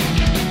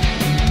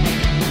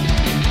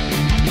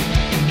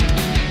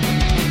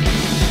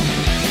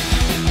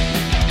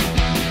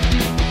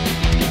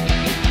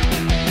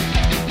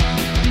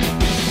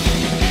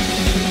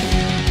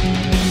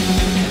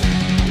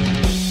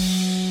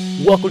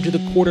Welcome to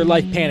the Quarter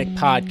Life Panic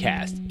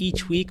Podcast.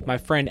 Each week, my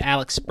friend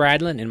Alex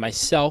Spradlin and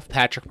myself,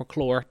 Patrick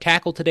McClure,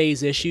 tackle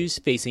today's issues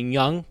facing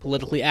young,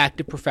 politically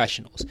active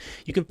professionals.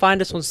 You can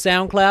find us on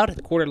SoundCloud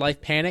at Quarter Life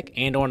Panic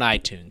and on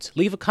iTunes.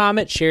 Leave a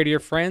comment, share to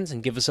your friends,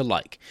 and give us a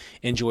like.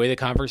 Enjoy the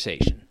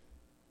conversation.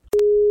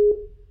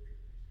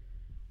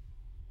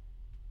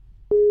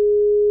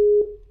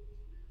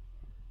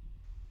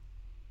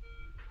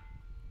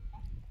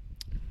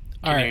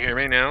 Can you hear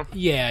me now?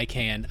 Yeah, I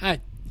can.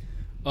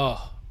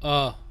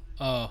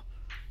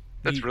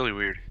 That's really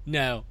weird.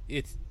 No,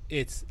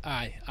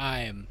 I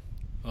am.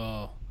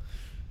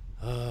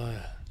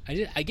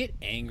 I get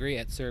angry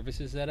at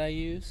services that I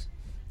use,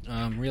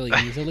 really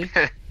easily.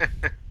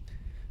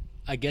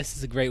 I guess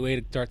it's a great way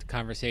to start the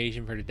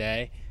conversation for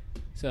today.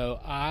 So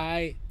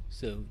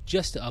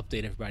just to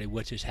update everybody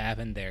what just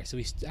happened there. So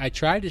I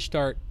tried to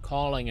start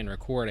calling and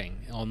recording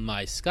on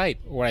my Skype,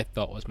 or what I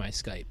thought was my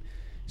Skype.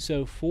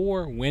 So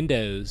for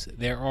Windows,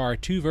 there are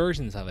two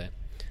versions of it.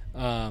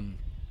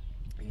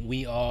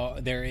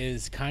 There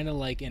is kind of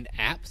like an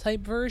app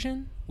type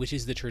version, which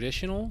is the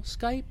traditional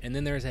Skype, and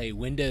then there's a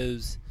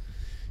Windows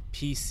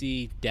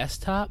PC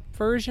desktop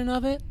version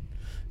of it,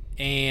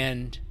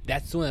 and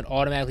that's the one that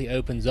automatically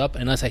opens up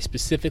unless I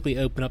specifically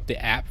open up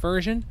the app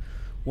version.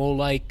 Well,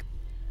 like,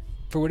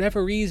 for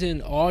whatever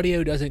reason,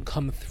 audio doesn't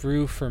come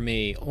through for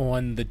me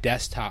on the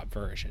desktop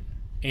version,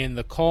 and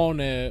the call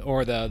note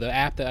or the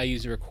app that I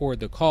use to record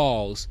the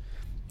calls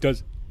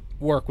does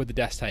work with the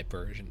desktop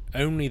version,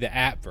 only the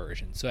app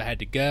version. So I had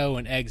to go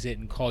and exit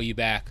and call you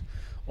back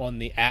on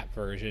the app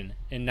version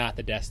and not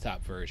the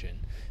desktop version,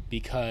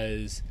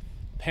 because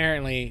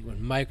apparently when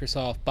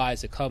Microsoft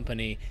buys a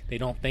company, they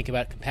don't think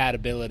about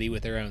compatibility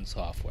with their own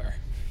software.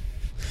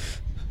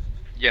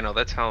 Yeah, no,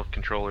 that's how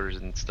controllers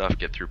and stuff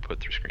get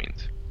put through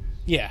screens.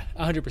 Yeah,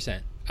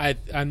 100%. I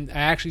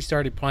actually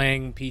started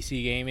playing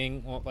PC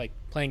gaming, like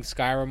playing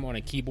Skyrim on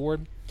a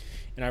keyboard,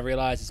 and I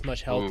realized it's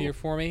much healthier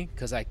for me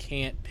because I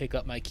can't pick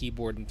up my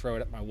keyboard and throw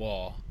it at my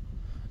wall.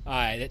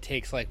 That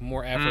takes like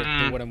more effort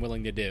than what I'm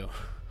willing to do.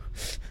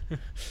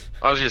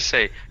 I was just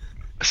say,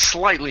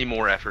 slightly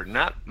more effort,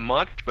 not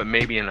much, but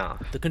maybe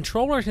enough. The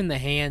controller's in the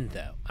hand,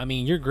 though. I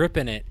mean, you're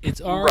gripping it;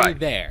 it's already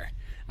there.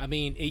 I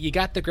mean, you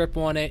got the grip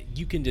on it.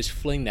 You can just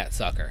fling that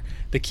sucker.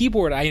 The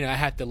keyboard, I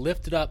have to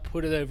lift it up,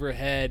 put it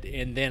overhead,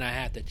 and then I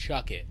have to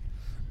chuck it.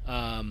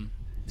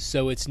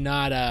 So it's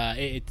not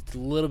it's a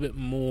little bit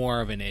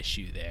more of an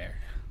issue there.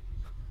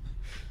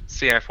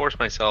 See, I forced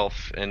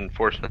myself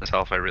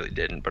I really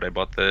didn't, but I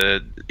bought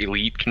the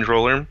Elite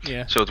controller,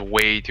 so it's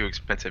way too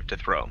expensive to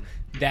throw.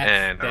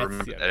 I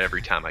remember that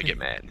every time I get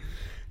mad.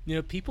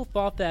 People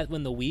thought that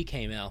when the Wii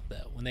came out,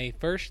 though. When they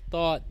first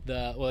thought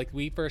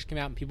Wii first came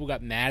out and people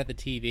got mad at the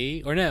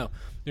TV. Or no,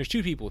 there's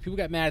two people. People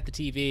got mad at the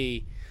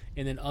TV,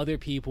 and then other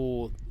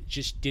people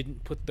just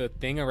didn't put the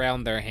thing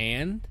around their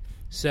hand.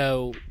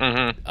 So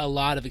a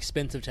lot of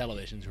expensive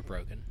televisions were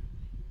broken.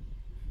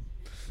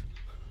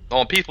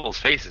 On people's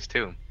faces,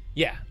 too.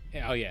 Yeah.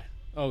 Oh, yeah.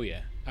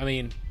 I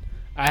mean,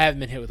 I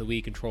haven't been hit with a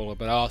Wii controller,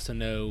 but I also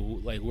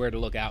know like where to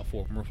look out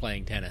for when we're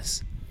playing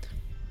tennis.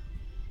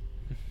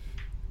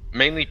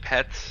 Mainly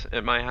pets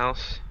at my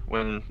house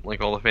when like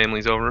all the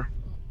family's over.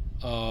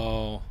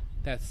 Oh,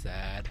 that's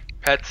sad.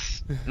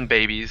 Pets and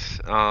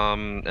babies,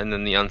 and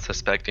then the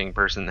unsuspecting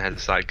person that has a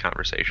side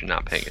conversation,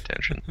 not paying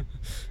attention.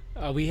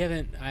 We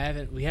haven't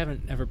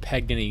ever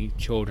pegged any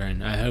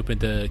children. I hope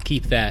to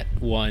keep that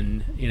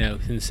one,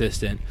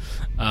 consistent.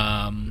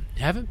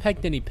 Haven't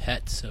pegged any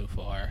pets so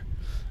far.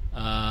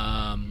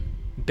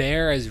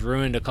 Bear has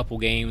ruined a couple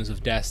games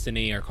of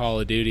Destiny or Call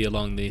of Duty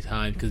along the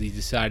time because he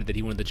decided that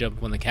he wanted to jump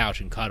up on the couch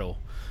and cuddle,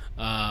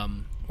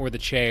 or the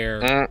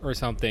chair or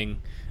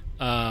something.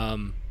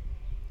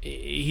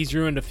 He's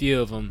ruined a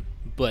few of them,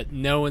 but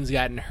no one's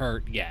gotten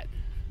hurt yet,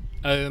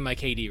 other than my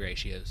KD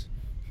ratios.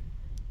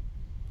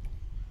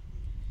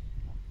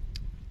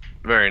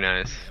 Very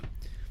nice.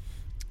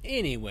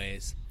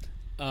 Anyways,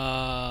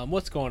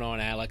 what's going on,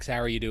 Alex? How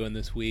are you doing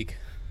this week?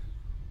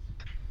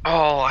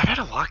 Oh, I've had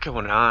a lot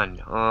going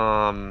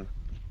on.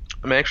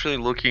 I'm actually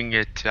looking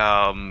at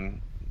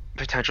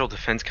potential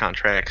defense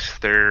contracts.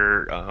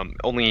 They're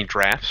only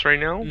drafts right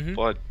now,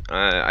 but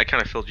I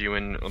kind of filled you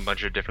in a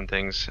bunch of different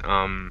things.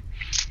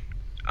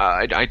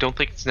 I don't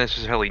think it's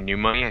necessarily new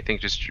money. I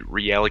think just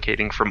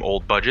reallocating from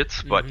old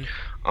budgets, but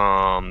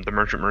the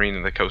Merchant Marine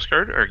and the Coast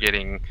Guard are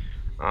getting,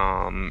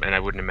 and I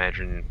wouldn't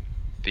imagine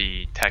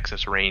the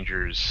Texas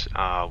Rangers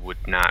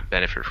would not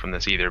benefit from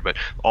this either, but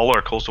all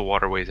our coastal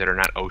waterways that are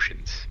not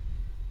oceans.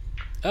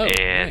 Oh,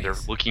 and nice.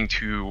 They're looking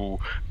to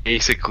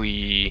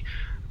basically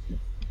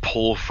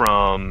pull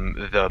from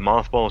the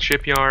mothball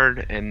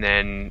shipyard and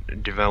then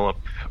develop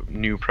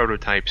new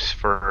prototypes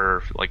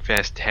for like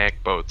fast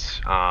attack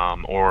boats,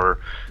 or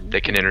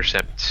they can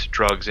intercept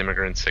drugs,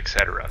 immigrants,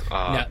 etc.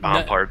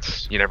 Bomb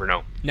parts. You never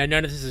know. Now,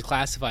 none of this is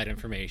classified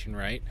information,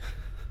 right?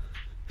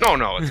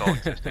 No, it's all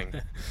existing.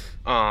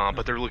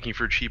 But they're looking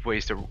for cheap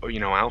ways to,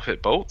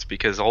 outfit boats,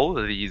 because all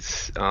of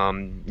these,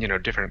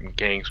 different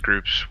gangs,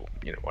 groups,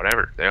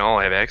 whatever, they all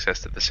have access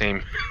to the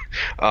same,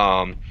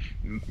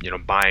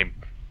 buy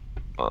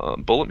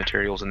bullet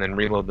materials and then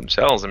reload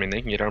themselves. I mean,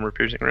 they can get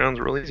armor-piercing rounds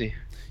real easy.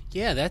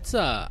 Yeah, that's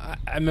I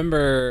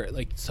remember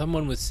like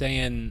someone was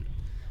saying,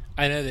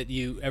 I know that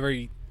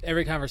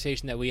every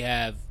conversation that we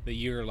have that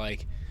you're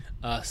like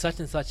such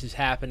and such is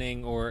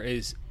happening or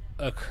is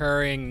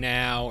occurring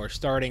now or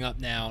starting up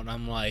now, and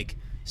I'm like,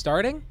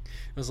 starting?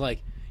 I was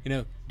like,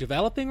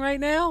 developing right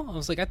now? I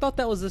was like, I thought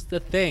that was just the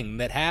thing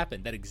that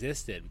happened, that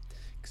existed.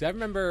 Because I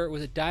remember,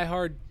 was it Die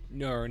Hard?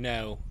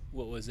 No,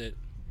 what was it?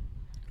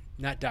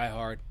 Not Die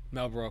Hard.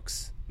 Mel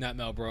Brooks. Not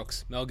Mel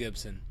Brooks. Mel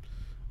Gibson.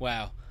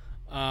 Wow.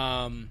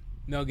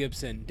 Mel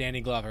Gibson,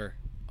 Danny Glover.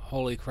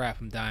 Holy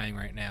crap, I'm dying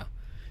right now.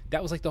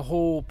 That was like the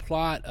whole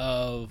plot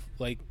of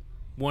like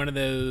one of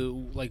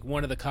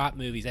the cop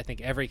movies. I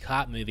think every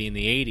cop movie in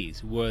the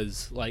 80s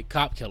was like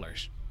cop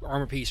killers,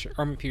 armor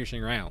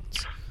piercing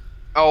rounds.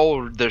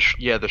 Oh, the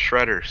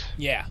shredders.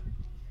 Yeah,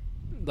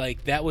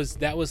 like that was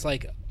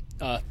like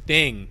a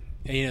thing,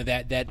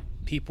 that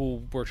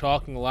people were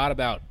talking a lot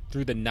about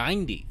through the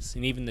 90s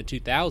and even the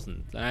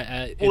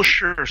 2000s. Well,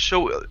 sure.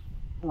 So,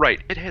 right,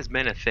 it has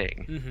been a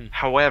thing. Mm-hmm.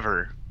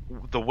 However,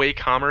 the way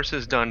commerce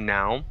is done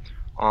now,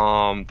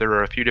 there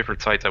are a few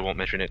different sites. I won't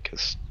mention it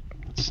because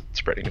it's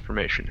spreading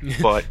information.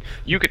 But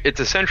it's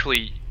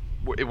essentially,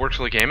 it works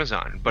like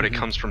Amazon, but Mm-hmm. it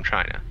comes from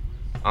China.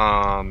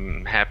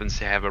 Happens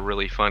to have a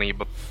really funny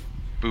Boo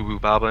Boo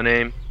Baba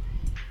name.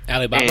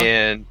 Alibaba.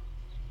 And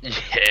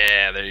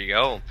yeah, there you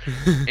go.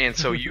 And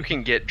so you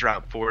can get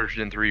drop forged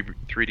and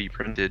 3D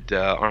printed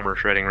armor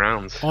shredding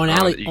rounds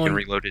that you can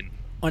reload in.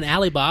 On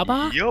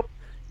Alibaba? Yep.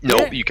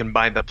 Nope, you can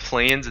buy the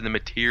plans and the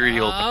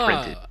material to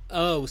print it.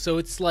 Oh, so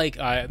it's like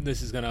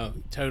this is gonna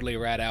totally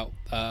rat out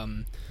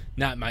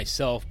not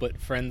myself, but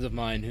friends of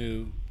mine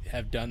who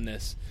have done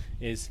this.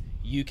 Is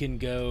you can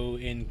go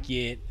and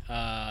get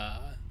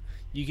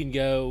you can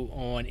go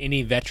on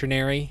any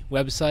veterinary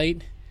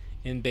website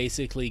and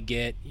basically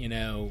get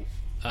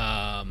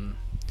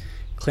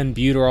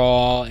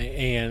clenbuterol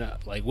and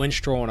like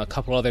Winstrol and a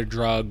couple other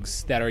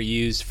drugs that are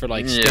used for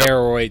like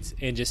steroids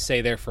and just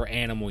say they're for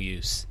animal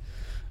use.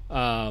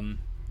 So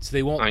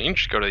they won't. You can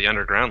just go to the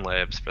underground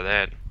labs for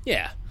that.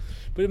 Yeah,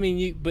 but I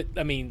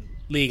mean,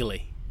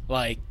 legally,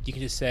 like you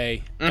can just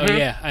say, Mm-hmm. "Oh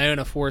yeah, I own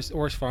a horse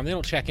farm." They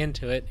don't check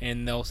into it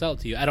and they'll sell it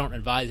to you. I don't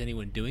advise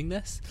anyone doing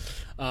this,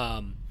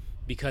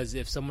 because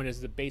if someone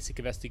does a basic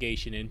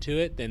investigation into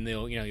it, then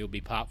you'll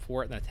be popped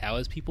for it, and that's how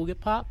his people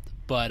get popped.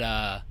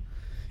 But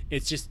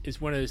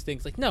it's one of those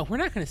things like, no, we're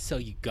not going to sell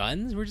you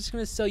guns. We're just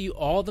going to sell you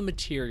all the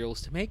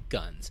materials to make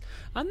guns.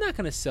 I'm not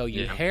going to sell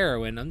you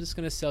heroin. I'm just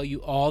going to sell you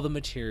all the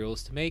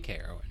materials to make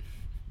heroin.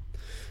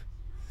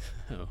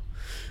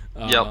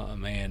 Oh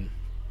man.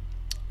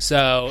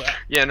 So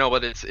yeah, no,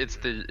 but it's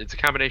a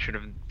combination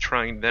of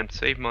trying then to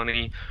save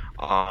money,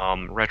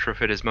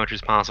 retrofit as much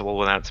as possible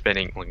without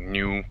spending like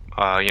new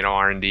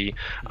R&D,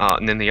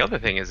 and then the other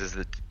thing is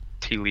the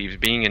tea leaves.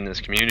 Being in this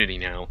community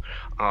now,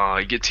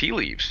 you get tea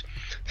leaves.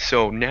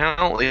 So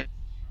now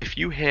if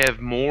you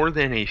have more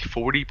than a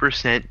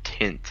 40%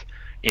 tint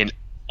in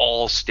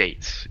all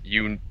states,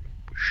 you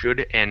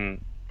should,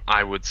 and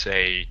I would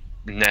say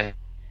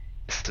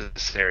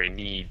necessary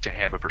need to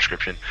have a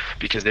prescription,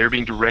 because they're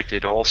being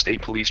directed, all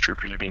state police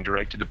troopers are being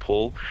directed to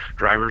pull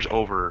drivers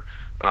over,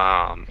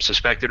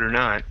 suspected or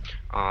not,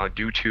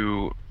 due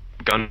to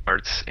gun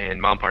parts and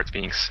mom parts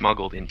being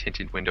smuggled in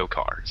tinted window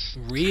cars.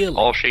 Really?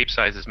 All shapes,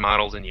 sizes,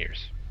 models, and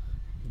years.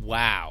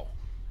 Wow.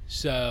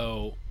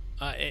 So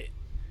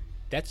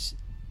that's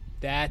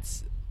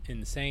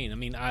insane. I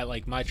mean, I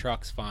like my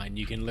truck's fine.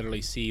 You can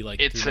literally see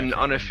like it's an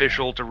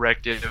unofficial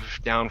directive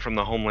down from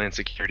the Homeland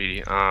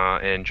Security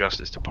and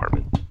Justice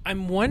Department.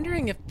 I'm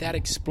wondering if that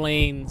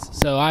explains.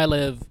 So I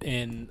live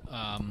in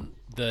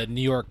the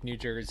New York, New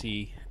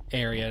Jersey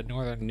area,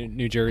 northern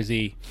New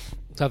Jersey,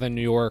 southern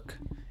New York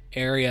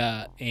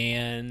area,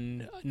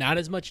 and not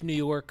as much New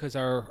York because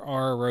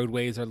our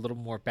roadways are a little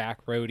more back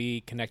roady,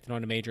 connected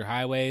onto major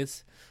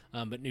highways.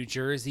 But New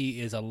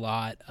Jersey is a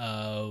lot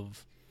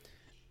of,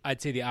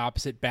 I'd say, the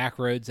opposite, back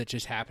roads that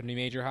just happen to be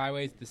major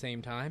highways at the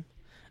same time.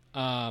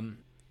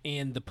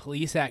 And the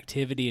police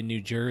activity in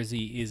New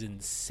Jersey is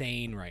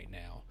insane right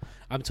now.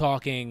 I'm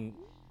talking.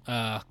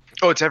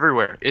 It's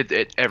everywhere.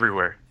 It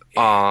everywhere.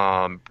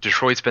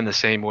 Detroit's been the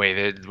same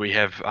way. We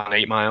have an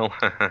 8 Mile.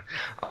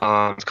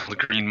 It's called the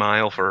Green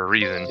Mile for a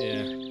reason.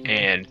 Yeah.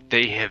 And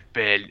they have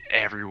been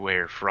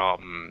everywhere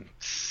from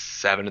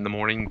 7 in the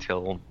morning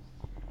till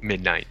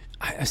midnight.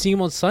 I see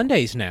them on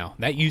Sundays now.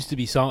 That used to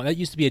be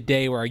a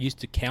day where I used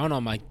to count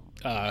on my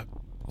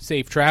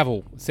safe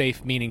travel,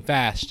 safe meaning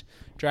fast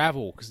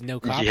travel, because no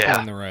cops are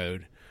on the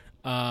road.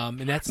 And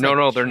that's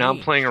they're now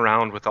playing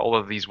around with all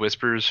of these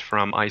whispers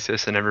from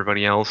ISIS and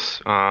everybody else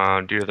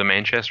due to the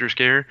Manchester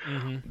scare.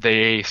 Mm-hmm.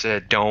 They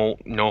said,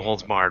 no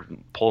holds barred,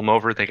 pull them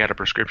over. They got a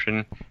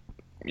prescription.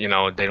 They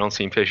don't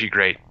seem fishy.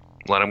 Great,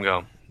 let them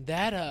go.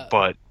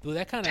 But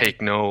that kind of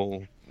take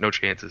no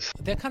chances.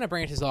 That kind of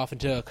branches off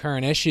into a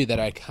current issue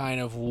that I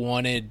kind of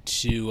wanted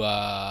to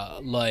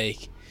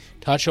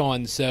touch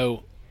on.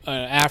 So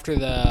after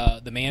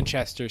the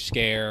Manchester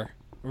scare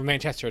or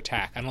Manchester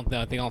attack, I don't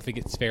think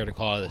it's fair to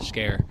call it a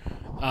scare.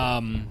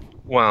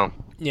 Well,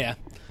 Yeah,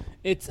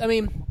 it's. I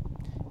mean,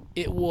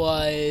 it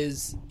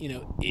was.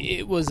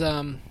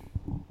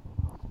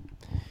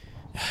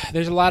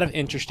 There's a lot of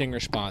interesting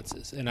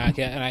responses, and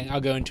I'll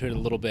go into it a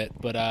little bit,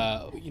 but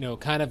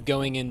kind of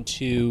going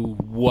into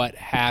what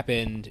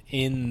happened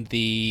in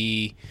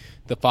the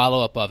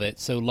follow up of it.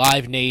 So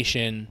Live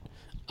Nation,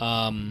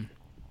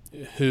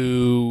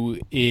 who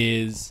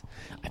is,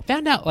 I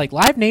found out like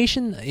Live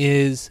Nation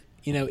is,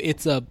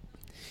 it's a,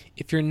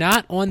 if you're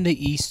not on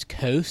the East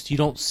Coast, you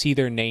don't see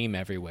their name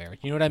everywhere.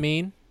 You know what I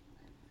mean?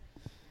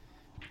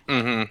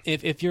 mm-hmm.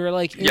 If you're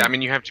like, Yeah, I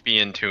mean, you have to be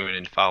into it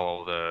and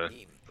follow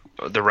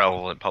the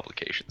relevant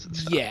publications and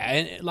stuff. Yeah,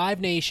 and Live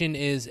Nation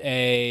is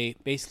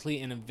basically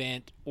an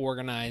event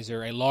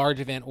organizer, a large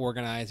event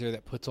organizer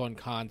that puts on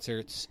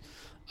concerts.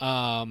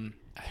 I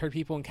heard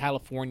people in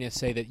California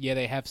say that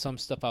they have some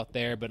stuff out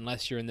there, but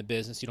unless you're in the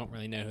business, you don't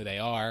really know who they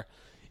are.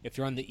 If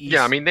you're on the East,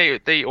 Yeah, I mean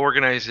they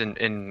organize and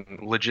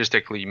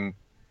logistically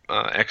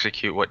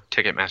execute what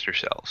Ticketmaster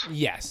sells.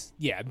 yes,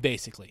 yeah,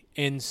 basically,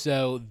 and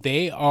so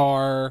they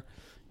are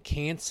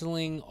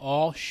canceling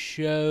all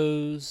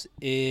shows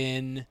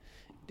in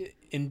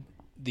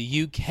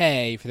the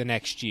UK for the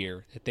next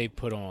year that they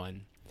put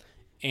on,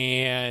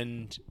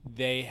 and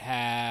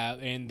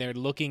they're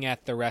looking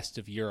at the rest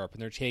of Europe,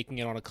 and they're taking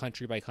it on a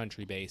country by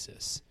country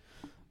basis.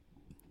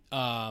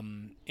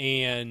 And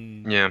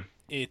Yeah.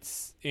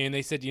 and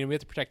they said, we have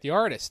to protect the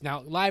artists.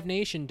 Now, Live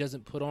Nation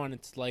doesn't put on.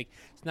 It's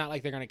not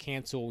like they're going to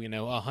cancel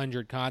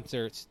 100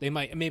 concerts. They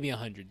might maybe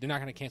 100. They're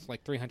not going to cancel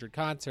like 300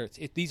 concerts.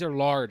 These are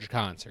large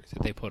concerts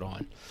that they put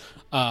on.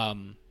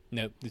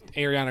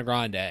 Ariana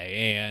Grande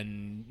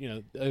and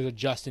a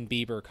Justin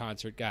Bieber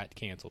concert got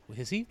canceled.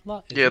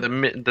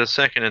 The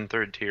second and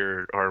third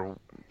tier are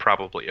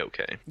probably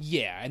okay.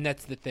 Yeah, and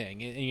that's the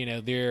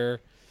thing. They're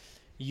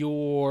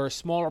your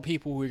smaller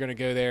people who are going to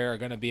go there are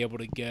going to be able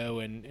to go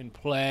and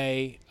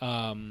play.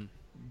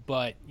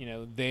 But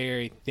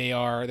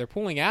they're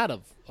pulling out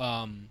of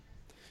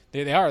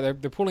they're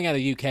pulling out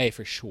of the UK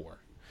for sure.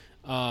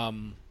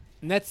 And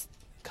that's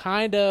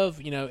kind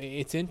of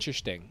it's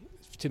interesting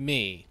to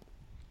me.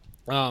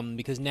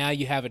 Because now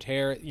you have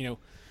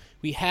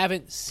we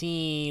haven't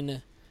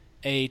seen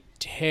a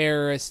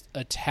terrorist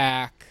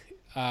attack,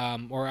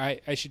 or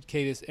I should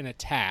say this, an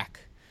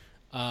attack.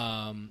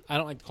 I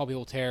don't like to call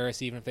people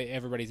terrorists, even if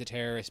everybody's a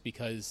terrorist,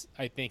 because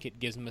I think it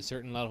gives them a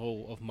certain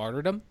level of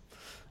martyrdom.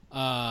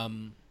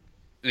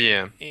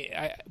 Yeah.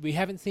 We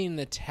haven't seen an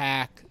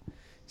attack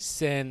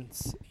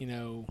since,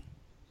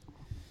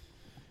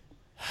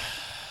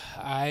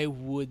 I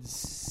would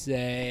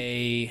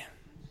say,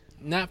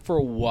 not for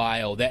a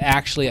while, that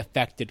actually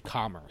affected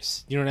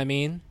commerce. You know what I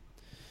mean?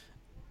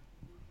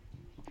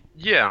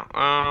 Yeah.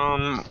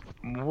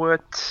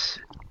 What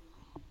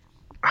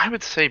I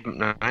would say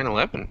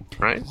 9/11,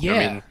 right?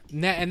 Yeah.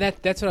 I mean,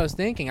 that's what I was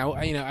thinking.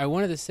 I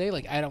wanted to say,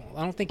 like, I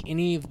don't think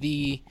any of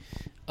the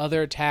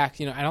other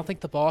attacks, I don't think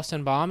the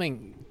Boston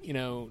bombing,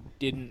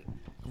 didn't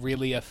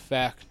really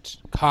affect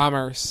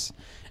commerce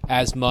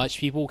as much.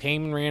 People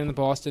came and ran in the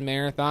Boston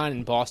Marathon,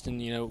 and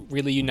Boston,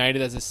 really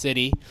united as a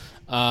city.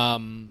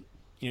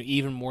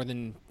 Even more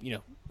than,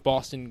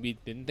 Boston, we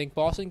didn't think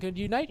Boston could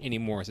unite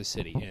anymore as a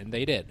city, and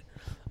they did.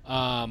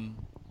 And,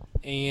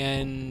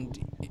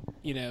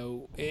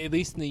 at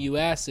least in the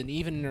U.S. and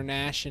even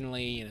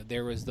internationally,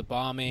 there was the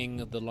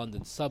bombing of the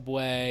London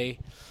subway.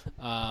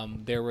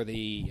 There were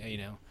the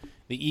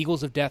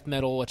Eagles of Death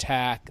Metal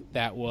attack.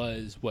 That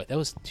was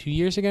 2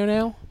 years ago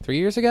now? 3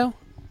 years ago?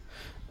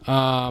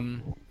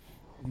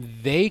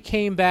 They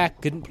came back,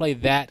 couldn't play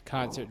that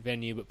concert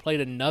venue, but played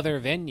another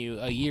venue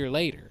a year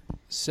later.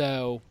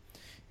 So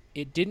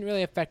it didn't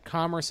really affect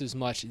commerce as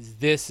much as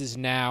this is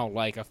now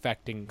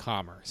affecting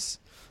commerce.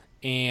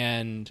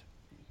 And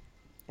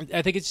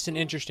I think it's just an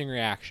interesting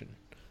reaction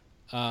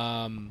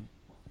on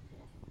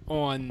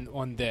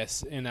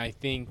this. And I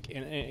think,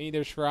 and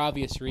there's for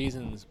obvious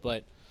reasons,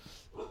 but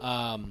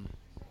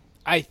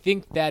I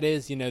think that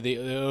is, the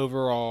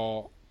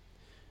overall,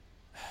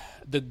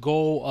 the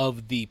goal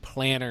of the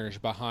planners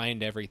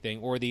behind everything,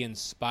 or the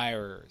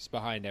inspirers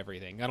behind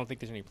everything. I don't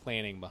think there's any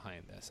planning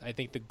behind this. I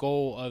think the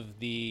goal of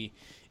the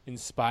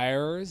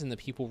inspirers and the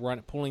people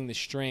pulling the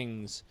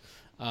strings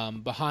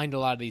behind a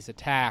lot of these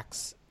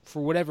attacks,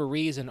 for whatever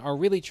reason, are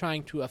really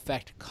trying to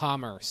affect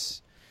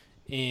commerce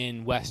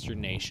in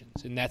Western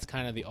nations, and that's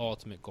kind of the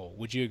ultimate goal.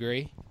 Would you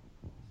agree?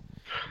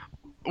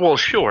 Well,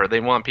 sure. They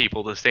want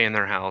people to stay in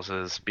their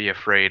houses, be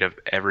afraid of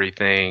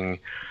everything.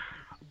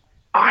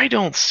 I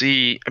don't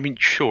see. I mean,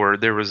 sure,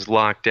 there was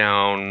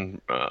lockdown,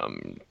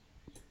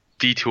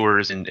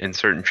 detours and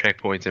certain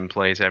checkpoints in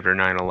place after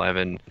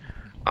 9/11,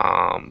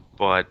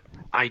 but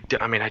I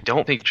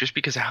don't think just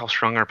because of how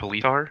strong our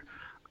police are.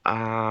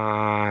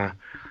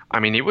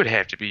 It would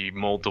have to be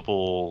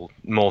multiple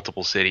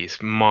cities,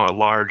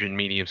 large and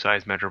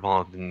medium-sized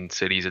metropolitan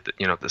cities at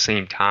the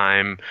same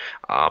time,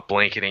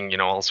 blanketing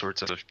all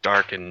sorts of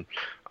dark and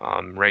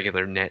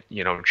regular net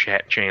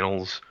chat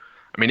channels.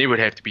 It would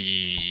have to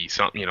be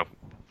something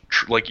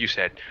like you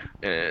said.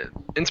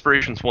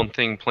 Inspiration's one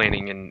thing,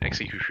 planning and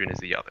execution is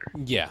the other.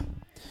 Yeah.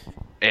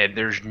 and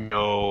there's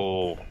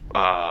no,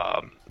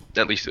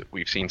 at least that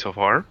we've seen so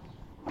far,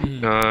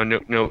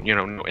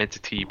 no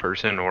entity,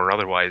 person, or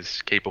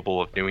otherwise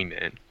capable of doing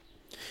that.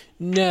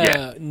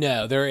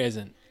 No, there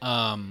isn't.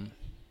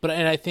 But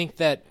I think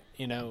that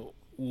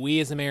we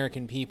as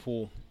American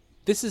people,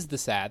 this is the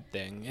sad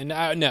thing, and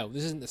no,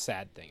 this isn't the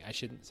sad thing. I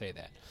shouldn't say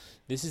that.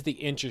 This is the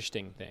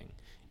interesting thing: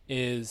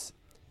 is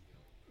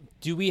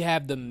do we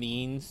have the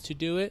means to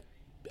do it?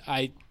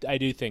 I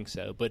do think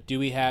so, but do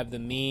we have the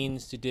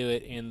means to do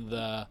it and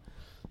the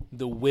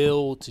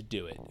will to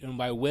do it? And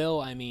by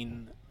will, I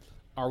mean,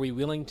 are we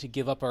willing to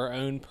give up our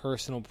own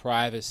personal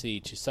privacy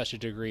to such a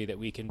degree that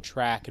we can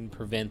track and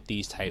prevent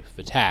these types of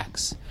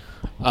attacks?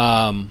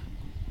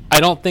 I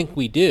don't think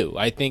we do.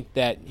 I think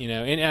that,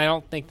 and I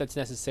don't think that's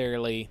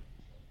necessarily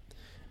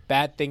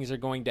bad things are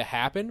going to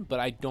happen, but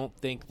I don't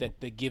think that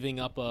the giving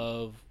up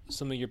of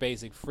some of your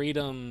basic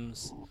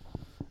freedoms,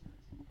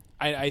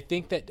 I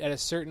think that at a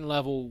certain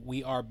level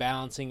we are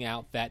balancing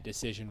out that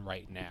decision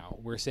right now.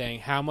 We're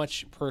saying how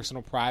much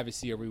personal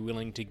privacy are we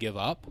willing to give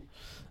up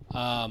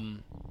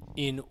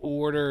in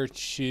order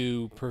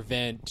to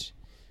prevent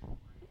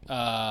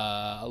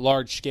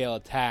large-scale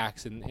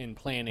attacks and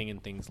planning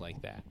and things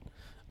like that.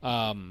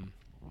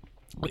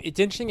 It's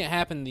interesting it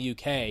happened in the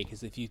UK,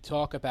 because if you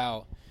talk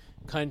about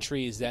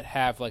countries that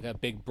have like a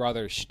big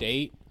brother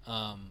state,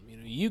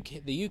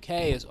 the UK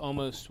is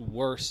almost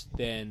worse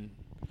than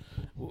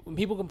when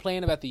people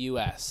complain about the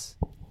US.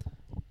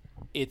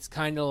 It's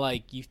kind of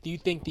like, if you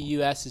think the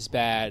US is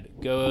bad,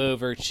 go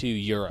over to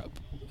Europe,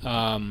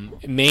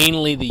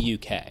 mainly the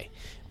UK.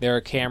 There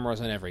are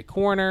cameras on every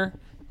corner.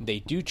 They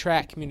do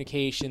track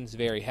communications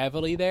very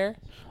heavily there.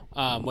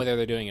 Whether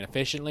they're doing it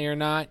efficiently or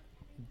not,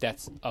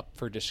 that's up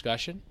for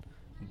discussion.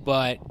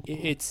 But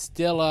it's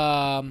still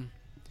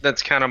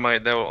that's kind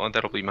of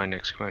that'll be my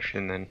next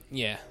question then.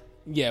 Yeah.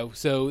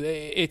 So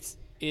it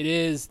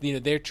is,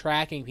 they're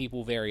tracking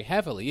people very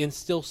heavily, and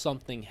still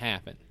something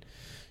happened.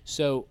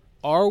 So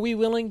are we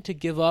willing to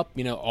give up,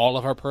 all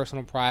of our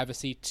personal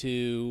privacy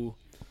to,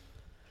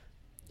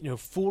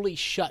 fully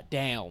shut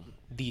down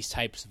these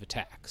types of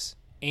attacks?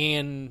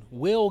 And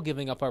will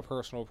giving up our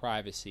personal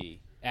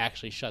privacy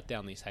actually shut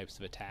down these types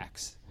of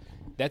attacks?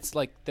 That's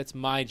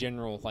my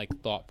general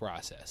thought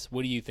process.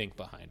 What do you think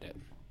behind it?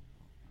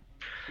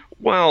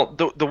 Well,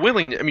 the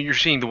willing, I mean, you're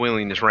seeing the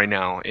willingness right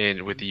now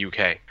with the UK.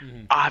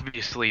 Mm-hmm.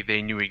 Obviously,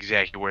 they knew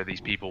exactly where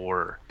these people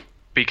were,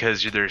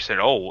 because they said,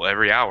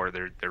 every hour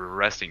they're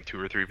arresting 2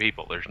 or 3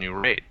 people. There's new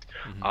raids,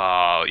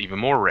 even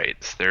more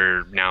raids.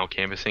 They're now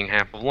canvassing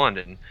half of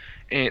London,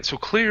 and so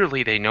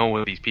clearly they know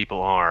where these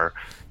people are.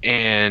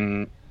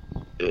 And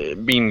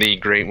being the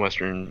great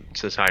Western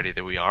society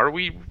that we are,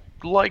 we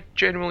like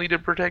genuinely to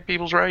protect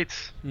people's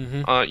rights.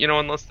 Mm-hmm.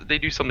 Unless they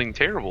do something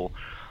terrible.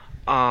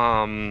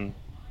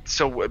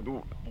 So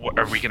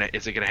are we gonna?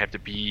 Is it gonna have to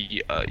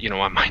be a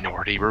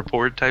Minority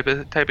Report type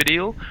of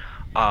deal?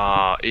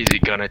 Is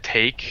it gonna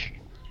take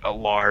a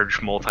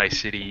large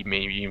multi-city,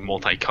 maybe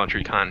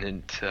multi-country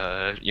continent,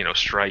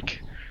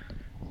 strike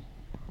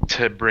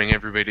to bring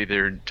everybody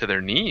to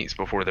their knees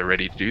before they're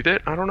ready to do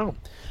that? I don't know.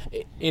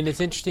 And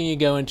it's interesting you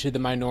go into the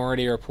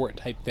Minority Report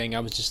type thing. I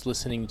was just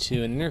listening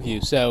to an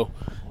interview. So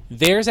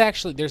there's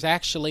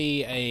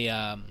actually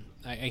a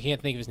I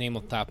can't think of his name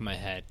off the top of my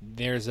head.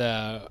 There's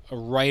a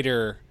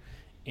writer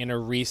and a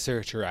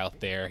researcher out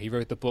there. He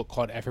wrote the book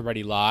called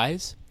Everybody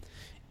Lies,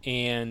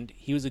 and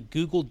he was a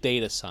Google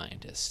data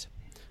scientist.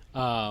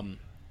 And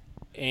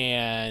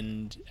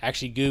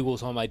actually,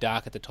 Google's on my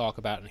docket to talk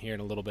about in here in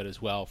a little bit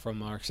as well,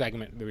 from our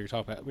segment that we were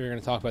going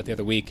to talk about the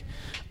other week.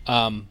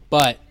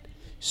 But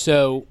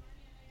so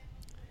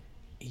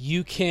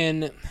you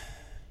can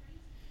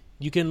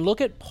look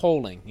at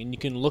polling, and you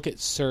can look at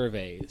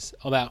surveys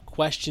about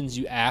questions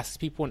you ask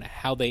people and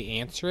how they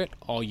answer it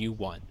all you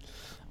want.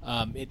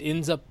 It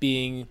ends up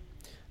being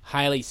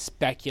highly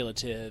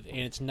speculative, and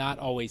it's not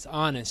always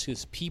honest,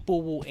 because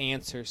people will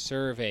answer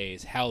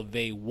surveys how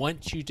they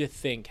want you to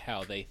think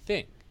how they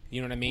think.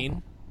 You know what I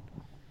mean?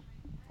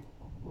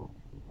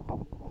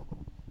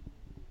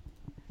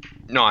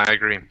 No, I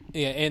agree.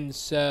 Yeah, and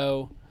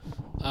so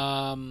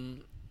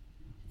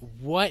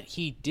what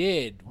he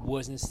did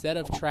was, instead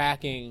of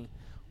tracking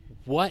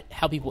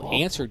how people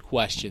answered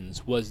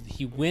questions, was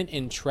he went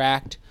and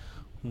tracked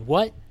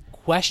what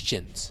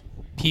questions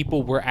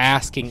people were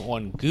asking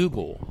on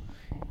Google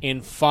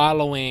and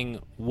following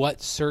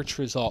what search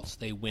results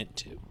they went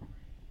to.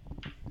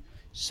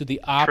 So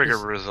the opposite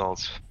trigger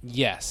results.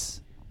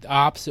 Yes, the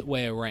opposite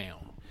way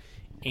around.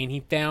 And he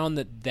found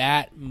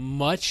that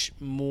much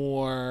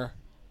more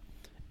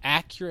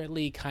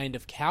accurately kind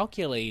of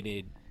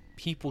calculated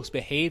people's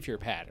behavior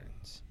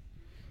patterns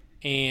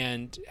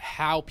and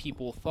how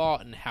people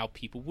thought and how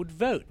people would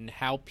vote and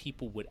how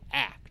people would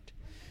act.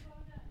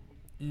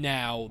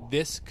 Now,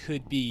 this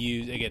could be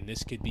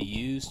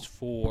used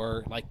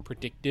for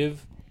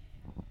predictive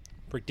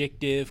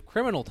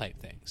criminal type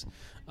things.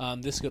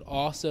 This could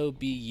also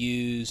be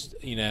used,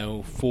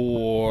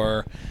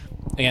 for,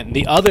 again,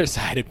 the other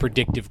side of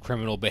predictive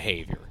criminal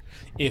behavior.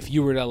 If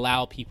you were to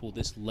allow people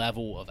this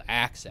level of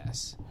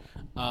access,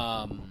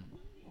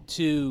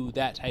 to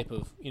that type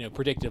of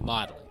predictive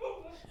modeling.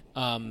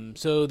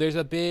 So there's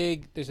a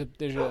debate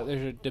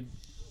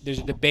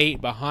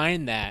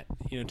behind that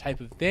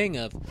type of thing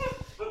of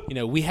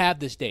we have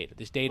this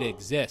data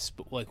exists,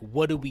 but like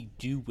what do we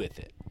do with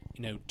it?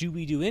 Do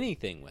we do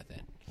anything with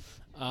it?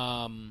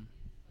 And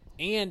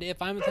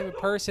if I'm the type of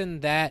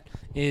person that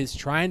is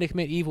trying to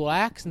commit evil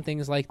acts and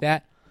things like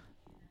that,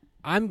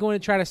 I'm going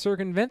to try to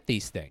circumvent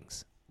these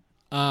things.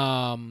 You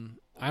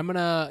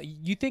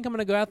think I'm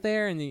gonna go out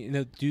there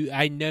and do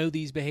I know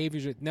these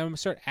behaviors? Now I'm gonna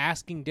start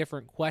asking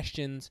different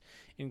questions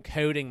and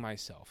coding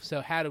myself.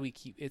 So how do we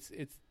keep it's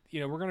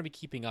we're gonna be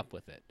keeping up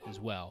with it as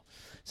well.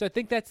 So I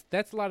think that's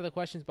a lot of the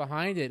questions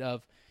behind it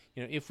of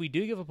if we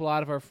do give up a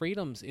lot of our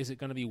freedoms, is it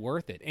going to be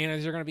worth it? And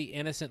is there going to be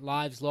innocent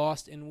lives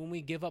lost? And when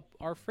we give up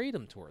our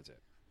freedom towards it,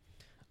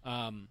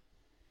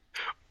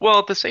 well,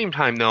 at the same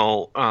time,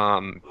 though,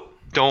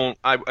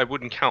 I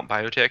wouldn't count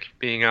biotech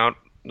being out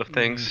of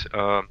things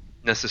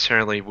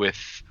necessarily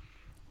with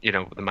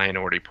the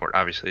Minority Report.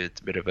 Obviously, it's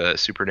a bit of a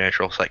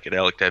supernatural,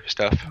 psychedelic type of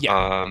stuff.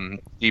 Yeah.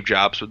 Steve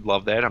Jobs would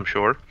love that, I'm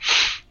sure.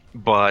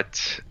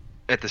 But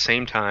at the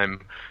same time,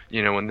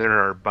 when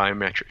there are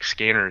biometric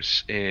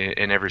scanners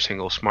in every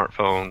single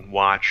smartphone,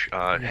 watch,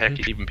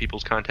 heck, even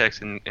people's contacts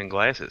and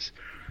glasses,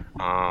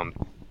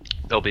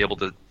 they'll be able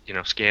to,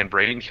 scan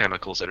brain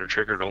chemicals that are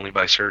triggered only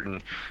by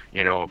certain,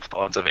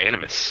 thoughts of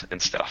animus and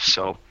stuff.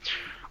 So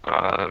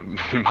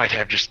we might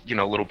have just,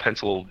 little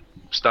pencil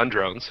stun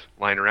drones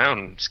lying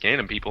around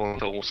scanning people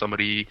until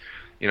somebody,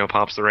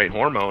 pops the right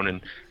hormone,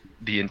 and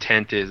the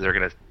intent is they're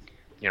going to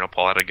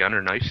pull out a gun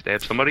or knife,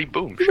 stab somebody,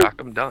 boom, shock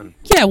them, done.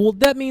 Yeah, well,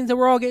 that means that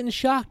we're all getting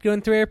shocked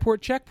going through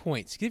airport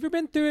checkpoints. Have you ever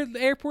been through an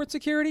airport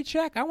security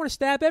check? I want to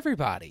stab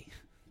everybody.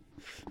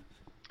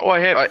 Oh, I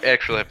have.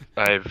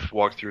 I've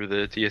walked through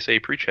the TSA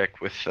pre-check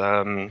with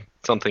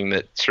something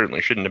that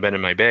certainly shouldn't have been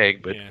in my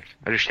bag, but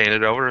I just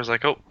handed it over. I was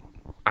like, oh,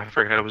 I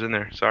forgot it was in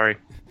there. Sorry.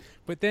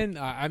 But then,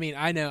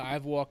 I know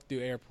I've walked through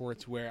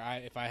airports where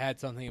if I had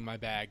something in my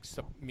bag,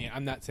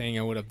 I'm not saying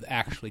I would have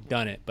actually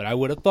done it, but I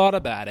would have thought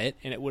about it,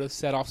 and it would have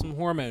set off some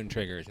hormone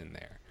triggers in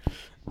there.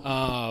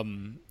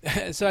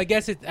 So I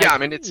guess it. Yeah,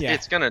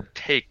 it's gonna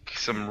take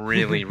some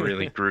really,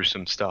 really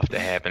gruesome stuff to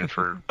happen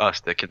for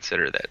us to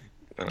consider that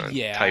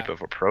type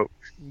of approach.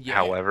 Yeah.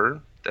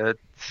 However, that's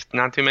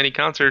not too many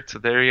concerts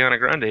of Ariana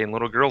Grande and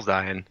little girls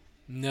dying.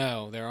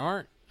 No, there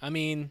aren't.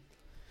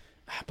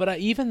 But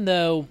even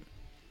though.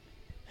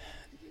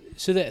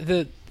 So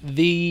the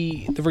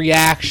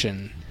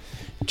reaction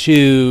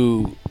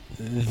to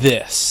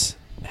this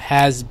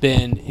has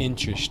been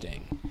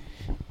interesting,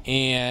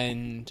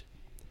 and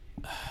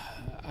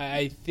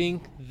I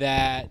think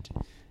that,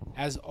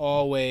 as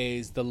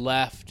always, the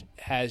left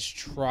has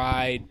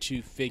tried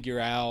to figure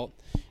out,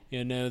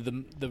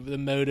 the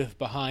motive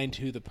behind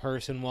who the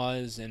person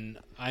was, and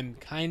I'm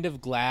kind of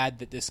glad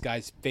that this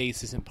guy's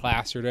face isn't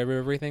plastered over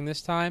everything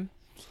this time.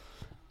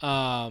 We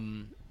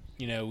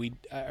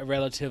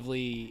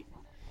relatively,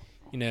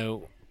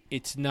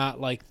 it's not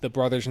like the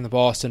brothers in the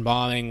Boston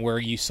bombing where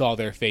you saw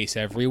their face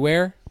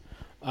everywhere.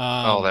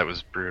 That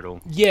was brutal.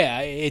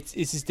 Yeah, it's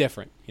just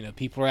different.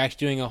 People are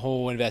actually doing a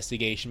whole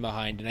investigation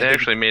behind it. They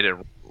actually made it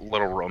a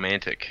little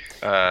romantic,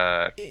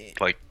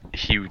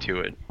 hue to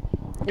it.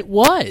 It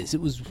was.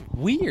 It was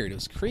weird. It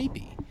was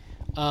creepy.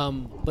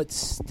 But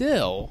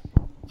still,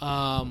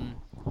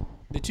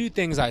 the two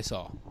things I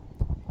saw,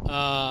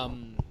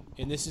 and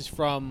this is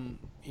from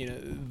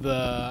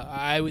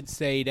I would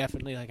say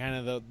definitely like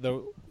kind of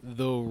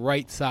the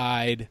right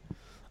side,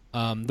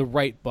 the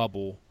right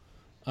bubble,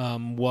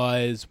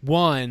 was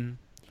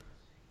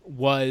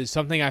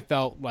something I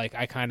felt like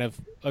I kind of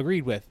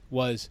agreed with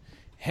was,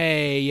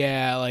 hey,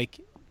 yeah, like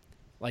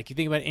you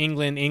think about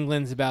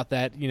England's about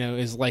that,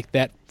 is like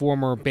that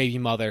former baby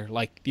mother,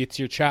 like it's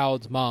your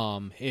child's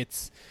mom.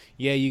 It's,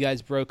 yeah, you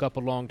guys broke up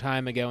a long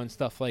time ago and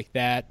stuff like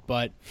that,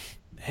 but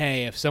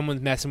hey, if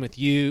someone's messing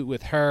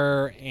with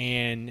her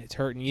and it's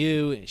hurting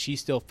you and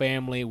she's still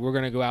family, we're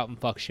going to go out and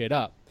fuck shit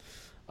up.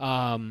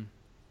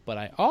 But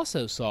I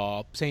also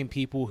saw same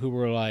people who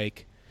were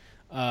like,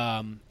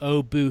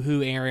 oh,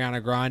 boo-hoo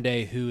Ariana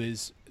Grande, who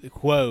is,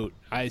 quote,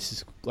 this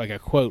is like a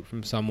quote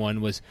from someone,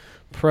 was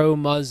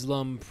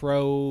pro-Muslim,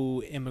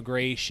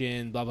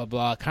 pro-immigration, blah, blah,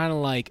 blah. Kind of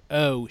like,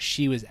 oh,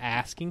 she was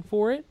asking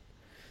for it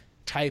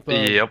type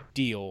of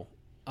deal.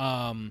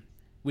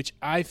 Which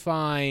I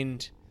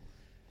find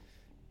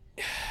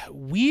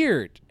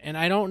weird, and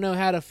I don't know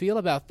how to feel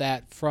about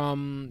that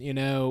from,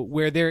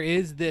 where there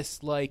is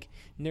this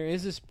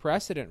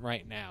precedent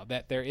right now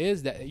that there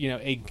is that,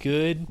 a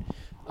good,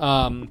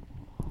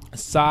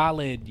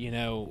 solid,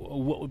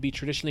 what would be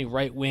traditionally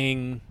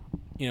right-wing,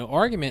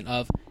 argument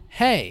of,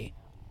 hey,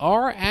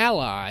 our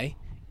ally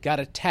got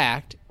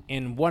attacked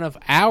and one of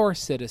our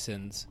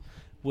citizens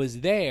was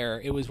there.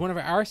 It was one of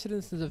our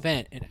citizens'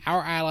 event, and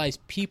our allies'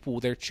 people,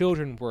 their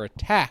children, were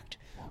attacked.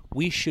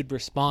 We should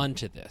respond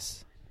to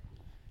this.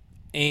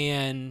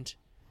 And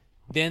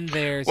Then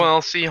there's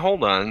Well, see,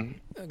 hold on.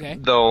 okay.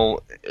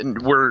 Though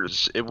we're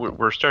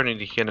starting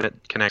to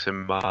connect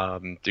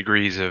some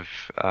degrees of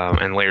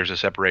and layers of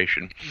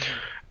separation.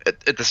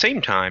 At the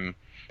same time,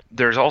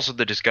 there's also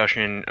the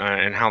discussion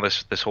and how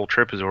this whole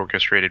trip is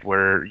orchestrated,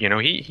 where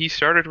he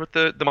started with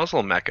the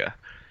Muslim Mecca,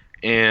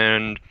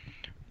 and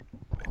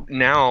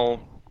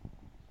now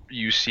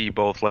you see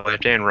both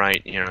left and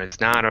right. It's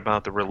not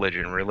about the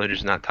religion.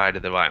 Religion's not tied to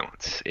the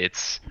violence.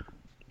 It's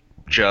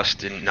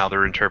just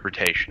another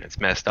interpretation. It's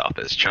messed up.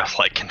 It's just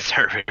like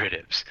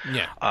conservatives.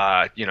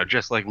 Yeah.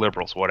 Just like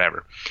liberals,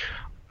 whatever.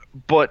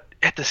 But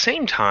at the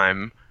same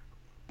time,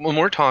 when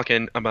we're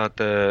talking about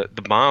the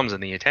bombs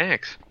and the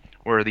attacks,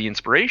 or the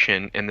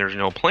inspiration, and there's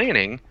no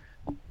planning,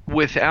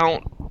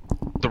 without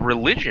the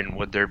religion,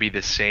 would there be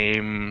the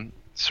same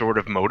sort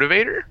of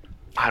motivator?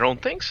 I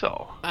don't think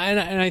so. And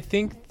I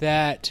think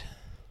that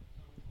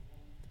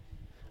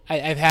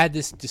I've had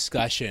this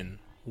discussion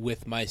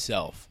with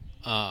myself.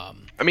 I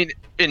mean,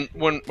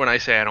 when I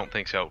say I don't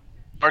think so,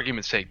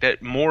 argument's sake,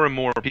 that more and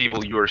more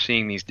people, you are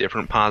seeing these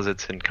different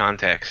posits in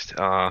context,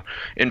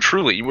 and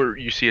truly,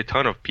 you see a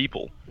ton of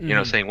people,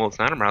 saying, well, it's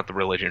not about the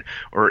religion,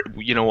 or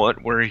you know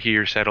what, we're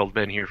here, settled,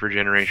 been here for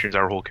generations,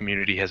 our whole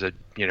community has a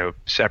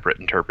separate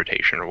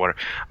interpretation or whatever.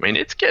 I mean,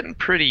 it's getting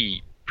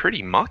pretty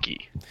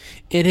mucky.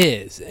 It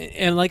is,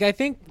 and like I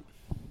think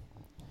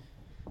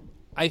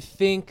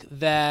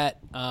that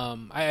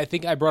I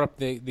think I brought up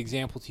the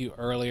example to you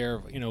earlier.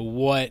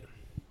 What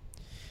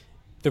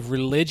the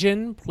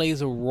religion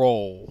plays a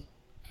role.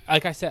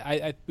 Like I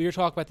said, we were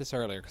talking about this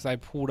earlier because I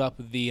pulled up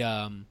the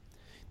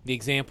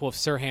example of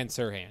Sirhan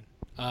Sirhan.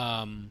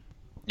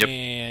 Yep.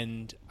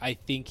 And I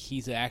think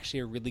he's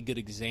actually a really good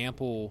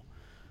example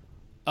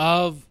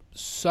of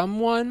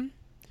someone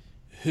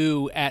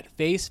who, at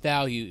face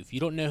value, if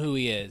you don't know who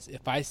he is,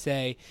 if I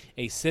say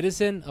a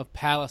citizen of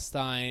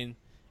Palestine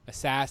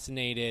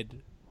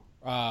assassinated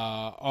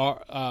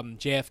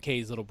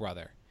JFK's little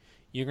brother,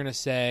 you're going to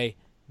say,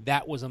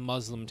 that was a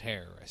Muslim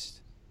terrorist.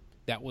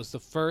 That was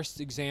the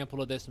first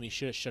example of this, and we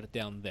should have shut it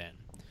down then.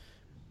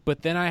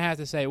 But then I have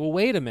to say, well,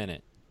 wait a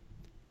minute.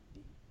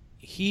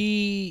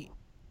 He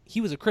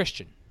was a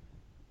Christian.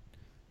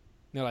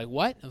 And they're like,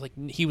 what? I was like,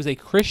 he was a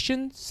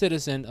Christian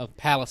citizen of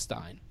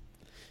Palestine.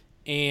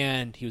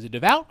 And he was a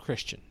devout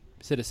Christian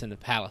citizen of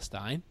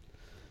Palestine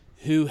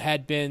who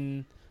had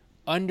been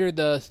under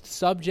the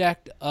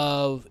subject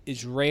of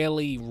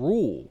Israeli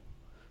rule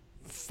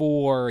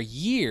for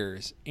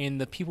years,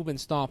 and the people have been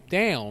stomped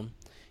down,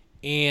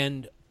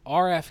 and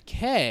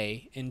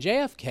RFK and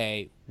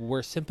JFK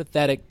were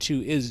sympathetic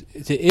to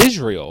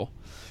Israel,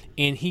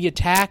 and he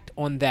attacked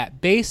on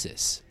that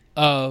basis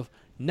of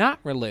not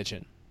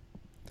religion,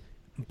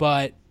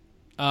 but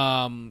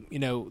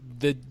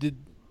the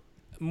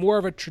more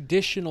of a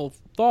traditional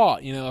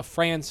thought, a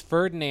Franz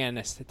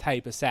Ferdinand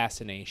type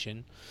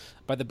assassination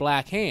by the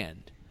Black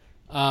Hand,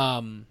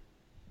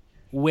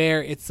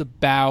 where it's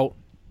about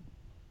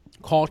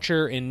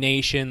culture and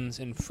nations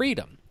and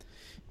freedom.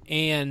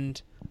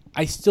 And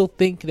I still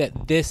think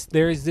that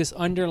there is this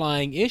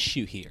underlying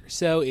issue here.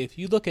 So if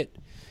you look at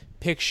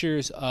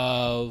pictures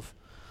of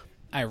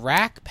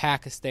Iraq,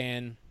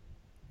 Pakistan,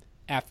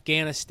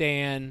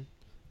 Afghanistan,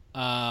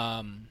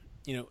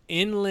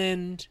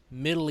 inland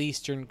Middle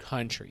Eastern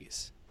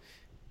countries,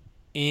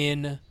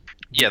 the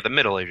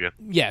Middle Asia.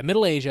 Yeah,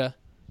 Middle Asia,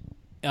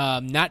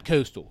 not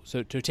coastal.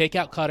 So to take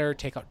out Qatar,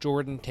 take out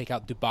Jordan, take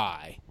out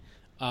Dubai.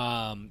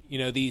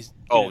 These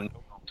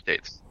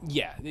states.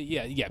 Yeah.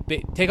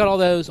 Take out all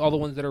the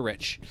ones that are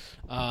rich.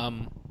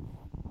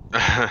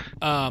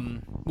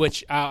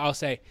 Which I'll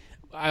say,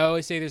 I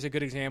always say there's a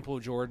good example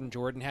of Jordan.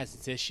 Jordan has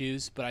its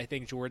issues, but I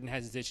think Jordan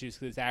has its issues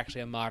because it's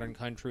actually a modern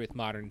country with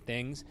modern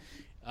things.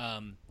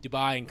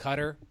 Dubai and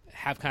Qatar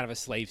have kind of a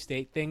slave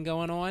state thing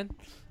going on,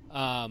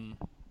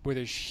 where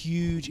there's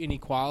huge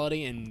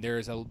inequality and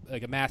there's a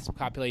massive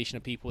population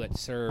of people that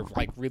serve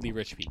like really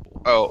rich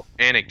people. Oh,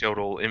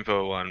 anecdotal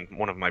info on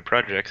one of my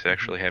projects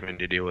actually having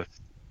to deal with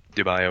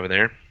Dubai over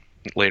there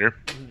later.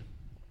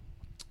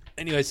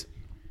 Anyways,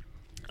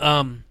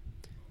 you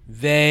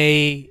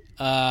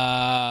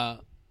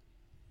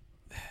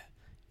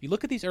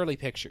look at these early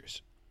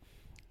pictures,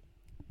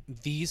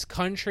 these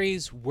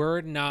countries were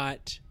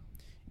not,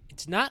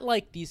 it's not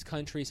like these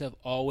countries have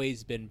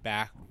always been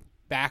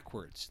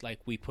backwards, like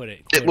we put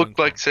it. It looked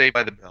like Saved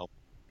by the Bell.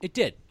 It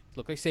did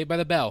look like Saved by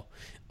the Bell.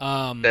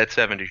 That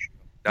 70s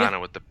Donna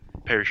with the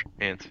parachute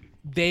pants.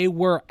 They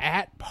were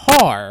at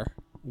par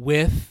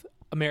with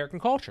American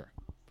culture.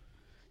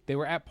 They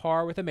were at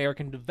par with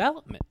American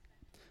development.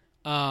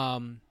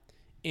 Saudi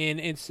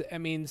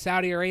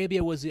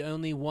Arabia was the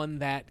only one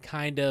that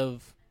kind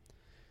of.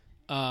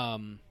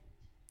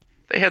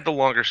 They had the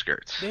longer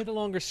skirts. They had the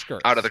longer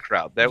skirts out of the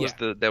crowd. That was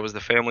the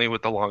family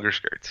with the longer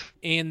skirts.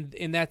 And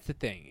that's the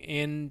thing.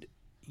 And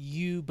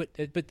but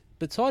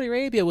Saudi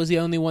Arabia was the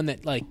only one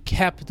that like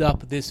kept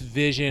up this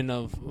vision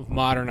of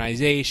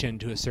modernization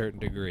to a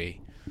certain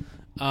degree.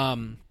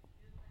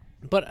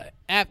 But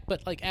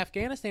like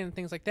Afghanistan and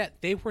things like that,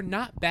 they were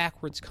not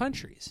backwards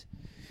countries.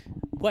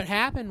 what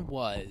happened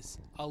was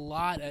a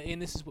lot,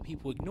 and this is what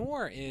people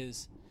ignore,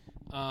 is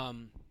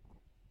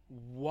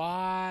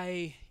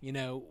why,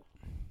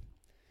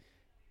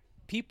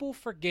 people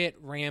forget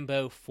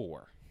Rambo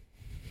 4.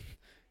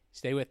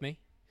 Stay with me.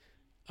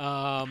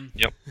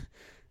 Yep.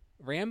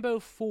 Rambo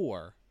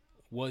 4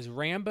 was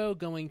Rambo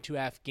going to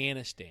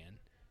Afghanistan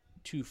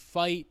to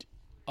fight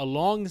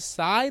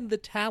alongside the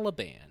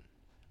Taliban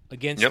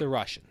against the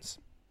Russians.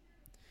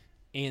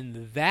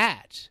 And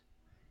that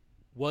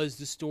was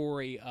the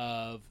story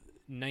of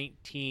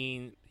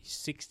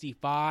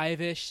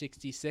 1965-ish,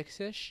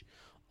 66-ish,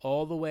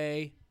 all the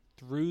way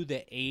through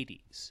the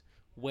 80s,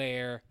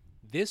 where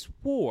this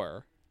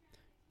war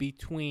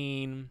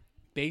between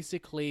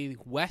basically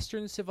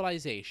Western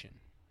civilization,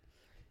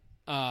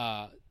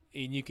 and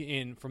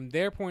from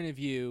their point of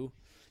view,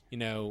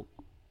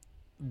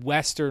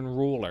 Western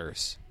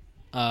rulers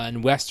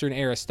and Western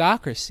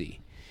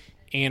aristocracy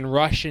and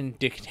Russian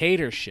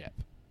dictatorship.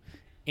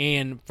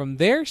 And from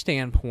their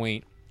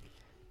standpoint,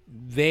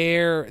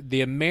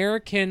 the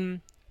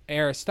American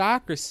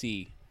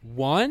aristocracy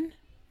won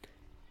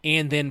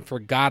and then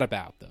forgot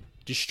about them,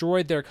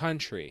 destroyed their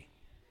country,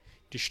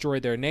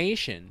 destroyed their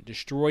nation,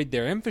 destroyed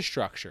their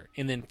infrastructure,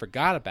 and then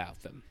forgot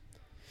about them.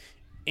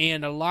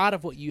 And a lot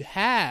of what you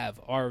have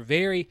are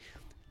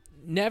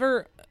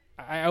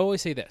I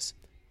always say this,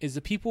 is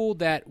the people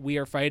that we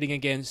are fighting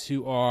against,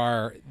 who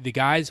are the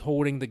guys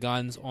holding the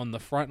guns on the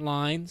front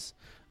lines,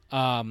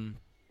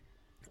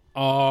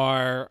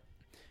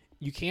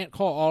 you can't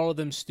call all of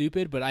them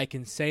stupid, but I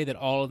can say that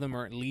all of them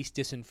are at least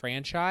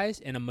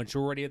disenfranchised, and a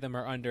majority of them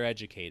are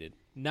undereducated.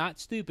 Not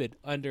stupid,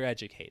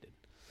 undereducated.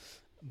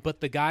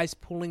 But the guys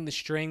pulling the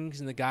strings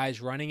and the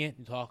guys running it,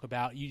 and talk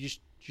about, you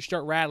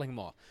start rattling them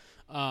off.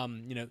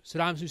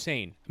 Saddam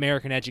Hussein,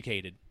 American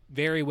educated,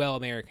 very well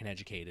American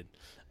educated.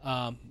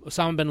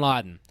 Osama bin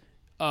Laden,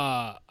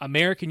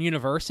 American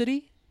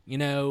university,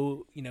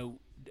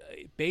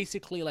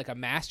 basically like a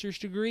master's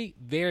degree,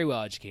 very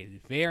well educated,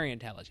 very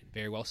intelligent,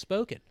 very well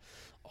spoken.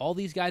 All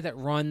these guys that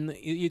run,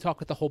 you talk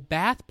with the whole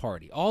Ba'ath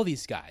Party, all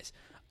these guys,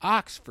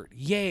 Oxford,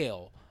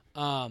 Yale,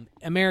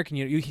 American,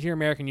 you hear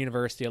American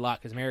University a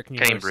lot because American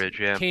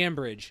University,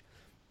 Cambridge,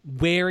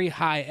 very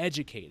high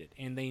educated,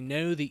 and they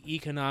know the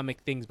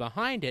economic things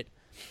behind it.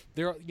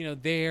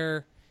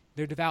 They're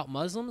devout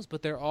Muslims,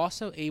 but they're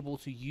also able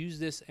to use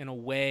this in a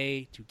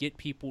way to get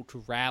people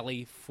to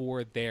rally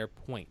for their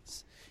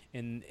points.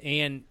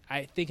 And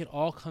I think it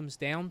all comes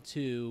down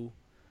to,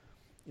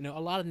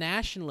 a lot of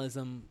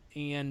nationalism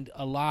and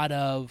a lot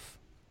of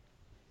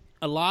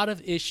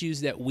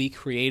issues that we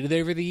created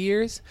over the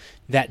years,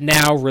 that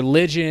now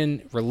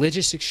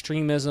religious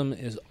extremism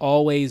is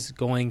always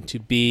going to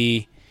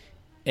be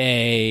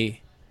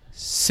a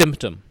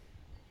symptom.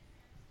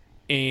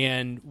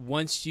 And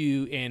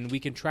we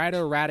can try to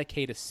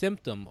eradicate a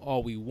symptom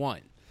all we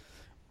want,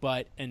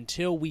 but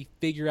until we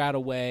figure out a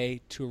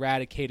way to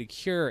eradicate a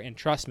cure, and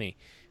trust me,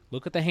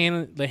 look at the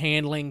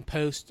handling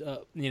post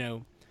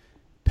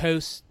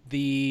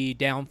the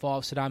downfall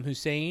of Saddam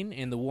Hussein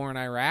and the war in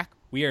Iraq.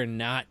 We are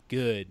not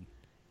good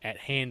at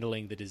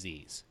handling the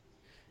disease.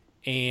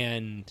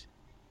 And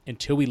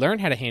until we learn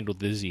how to handle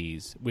the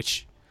disease,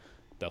 which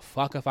the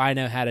fuck if I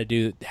know how to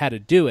do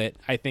it,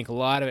 I think a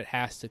lot of it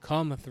has to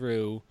come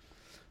through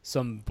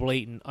some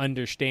blatant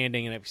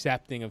understanding and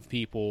accepting of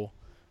people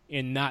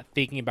and not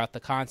thinking about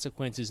the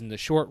consequences in the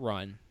short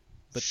run.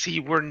 But see,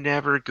 we're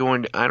never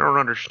going to, I don't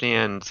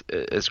understand,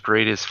 as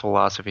great as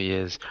philosophy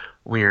is,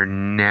 we are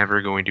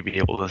never going to be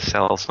able to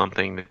sell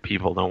something that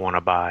people don't want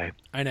to buy.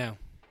 I know.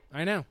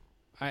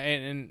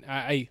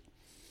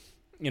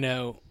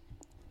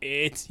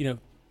 It's,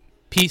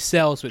 peace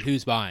sells, but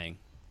who's buying?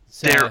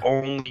 So, they're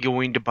only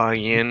going to buy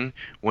in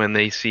when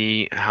they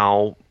see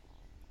how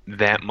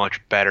that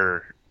much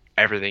better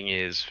everything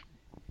is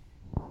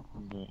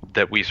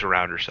that we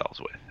surround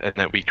ourselves with and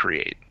that we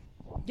create.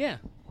 Yeah,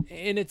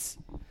 and it's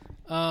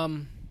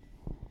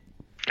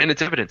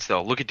evidence,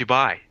 though. Look at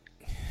Dubai.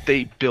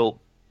 They built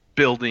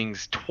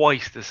buildings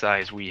twice the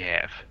size we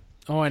have.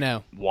 Oh, I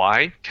know.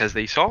 Why? Because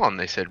they saw them.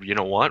 They said, you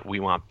know what? We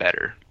want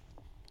better.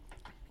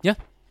 Yeah.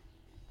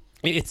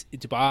 It's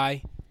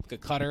Dubai, like a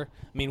Qatar. I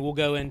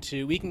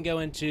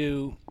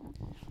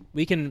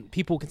mean,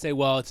 people can say,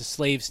 well, it's a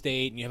slave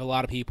state, and you have a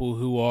lot of people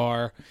who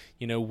are,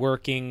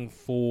 working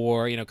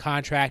for,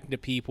 contracting to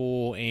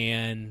people,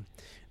 and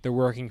they're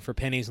working for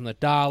pennies on the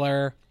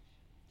dollar,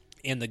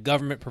 and the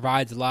government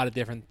provides a lot of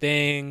different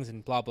things,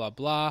 and blah, blah,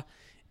 blah.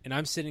 And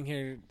I'm sitting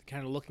here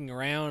kind of looking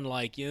around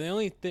like, the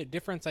only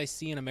difference I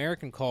see in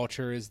American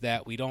culture is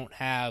that we don't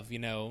have,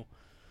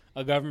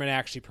 a government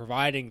actually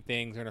providing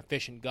things or an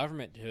efficient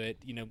government to it.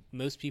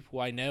 Most people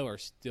I know are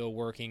still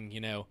working,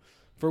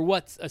 for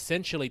what's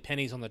essentially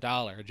pennies on the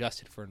dollar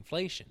adjusted for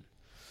inflation.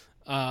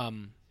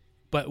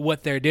 But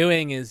what they're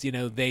doing is,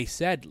 they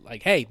said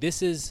like, hey,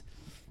 this is,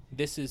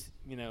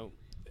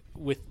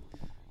 with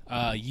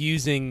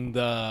using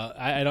the,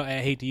 I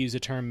hate to use the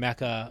term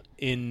Mecca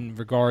in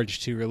regards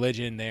to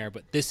religion there,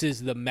 but this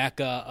is the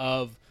Mecca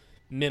of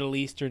Middle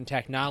Eastern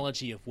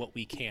technology of what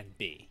we can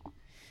be.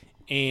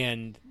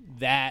 And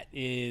that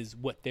is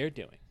what they're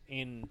doing,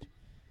 and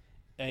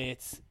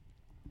it's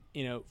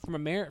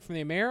from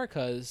the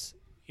Americas,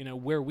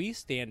 where we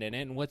stand in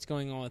it and what's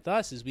going on with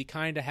us is we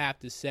kind of have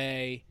to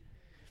say,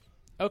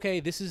 okay,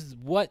 this is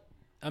what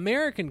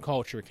American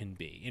culture can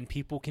be, and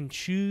people can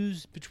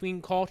choose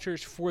between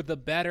cultures for the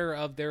better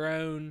of their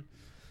own,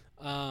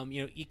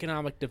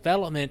 economic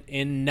development,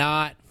 and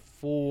not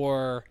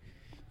for,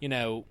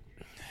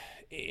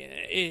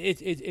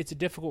 it's a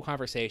difficult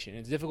conversation.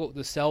 It's difficult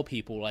to sell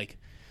people like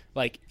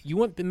you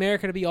want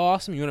America to be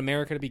awesome, you want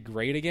America to be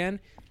great again.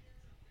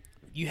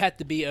 You have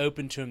to be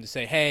open to them to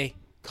say, hey,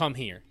 come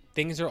here.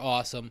 Things are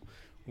awesome.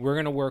 We're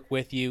going to work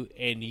with you,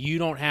 and you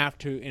don't have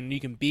to, and you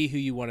can be who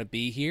you want to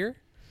be here.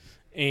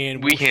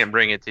 And we can't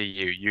bring it to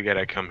you. You got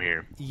to come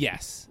here.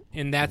 Yes,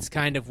 and that's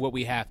kind of what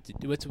we have to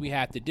do. That's what we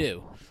have to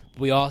do.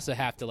 We also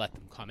have to let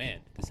them come in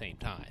at the same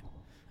time.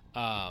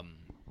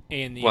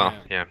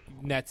 Yeah,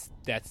 that's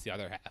the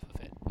other half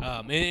of it.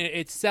 And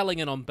it's selling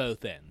it on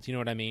both ends. You know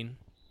what I mean?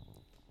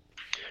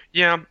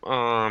 Yeah.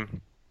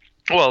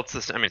 Well, it's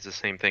the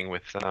same thing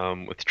with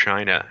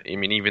China. I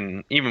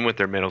mean, even with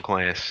their middle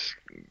class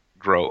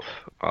growth,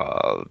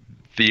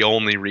 the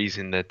only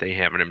reason that they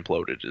haven't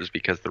imploded is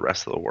because the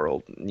rest of the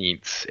world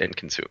needs and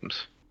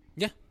consumes.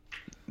 Yeah.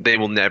 They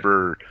will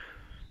never.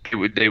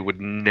 They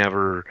would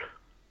never,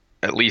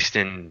 at least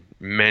in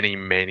many,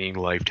 many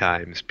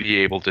lifetimes, be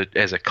able to,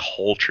 as a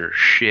culture,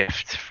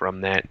 shift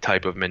from that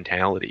type of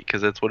mentality,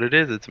 because that's what it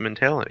is. It's a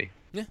mentality.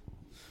 Yeah.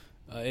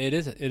 It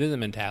is a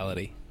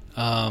mentality.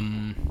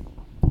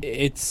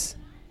 It's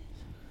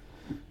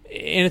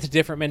a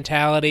different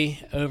mentality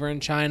over in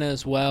China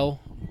as well,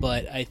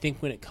 but I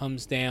think when it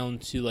comes down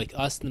to like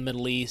us in the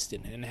Middle East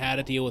and how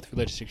to deal with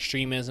religious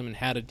extremism and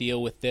how to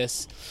deal with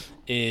this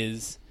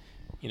is,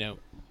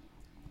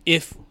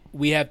 if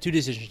we have two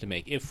decisions to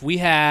make. If we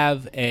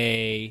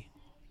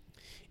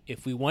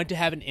want to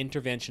have an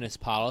interventionist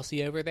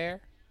policy over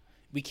there,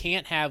 we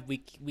can't have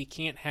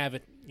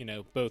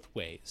it, both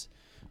ways.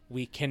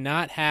 We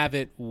cannot have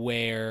it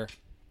where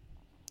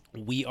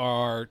we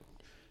are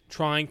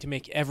trying to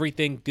make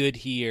everything good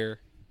here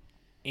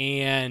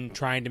and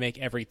trying to make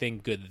everything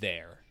good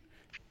there.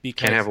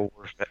 Because can't have a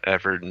war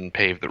effort and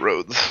pave the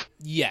roads.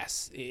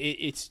 Yes,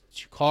 it's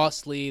too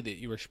costly, that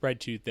you are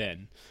spread too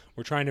thin.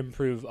 We're trying to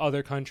improve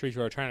other countries,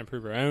 we're trying to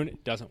improve our own.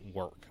 It doesn't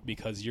work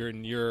because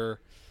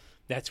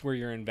that's where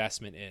your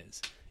investment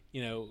is.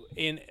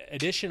 And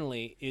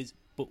additionally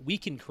but we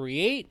can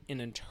create an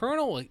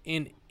internal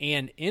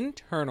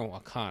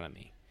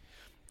economy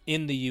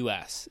in the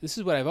U.S. This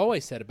is what I've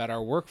always said about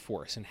our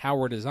workforce and how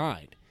we're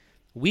designed.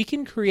 We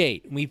can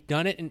create, and we've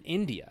done it in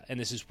India, and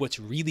this is what's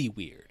really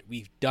weird.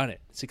 We've done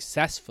it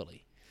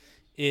successfully,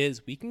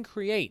 is we can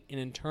create an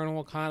internal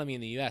economy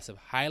in the U.S. of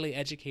highly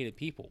educated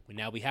people.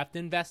 Now we have to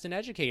invest in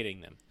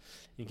educating them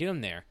and get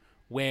them there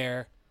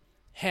where,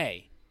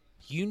 hey,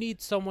 you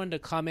need someone to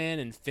come in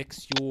and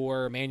fix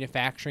your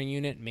manufacturing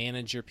unit,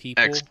 manage your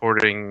people.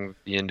 Exporting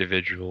the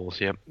individuals,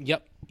 yep.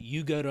 Yep,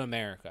 you go to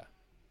America.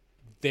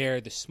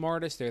 They're the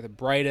smartest, they're the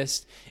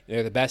brightest,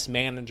 they're the best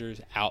managers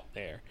out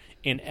there.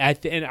 And I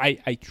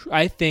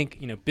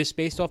think, just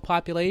based off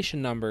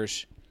population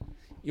numbers,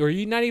 or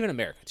not even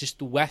America, just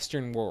the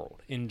Western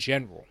world in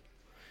general.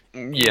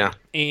 Yeah.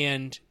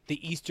 And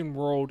the Eastern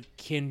world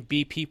can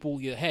be people,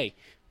 hey,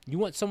 you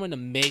want someone to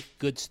make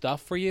good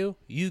stuff for you,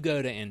 you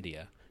go to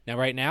India. Now,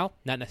 right now,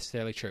 not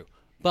necessarily true.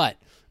 But,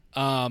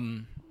 well,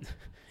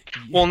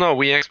 no,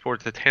 we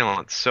export the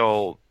talent,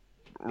 so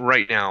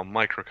right now,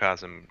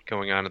 microcosm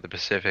going on in the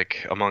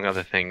Pacific, among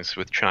other things,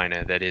 with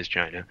China, that is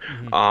China,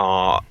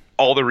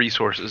 all the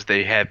resources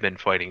they have been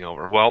fighting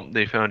over. Well,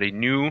 they found a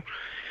new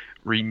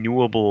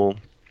renewable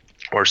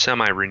or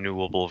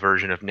semi-renewable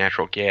version of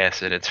natural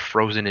gas, and it's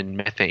frozen in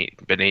methane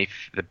beneath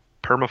the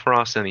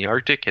permafrost in the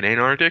Arctic and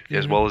Antarctic,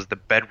 as well as the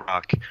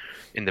bedrock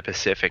in the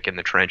Pacific in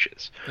the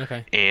trenches.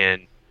 Okay.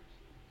 And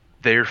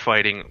they're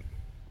fighting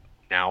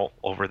now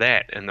over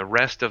that, and the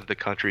rest of the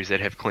countries that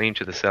have claim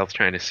to the South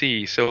China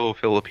Sea, so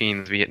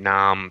Philippines,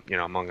 Vietnam,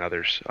 among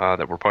others,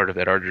 that were part of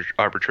that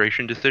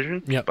arbitration decision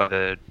by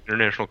the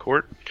International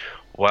Court.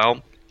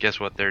 Well, guess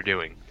what they're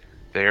doing?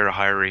 They're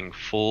hiring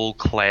full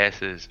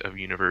classes of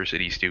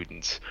university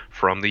students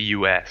from the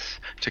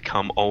U.S. to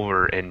come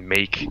over and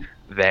make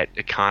that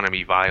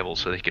economy viable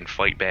so they can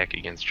fight back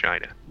against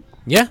China.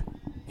 Yeah,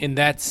 and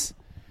that's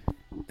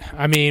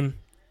for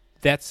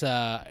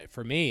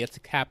me, it's a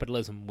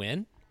capitalism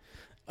win.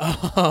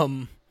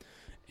 And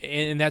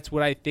that's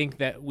what I think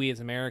that we as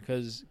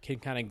Americans can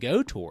kind of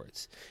go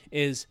towards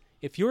is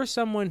if you're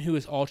someone who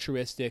is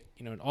altruistic,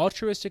 an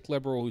altruistic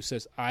liberal who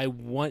says, I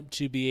want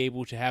to be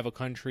able to have a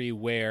country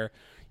where,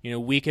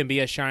 we can be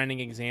a shining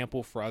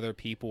example for other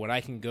people and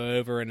I can go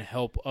over and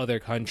help other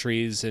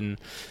countries and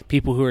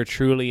people who are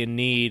truly in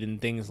need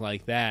and things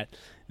like that,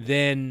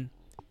 then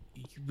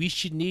we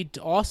should need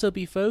to also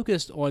be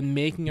focused on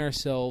making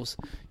ourselves,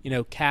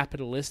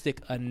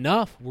 capitalistic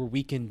enough where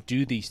we can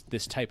do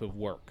this type of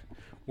work,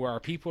 where our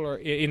people are,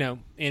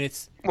 and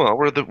it's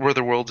we're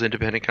the world's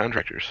independent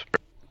contractors.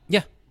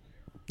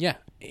 Yeah,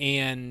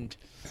 and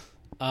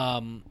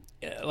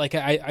like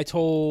I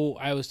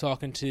was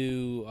talking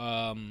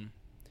to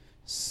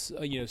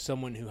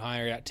someone who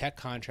hired out tech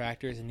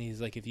contractors, and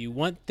he's like, if you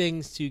want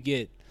things to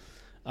get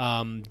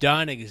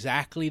done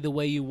exactly the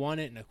way you want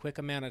it in a quick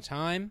amount of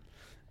time,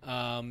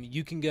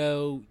 you can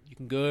go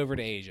over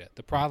to Asia.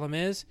 The problem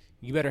is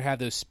you better have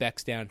those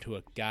specs down to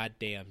a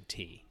goddamn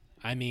T.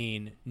 I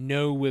mean,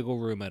 no wiggle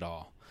room at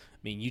all. I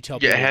mean, you tell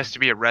people, it has to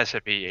be a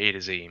recipe A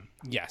to Z.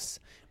 yes,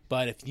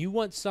 but if you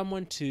want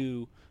someone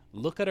to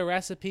look at a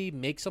recipe,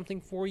 make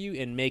something for you,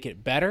 and make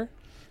it better,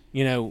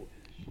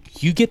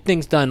 you get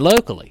things done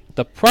locally.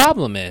 The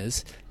problem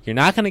is you're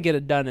not going to get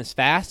it done as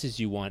fast as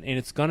you want, and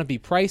it's going to be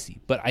pricey.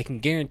 But I can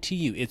guarantee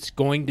you it's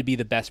going to be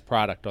the best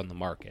product on the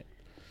market.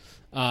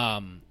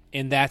 And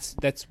that's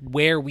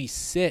where we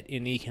sit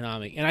in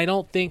economic. And I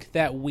don't think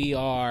that we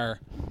are.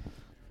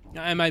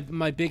 And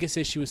my biggest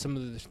issue with some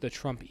of the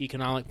Trump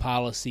economic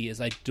policy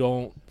is I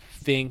don't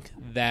think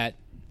that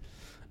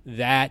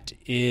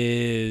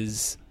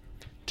is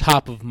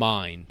top of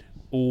mind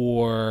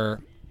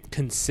or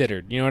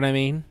considered. You know what I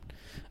mean?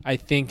 I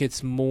think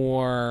it's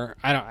more.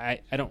 I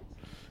don't.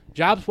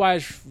 Jobs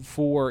wise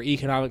for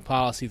economic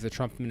policy of the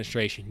Trump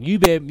administration, you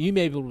may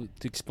be able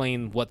to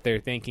explain what they're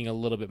thinking a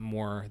little bit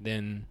more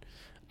than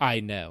I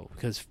know,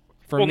 because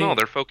no,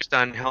 they're focused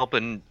on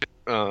helping,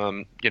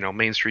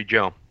 Main Street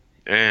Joe,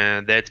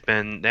 and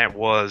that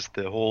was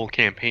the whole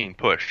campaign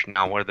push.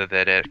 Now, whether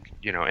that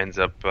ends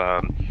up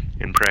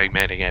in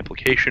pragmatic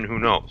application, who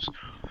knows?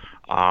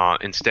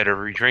 Instead of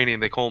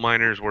retraining the coal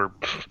miners, we're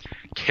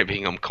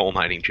giving them coal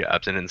mining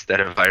jobs, and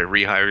instead of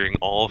rehiring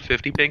all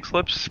 50 pink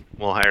slips,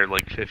 we'll hire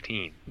like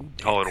 15.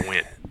 Call it a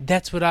win.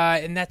 That's what I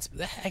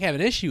have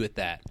an issue with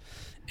that,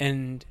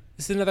 and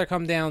this is another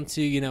come down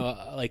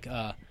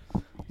to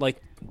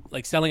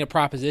like selling a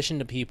proposition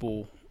to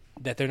people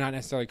that they're not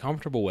necessarily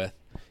comfortable with.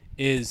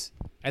 Is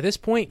at this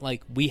point,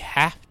 like, we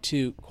have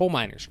to. Coal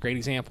miners, great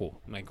example.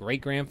 My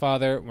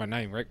grandfather was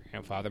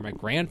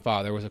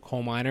a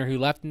coal miner who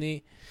left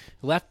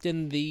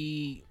in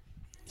the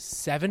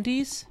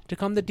 70s to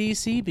come to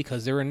D.C.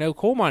 because there were no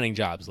coal mining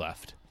jobs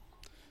left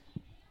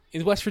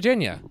in West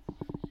Virginia.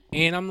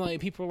 And I'm like,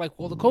 people are like,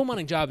 well, the coal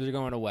mining jobs are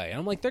going away. And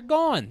I'm like, they're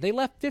gone. They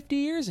left 50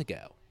 years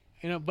ago.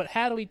 But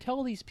how do we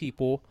tell these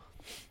people?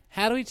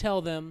 How do we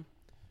tell them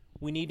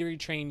we need to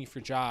retrain you for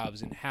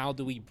jobs, and how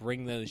do we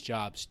bring those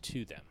jobs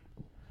to them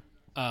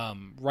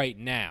right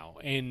now?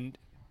 And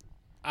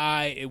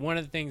one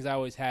of the things I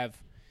always have,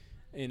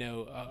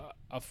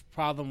 a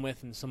problem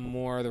with in some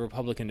more of the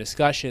Republican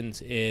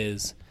discussions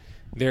is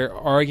their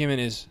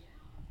argument is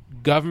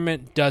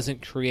government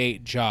doesn't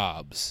create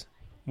jobs.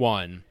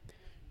 1.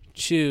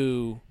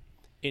 2,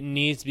 it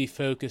needs to be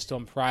focused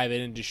on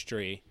private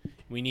industry.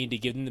 We need to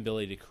give them the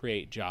ability to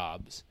create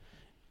jobs.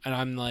 And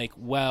I'm like,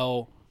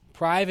 well,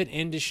 private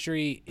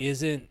industry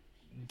isn't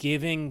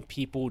giving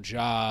people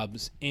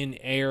jobs in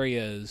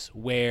areas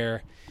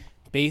where,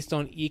 based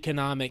on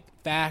economic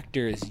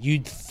factors,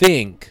 you'd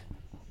think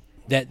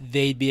that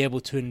they'd be able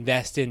to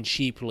invest in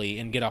cheaply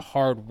and get a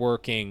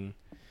hard-working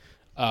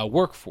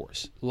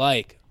workforce,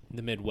 like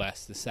the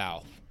Midwest, the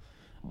South.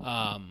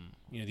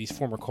 These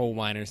former coal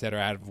miners that are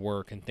out of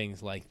work and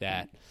things like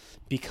that,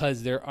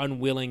 because they're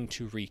unwilling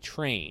to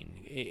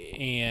retrain.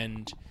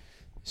 And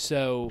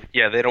so...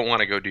 yeah, they don't want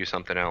to go do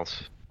something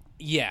else.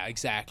 Yeah,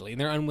 exactly. And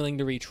they're unwilling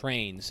to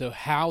retrain. So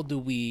how do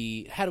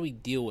we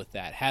deal with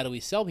that? How do we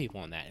sell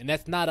people on that? And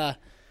that's not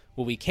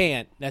we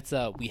can't. That's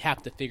we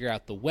have to figure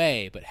out the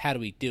way, but how do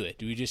we do it?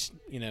 Do we just,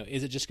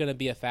 is it just going to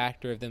be a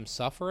factor of them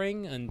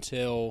suffering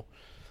until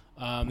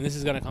this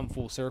is going to come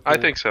full circle? I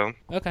think so.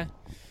 Okay.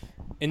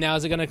 And now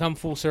is it going to come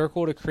full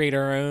circle to create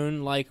our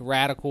own, like,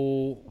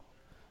 radical,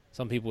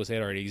 some people would say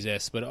it already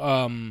exists, but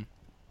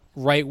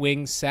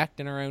right-wing sect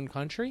in our own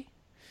country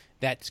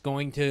that's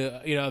going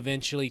to,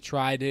 eventually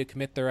try to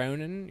commit their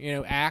own,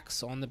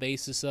 acts on the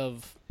basis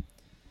of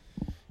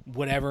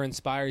whatever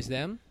inspires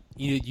them?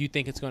 You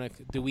think it's going to?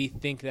 Do we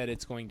think that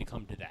it's going to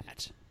come to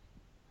that?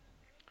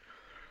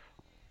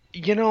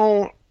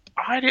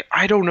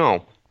 I don't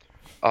know.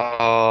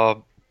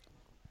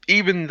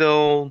 Even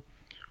though,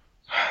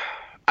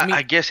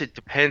 I guess it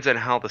depends on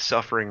how the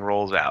suffering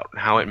rolls out,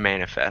 how it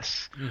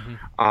manifests.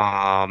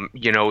 Mm-hmm.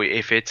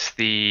 If it's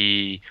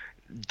the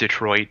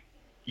Detroit,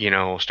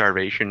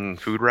 starvation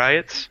food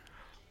riots,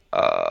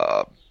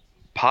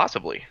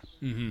 possibly.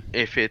 Mm-hmm.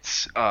 If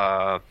it's,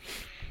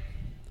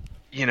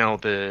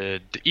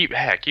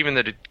 even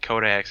the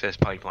Dakota Access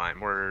Pipeline,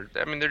 where,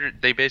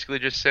 they basically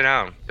just sit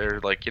down. They're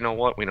like, you know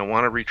what, we don't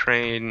want to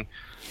retrain.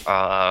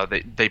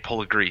 They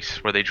pull a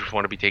grease where they just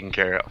want to be taken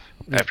care of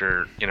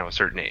after, a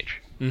certain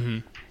age. Mm-hmm.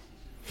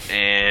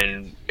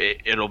 And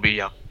it'll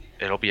be up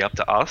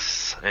to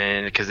us,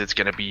 and because it's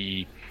going to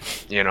be,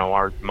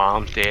 our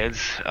moms, dads,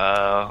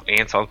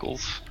 aunts,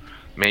 uncles,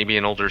 maybe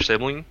an older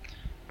sibling,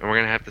 and we're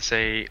going to have to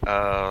say,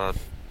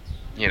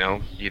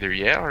 either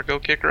yeah or go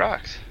kick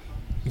rocks.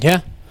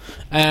 Yeah.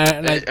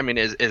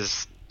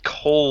 As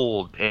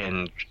cold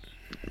and,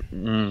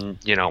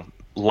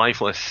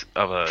 lifeless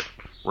of a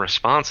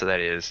response to that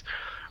is,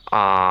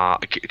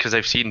 because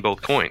I've seen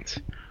both coins.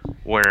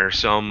 where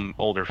some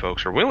older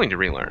folks are willing to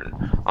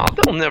relearn.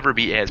 They'll never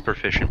be as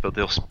proficient, but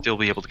they'll still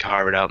be able to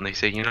carve it out. And they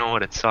say, you know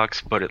what, it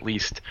sucks, but at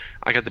least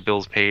I got the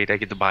bills paid. I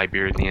get to buy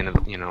beer at the end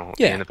of the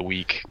end of the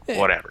week,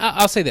 whatever.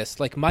 I'll say this: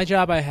 like my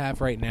job I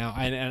have right now,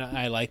 and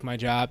I like my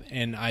job,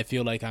 and I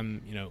feel like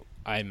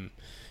I'm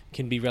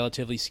can be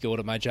relatively skilled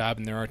at my job,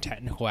 and there are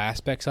technical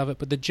aspects of it.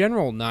 But the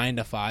general 9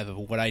 to 5 of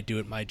what I do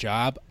at my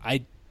job,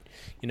 I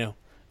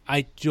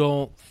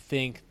don't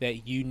think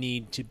that you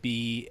need to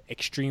be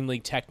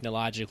extremely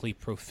technologically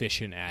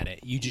proficient at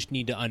it. You just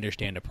need to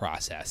understand a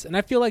process. And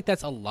I feel like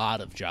that's a lot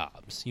of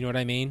jobs. You know what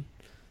I mean?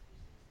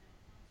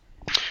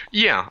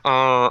 Yeah.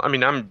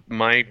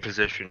 My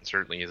position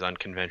certainly is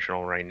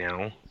unconventional right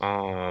now.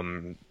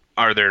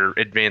 Are there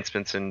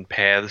advancements in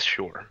paths?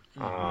 Sure.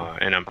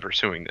 And I'm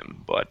pursuing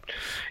them. But,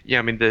 yeah,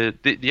 I mean,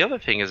 the other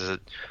thing is that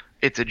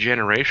it's a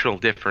generational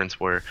difference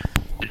where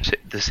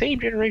the same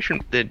generation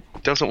that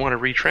doesn't want to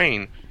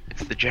retrain,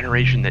 it's the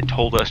generation that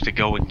told us to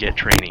go and get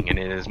training, and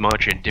in as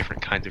much and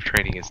different kinds of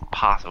training as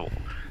possible.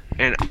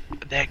 And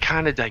that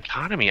kind of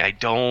dichotomy, I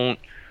don't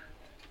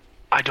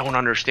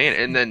understand.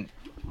 And then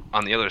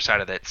on the other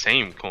side of that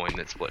same coin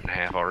that's split in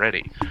half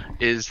already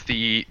is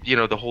the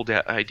whole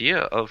idea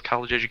of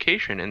college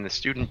education and the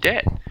student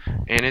debt.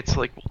 And it's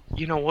like,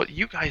 you know what,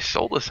 you guys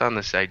sold us on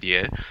this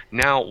idea.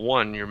 Now,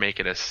 one, you're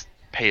making us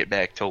pay it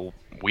back till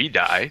we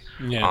die,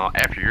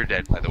 after you're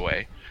dead, by the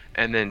way.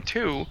 And then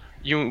two,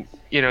 you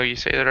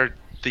say that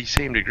these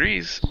same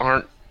degrees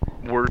aren't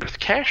worth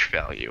cash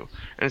value.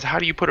 And it's how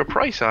do you put a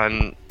price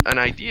on an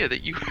idea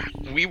that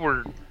we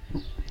were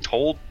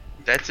told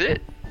that's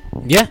it?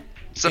 Yeah.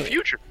 It's the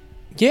future.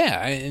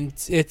 Yeah, and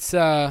it's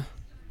I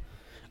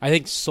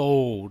think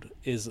sold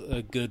is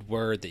a good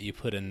word that you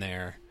put in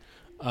there.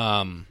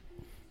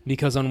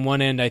 Because on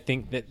one end, I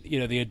think that,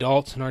 the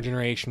adults in our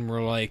generation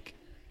were like,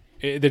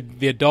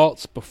 the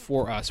adults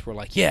before us were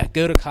like, yeah,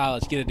 go to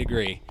college, get a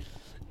degree.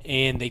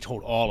 And they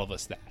told all of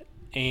us that.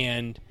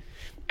 And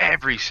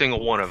every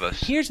single one of us.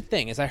 Here's the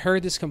thing, is I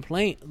heard this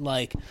complaint,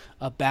 like,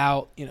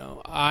 about,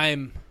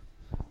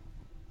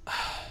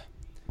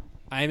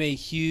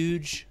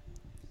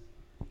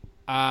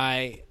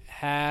 I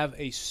have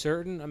a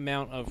certain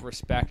amount of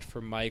respect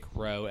for Mike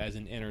Rowe as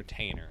an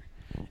entertainer,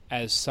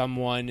 as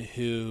someone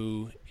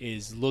who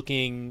is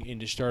looking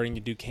into starting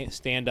to do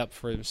stand-up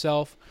for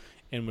himself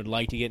and would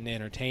like to get into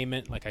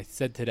entertainment. Like I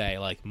said today,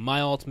 like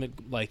my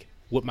ultimate, like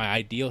what my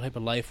ideal type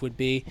of life would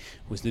be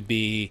was to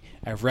be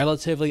a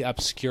relatively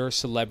obscure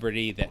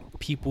celebrity that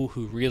people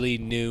who really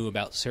knew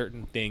about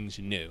certain things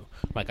knew,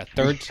 like a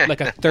third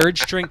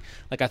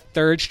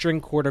string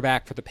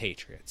quarterback for the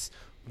Patriots.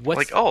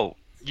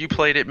 You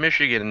played at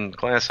Michigan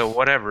class of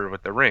whatever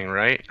with the ring,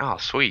 right? Oh,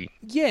 sweet.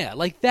 Yeah,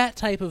 like that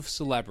type of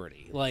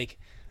celebrity. Like,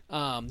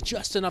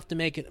 just enough to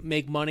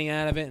make money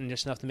out of it, and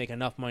just enough to make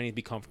enough money to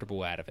be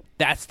comfortable out of it.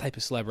 That's the type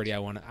of celebrity I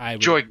want.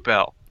 Joik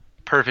Bell,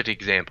 perfect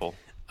example.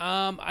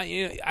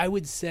 I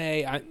would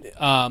say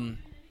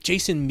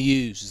Jason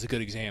Mewes is a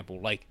good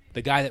example. Like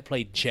the guy that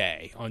played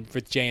Jay for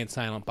Jay and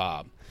Silent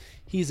Bob.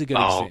 He's a good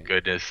example. Oh,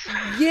 goodness.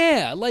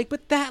 Yeah, like,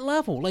 but that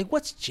level. Like,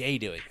 what's Jay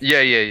doing?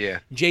 Yeah.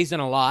 Jay's done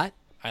a lot.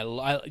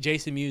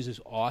 Jason Mewes is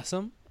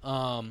awesome.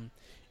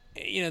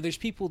 There's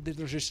people that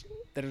are just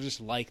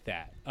like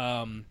that.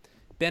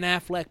 Ben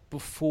Affleck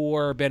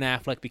before Ben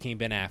Affleck became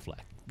Ben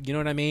Affleck. You know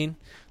what I mean?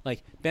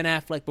 Like Ben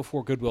Affleck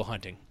before Good Will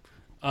Hunting,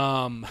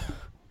 and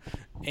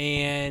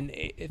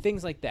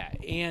things like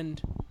that.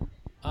 And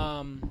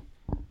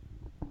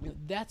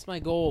that's my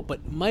goal.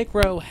 But Mike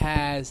Rowe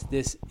has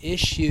this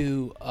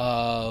issue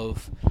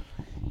of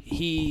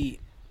he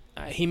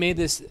made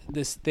this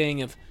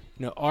thing of,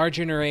 our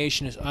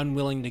generation is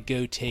unwilling to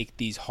go take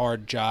these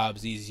hard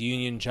jobs, these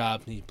union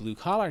jobs, these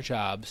blue-collar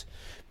jobs,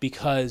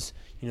 because,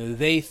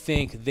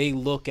 they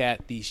look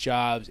at these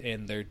jobs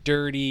and they're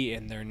dirty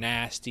and they're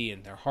nasty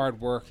and they're hard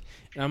work.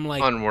 And I'm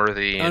like...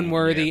 Unworthy.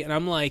 And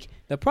I'm like,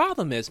 the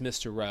problem is,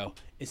 Mr. Rowe,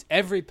 is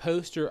every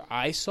poster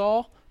I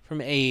saw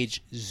from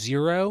age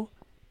 0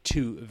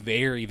 to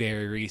very,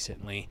 very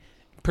recently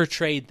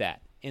portrayed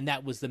that. And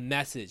that was the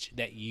message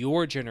that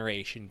your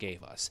generation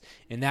gave us.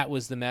 And that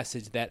was the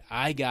message that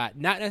I got,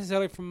 not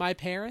necessarily from my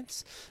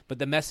parents, but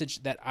the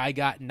message that I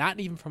got not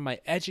even from my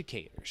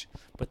educators,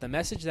 but the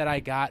message that I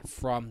got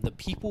from the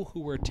people who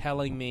were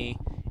telling me,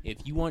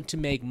 if you want to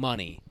make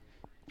money,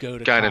 go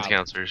to guidance college.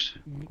 Counselors.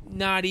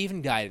 Not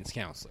even guidance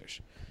counselors.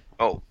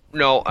 Oh,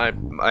 no,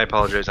 I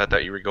apologize. I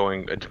thought you were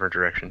going a different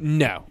direction.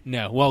 No.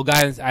 Well,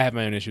 guidance, I have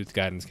my own issue with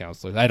guidance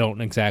counselors. I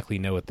don't exactly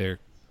know what they're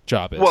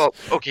job is. Well,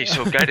 okay,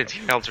 so guidance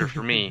counselor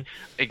for me,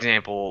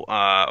 example,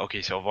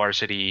 so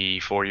varsity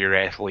 4-year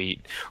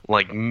athlete,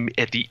 like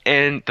at the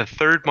end, the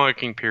third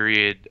marking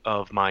period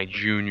of my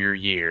junior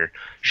year,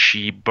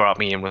 she brought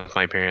me in with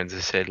my parents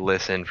and said,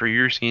 listen, for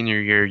your senior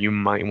year, you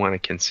might want to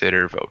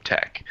consider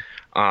Votech.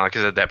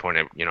 Because at that point,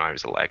 I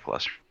was a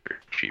lackluster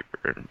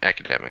achiever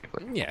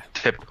academically. Yeah.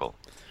 Typical.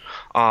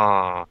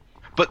 But,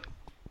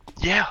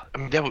 yeah, I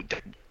mean,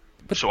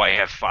 so I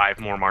have 5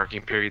 more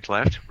marking periods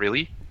left?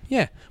 Really?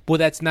 Yeah. Well,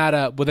 that's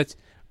not that's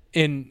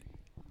in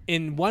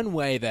one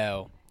way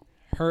though.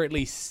 her at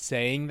least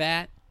saying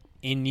that,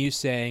 and you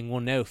saying, well,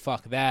 no,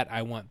 fuck that,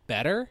 I want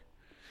better,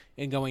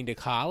 and going to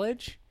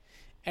college,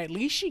 at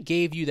least she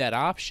gave you that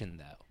option,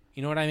 though.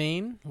 You know what I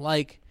mean?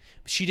 Like,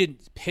 she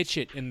didn't pitch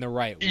it in the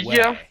right way.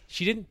 Yeah.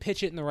 She didn't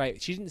pitch it in the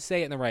right... She didn't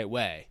say it in the right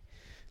way.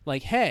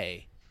 Like,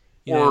 hey...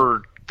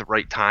 Or the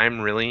right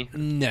time, really.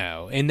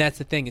 No. And that's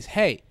the thing is,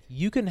 hey,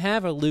 you can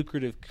have a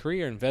lucrative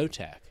career in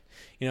Votech.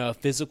 You know, a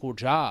physical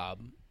job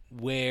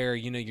where,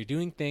 you know, you're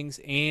doing things,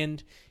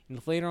 and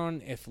if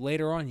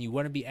later on you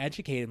want to be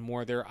educated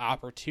more, there are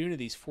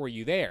opportunities for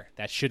you there.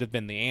 That should have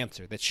been the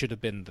answer. That should have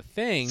been the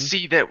thing.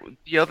 See, that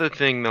the other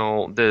thing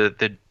though,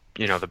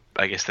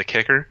 I guess the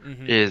kicker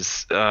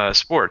is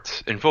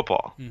sports and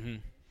football. Mm-hmm.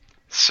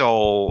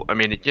 So I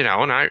mean, you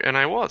know, and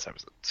I was a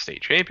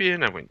state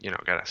champion. I went, you know,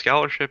 got a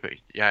scholarship,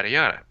 yada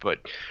yada. But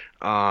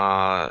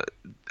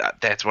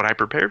that's what I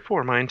prepared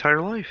for my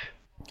entire life.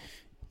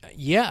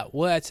 Yeah,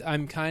 well,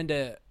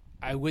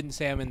 I wouldn't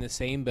say I'm in the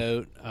same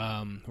boat.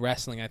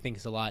 Wrestling, I think,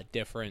 is a lot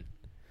different.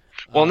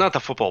 Well, not the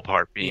football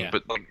part being, yeah.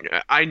 but like,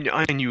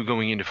 I knew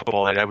going into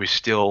football that I was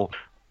going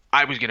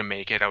to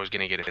make it. I was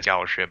going to get a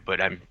scholarship,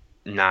 but I'm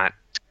not,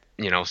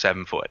 you know,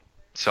 7 foot.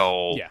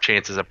 So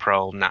chances of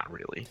pro, not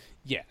really.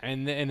 Yeah,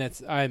 and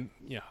that's I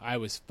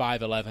was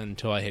 5'11"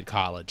 until I hit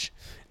college,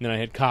 and then I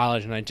hit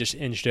college and I just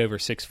inched over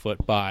 6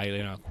 foot by,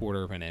 you know, a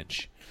quarter of an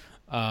inch.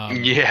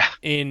 Yeah.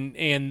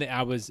 And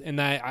I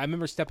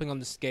remember stepping on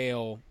the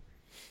scale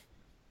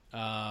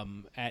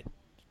at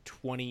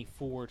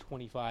 24,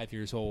 25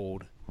 years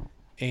old,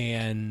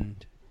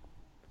 and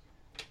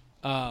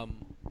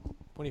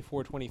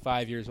 24,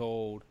 25 years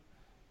old,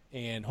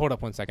 and hold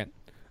up one second.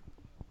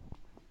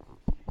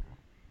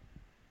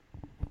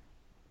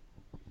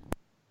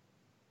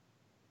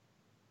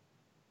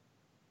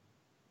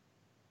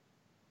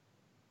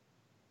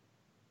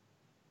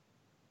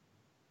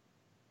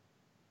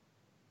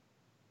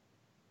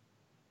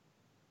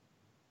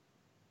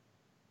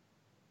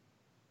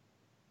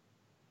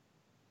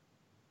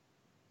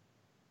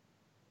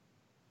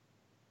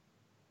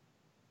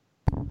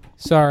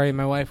 Sorry,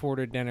 my wife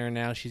ordered dinner and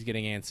now she's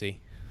getting antsy.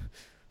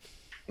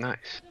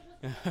 Nice.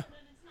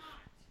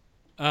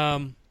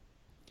 I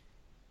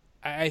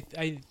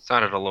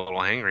sounded a little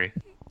hangry.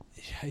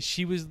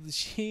 She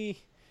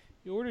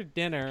ordered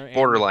dinner. And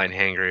borderline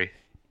hangry.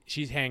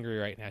 She's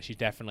hangry right now. She's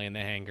definitely in the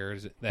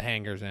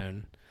hanger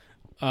zone.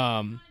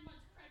 And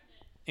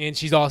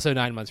she's also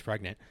 9 months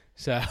pregnant.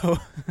 So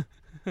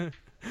I'll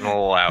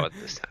allow it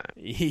this time.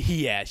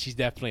 Yeah, she's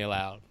definitely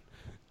allowed.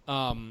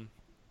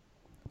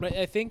 But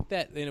I think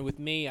that, you know, with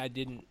me,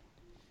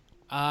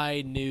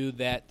 I knew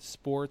that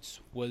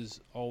sports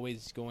was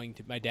always going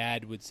to. My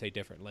dad would say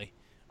differently.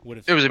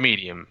 It was a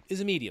medium. It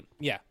was a medium,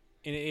 yeah,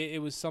 and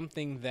it was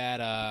something that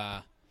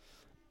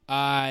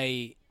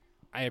I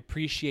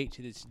appreciate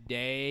to this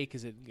day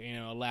because it, you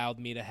know, allowed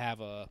me to have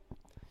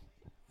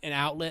an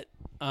outlet.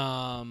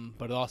 But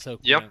it also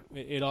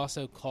it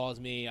also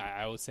caused me.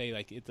 I would say,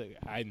 like,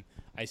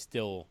 I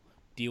still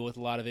deal with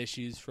a lot of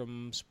issues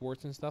from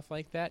sports and stuff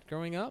like that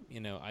growing up. You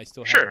know, I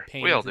still have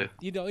pain. We all do.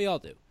 We all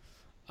do.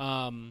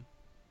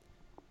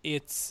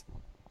 It's,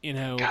 you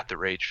know, God, the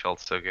rage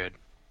felt so good.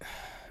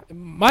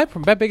 My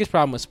biggest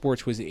problem with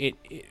sports was it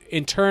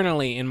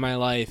internally in my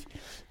life,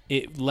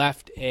 it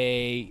left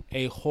a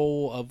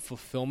hole of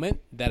fulfillment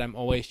that I'm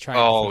always trying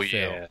to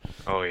fulfill.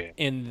 Oh yeah.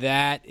 And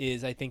that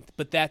is, I think,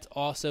 but that's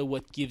also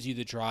what gives you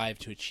the drive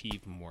to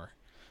achieve more.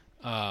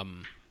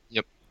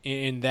 Yep.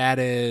 And that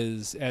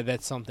is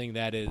that's something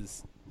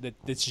that's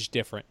just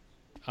different.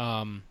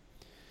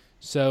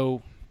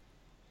 So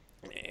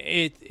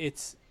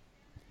it's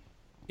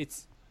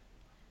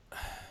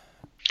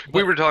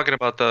we were talking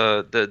about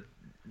the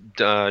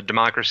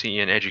democracy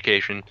in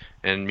education,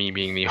 and me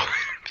being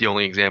the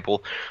only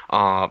example.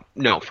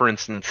 No, for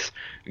instance,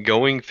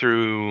 going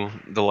through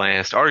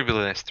arguably the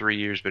last 3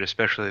 years, but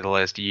especially the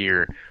last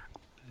year,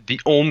 the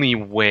only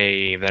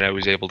way that I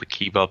was able to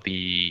keep up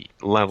the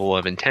level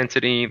of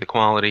intensity, the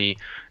quality,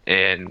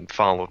 and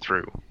follow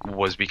through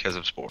was because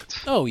of sports.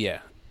 Oh,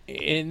 yeah.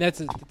 And that's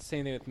the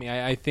same thing with me.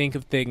 I think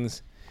of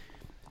things,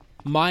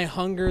 my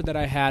hunger that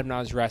I had when I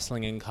was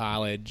wrestling in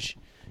college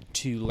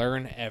to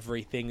learn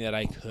everything that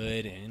I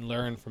could and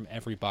learn from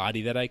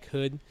everybody that I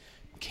could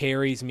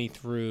carries me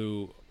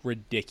through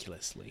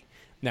ridiculously.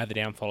 Now the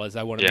downfall is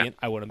I want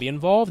to be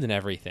involved in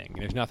everything.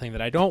 There's nothing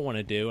that I don't want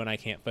to do, and I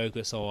can't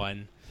focus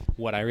on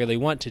what I really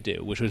want to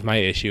do, which was my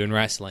issue in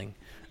wrestling.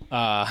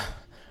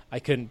 I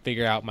couldn't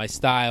figure out my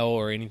style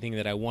or anything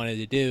that I wanted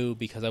to do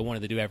because I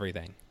wanted to do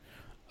everything.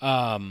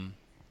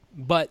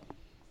 But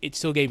it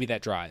still gave me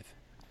that drive.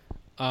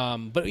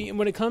 But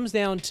when it comes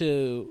down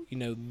to, you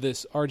know,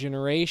 our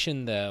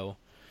generation, though,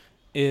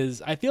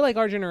 is I feel like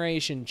our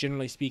generation,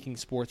 generally speaking,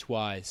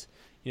 sports-wise,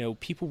 you know,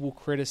 people will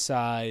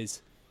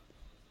criticize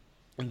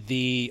when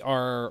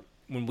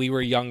we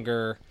were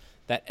younger,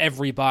 that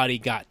everybody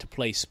got to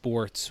play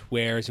sports,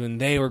 whereas when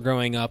they were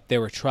growing up,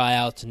 there were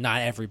tryouts and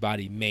not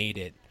everybody made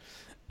it.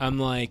 I'm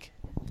like,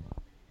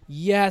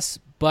 yes,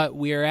 but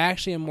we are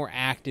actually a more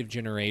active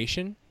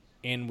generation.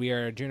 and we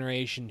are a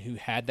generation who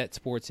had that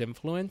sports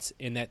influence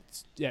and that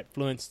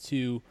influence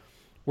to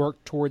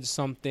work towards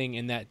something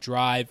and that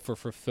drive for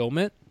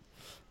fulfillment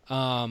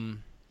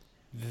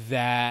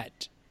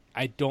that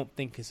I don't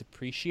think is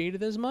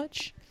appreciated as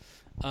much.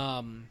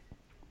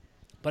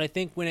 But I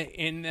think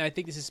and I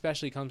think this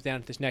especially comes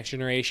down to this next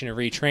generation of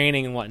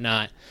retraining and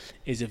whatnot,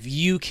 is if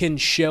you can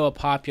show a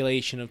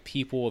population of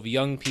people, of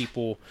young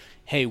people,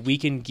 hey, we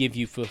can give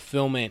you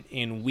fulfillment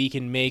and we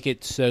can make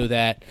it so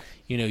that,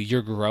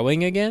 you're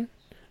growing again,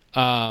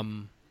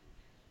 then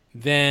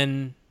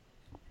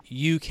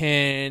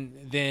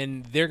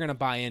they're going to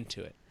buy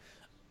into it.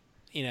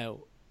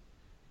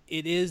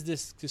 It is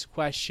this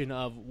question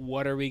of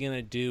what are we going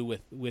to do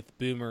with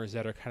boomers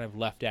that are kind of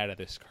left out of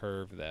this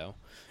curve, though,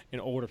 and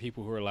older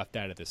people who are left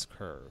out of this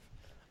curve.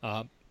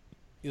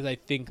 Because I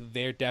think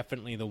they're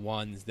definitely the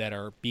ones that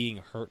are being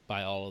hurt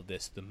by all of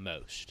this the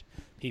most.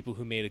 People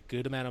who made a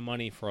good amount of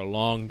money for a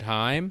long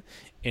time,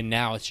 and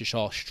now it's just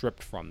all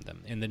stripped from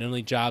them. And the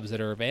only jobs that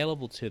are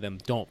available to them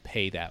don't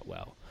pay that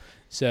well.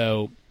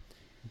 So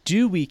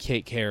do we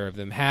take care of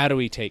them? How do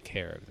we take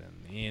care of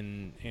them?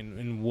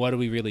 And what do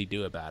we really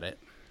do about it?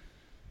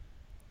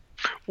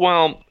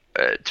 Well,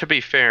 to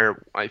be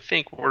fair, I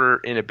think we're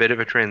in a bit of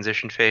a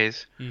transition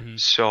phase. Mm-hmm.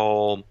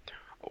 So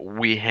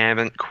we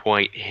haven't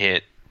quite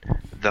hit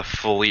the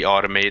fully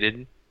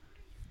automated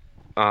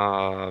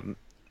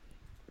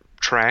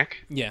track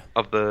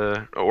of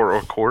the or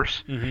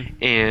course.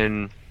 Mm-hmm.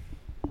 And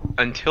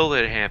until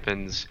that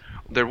happens,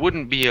 there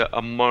wouldn't be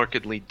a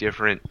markedly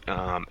different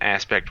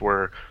aspect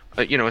where,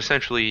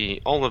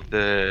 essentially all of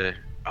the,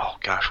 oh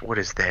gosh, what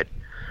is that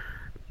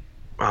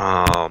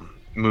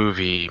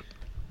movie?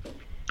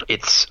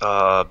 It's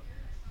it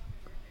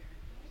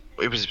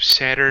was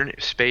Saturn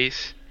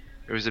space.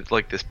 It was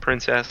like this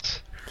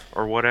princess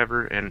or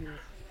whatever, and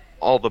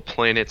all the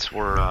planets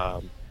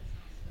were.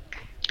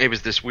 It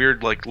was this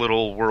weird like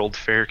little World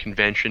Fair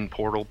convention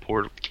portal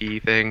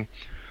key thing.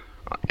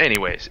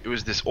 Anyways, it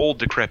was this old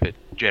decrepit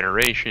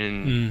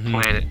generation,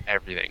 planet,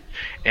 everything,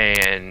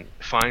 and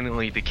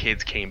finally the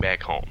kids came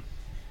back home.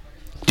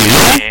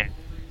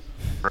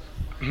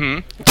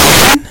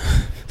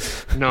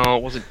 No,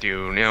 it wasn't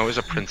Dune. It was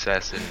a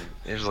princess, and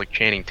it was like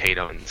Channing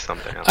Tatum and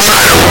something else.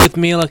 With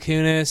Mila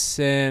Kunis,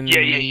 and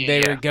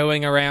they were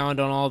going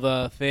around on all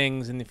the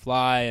things, and they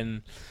fly,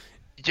 and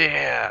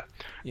and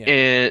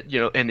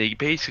and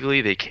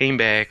they came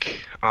back.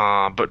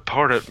 But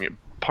part of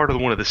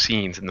one of the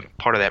scenes and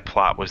part of that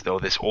plot was though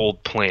this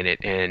old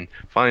planet, and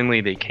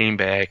finally they came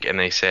back and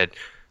they said,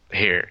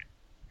 "Here,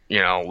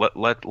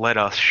 let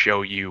us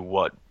show you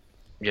what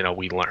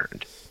we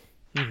learned."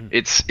 Mm-hmm.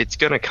 It's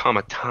gonna come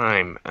a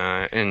time,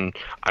 and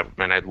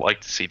I'd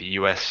like to see the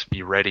U.S.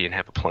 be ready and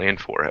have a plan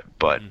for it.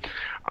 But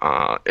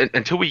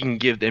until we can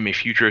give them a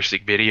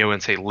futuristic video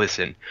and say,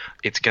 "Listen,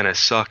 it's gonna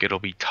suck. It'll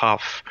be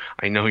tough.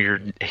 I know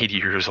you're 80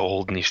 years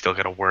old and you still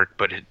gotta work,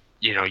 but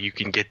you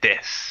can get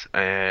this."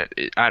 I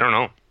don't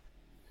know.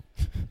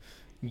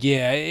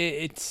 Yeah,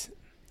 it's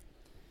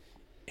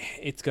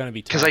gonna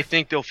be tough. Because I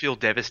think they'll feel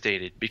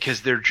devastated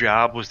because their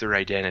job was their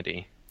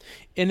identity.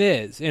 It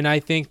is, and I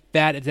think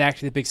that is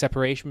actually the big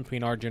separation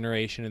between our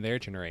generation and their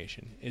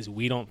generation, is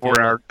we don't feel or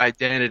our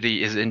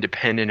identity is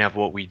independent of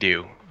what we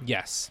do.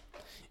 Yes.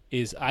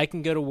 Is I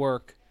can go to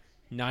work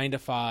 9 to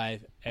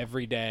 5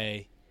 every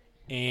day,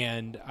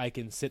 and I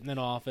can sit in an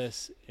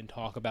office and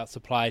talk about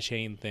supply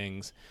chain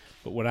things,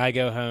 but when I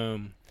go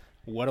home,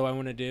 what do I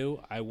want to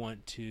do? I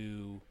want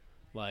to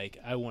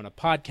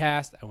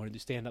podcast, I want to do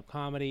stand-up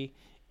comedy,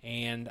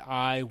 and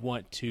I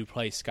want to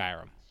play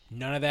Skyrim.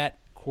 None of that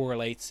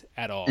correlates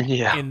at all,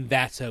 and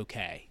that's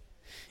okay.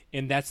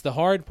 And that's the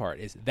hard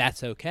part, is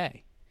that's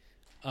okay.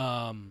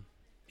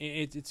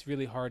 It's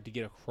really hard to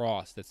get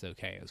across that's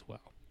okay as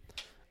well.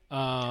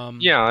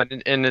 And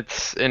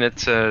it's they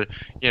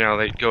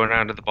go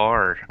down to the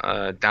bar,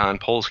 Don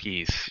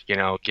Polsky's,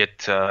 get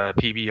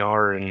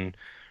PBR and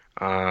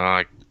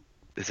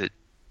is it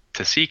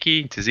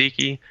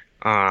Tzatziki?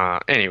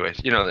 Anyways,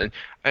 and,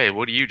 hey,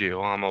 what do you do?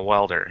 I'm a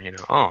welder.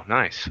 Oh,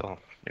 nice. Well,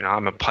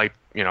 I'm a pipe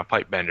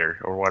bender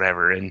or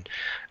whatever, and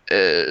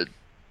a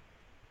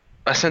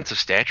sense of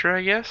stature,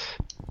 I guess.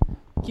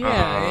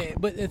 Yeah,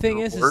 but the thing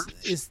is so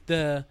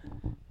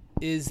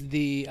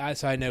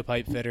I know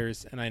pipe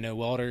fitters and I know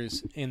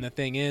welders, and the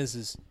thing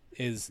is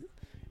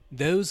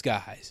those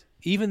guys,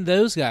 even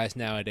those guys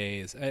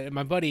nowadays.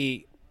 My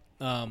buddy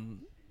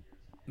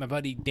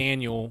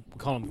Daniel, we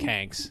call him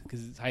Kanks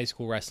because it's a high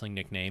school wrestling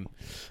nickname.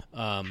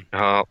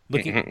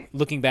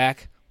 Looking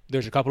back,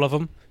 there's a couple of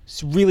them.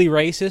 It's really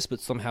racist, but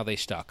somehow they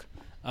stuck.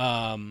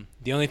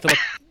 The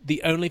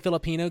only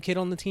Filipino kid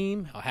on the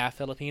team, half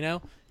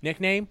Filipino,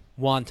 nickname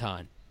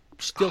Wonton,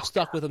 still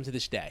stuck with him to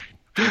this day.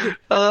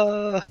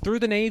 Through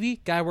the Navy,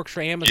 guy works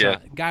for Amazon.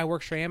 Yeah. Guy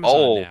works for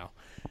Amazon now.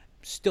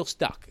 Still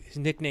stuck. His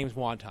nickname's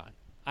Wonton.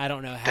 I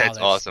don't know how that's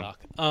awesome.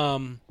 Stuck.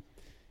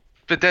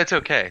 But that's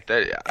okay.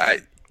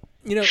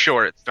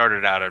 Sure, it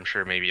started out, I'm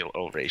sure, maybe a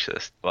little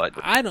racist, but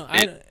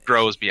it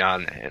grows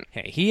beyond that.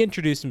 Hey, he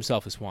introduced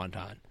himself as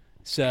Wonton.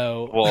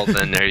 So Well,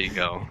 then there you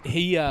go.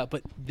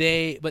 but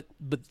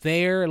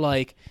they're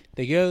like,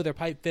 they're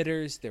pipe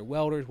fitters, they're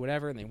welders,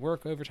 whatever, and they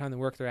work overtime, they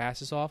work their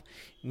asses off.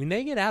 When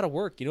they get out of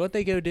work, you know what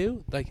they go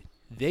do? Like,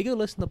 they go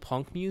listen to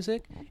punk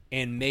music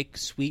and make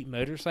sweet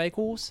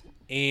motorcycles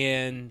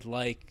and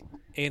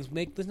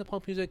listen to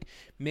punk music,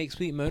 make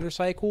sweet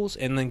motorcycles,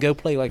 and then go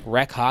play like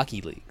rec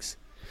hockey leagues.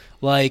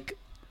 Like,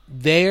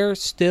 they're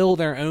still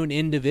their own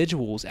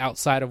individuals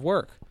outside of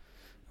work.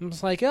 I'm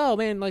just like, oh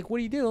man, like, what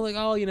do you do? Like,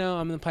 oh,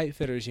 I'm in the pipe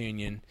fitters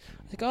union.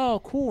 Like, oh,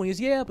 cool. He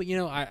goes, yeah, but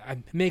I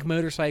make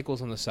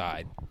motorcycles on the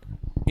side.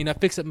 I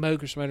fix up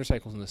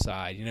motorcycles on the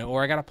side.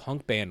 Or I got a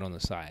punk band on the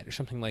side or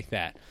something like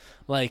that.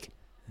 Like,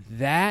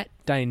 that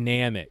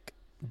dynamic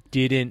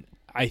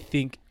I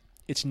think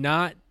it's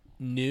not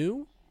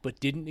new, but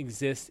didn't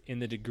exist in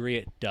the degree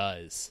it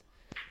does.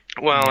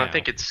 Well, now. I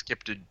think it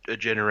skipped a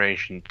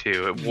generation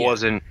too. It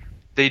wasn't.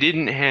 They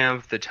didn't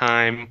have the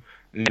time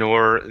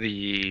nor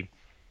the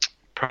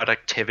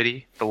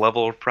productivity, the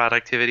level of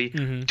productivity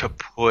to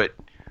put.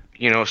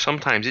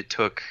 Sometimes it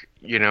took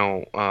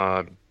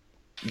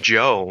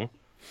Joe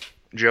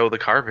the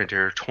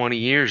carpenter 20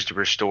 years to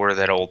restore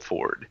that old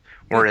Ford,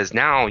 whereas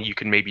now you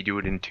can maybe do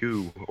it in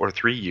 2 or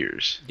 3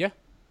 years. Yeah.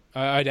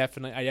 I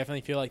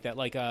definitely feel like that.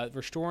 Like,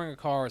 restoring a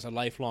car is a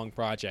lifelong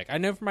project. I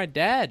know for my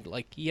dad,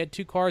 like, he had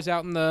 2 cars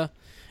out in the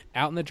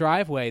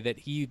driveway that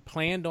he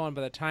planned on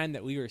by the time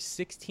that we were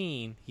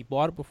 16. He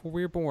bought it before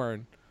we were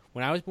born.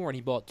 When I was born,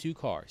 he bought 2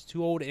 cars,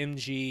 2 old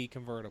MG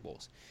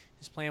convertibles.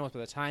 His plan was by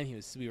the time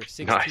we were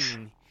 16, nice.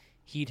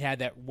 He'd had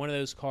that one of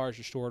those cars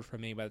restored for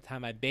me. By the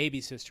time my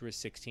baby sister was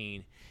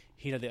 16,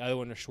 he'd had the other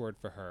one restored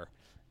for her.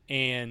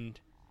 And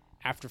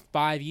after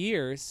 5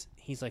 years,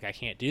 he's like, I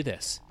can't do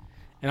this.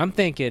 And I'm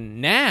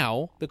thinking,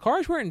 now, the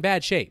cars weren't in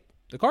bad shape.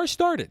 The cars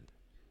started.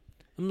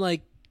 I'm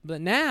like, but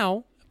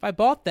now, if I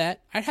bought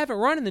that, I'd have it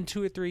running in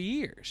 2 or 3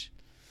 years.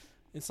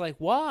 It's like,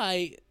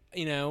 why?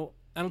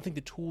 I don't think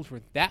the tools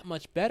were that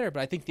much better,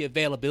 but I think the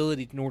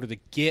availability in order to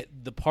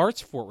get the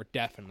parts for it were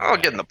definitely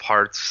better. Getting the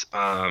parts,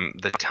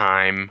 the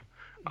time.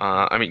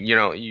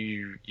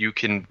 You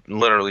can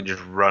literally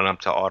just run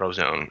up to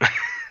AutoZone.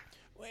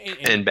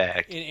 And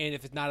back. And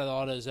if it's not at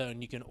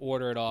AutoZone, you can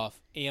order it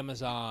off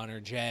Amazon or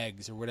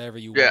Jags or whatever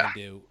you want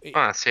to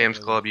do. Sam's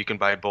Club, you can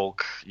buy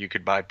bulk. You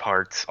could buy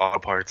auto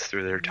parts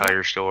through their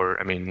tire store.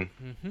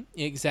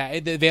 Exactly.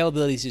 The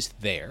availability is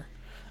just there.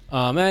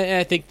 And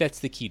I think that's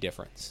the key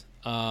difference.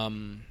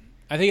 And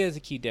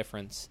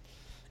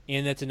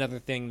that's another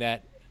thing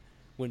that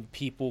when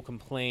people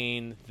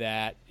complain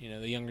that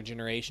the younger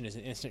generation is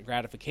an instant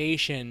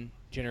gratification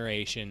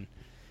generation,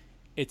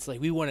 it's like,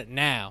 we want it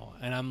now.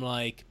 And I'm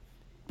like,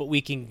 but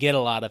we can get a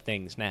lot of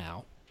things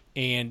now.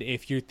 And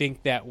if you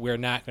think that we're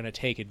not going to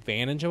take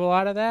advantage of a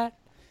lot of that,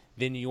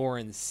 then you're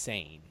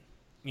insane.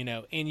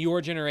 And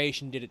your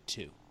generation did it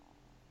too.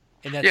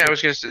 And that's I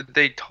was going to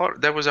say,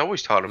 that was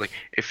always taught them, like,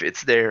 if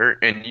it's there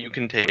and you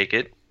can take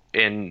it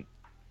and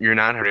you're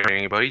not hurting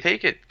anybody,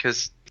 take it,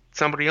 because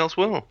somebody else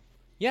will.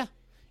 Yeah.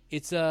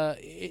 It's not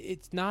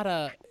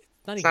a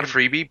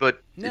freebie,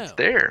 but no. It's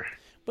there.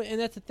 And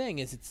that's the thing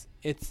is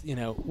it's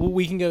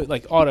we can go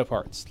like auto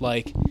parts,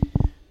 like,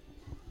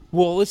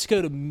 well, let's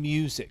go to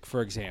music,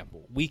 for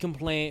example. We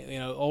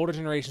complain, older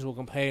generations will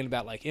complain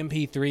about like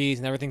MP3s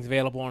and everything's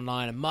available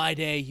online. In my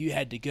day, you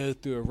had to go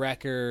through a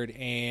record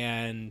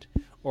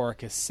or a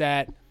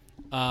cassette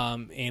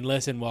and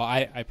listen. Well,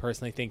 I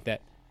personally think that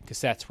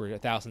cassettes were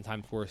 1,000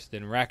 times worse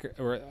than records,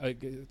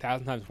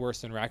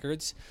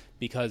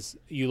 because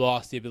you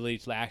lost the ability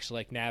to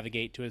actually like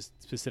navigate to a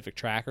specific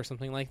track or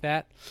something like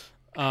that.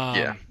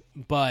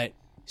 But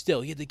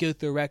still, you had to go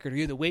through a record, or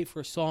you had to wait for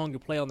a song to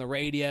play on the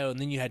radio, and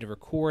then you had to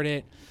record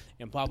it,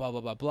 and blah, blah,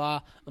 blah, blah, blah.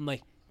 I'm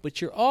like,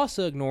 but you're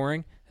also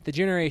ignoring that the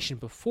generation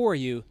before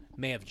you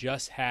may have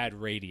just had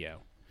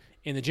radio.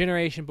 And the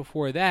generation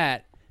before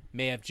that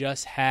may have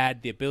just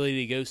had the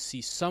ability to go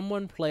see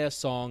someone play a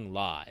song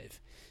live.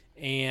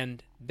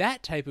 And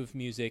that type of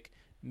music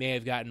may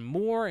have gotten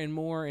more and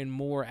more and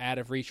more out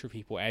of reach for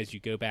people as you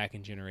go back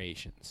in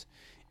generations.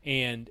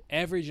 And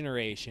every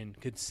generation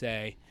could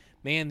say,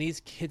 man, these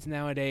kids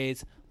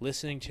nowadays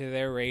listening to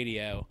their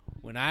radio.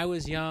 When I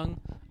was young,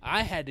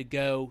 I had to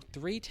go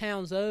 3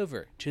 towns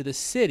over to the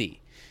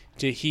city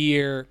to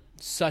hear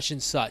such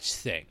and such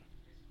thing.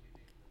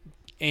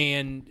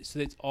 And so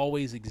it's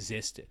always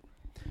existed.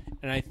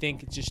 And I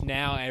think it's just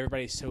now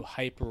everybody's so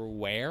hyper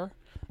aware of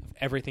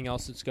everything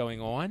else that's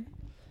going on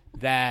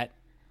that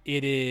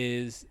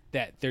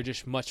they're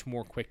just much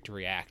more quick to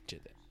react to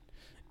it.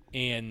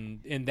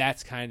 And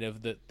that's kind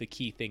of the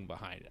key thing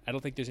behind it. I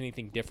don't think there's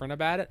anything different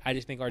about it. I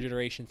just think our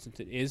generation,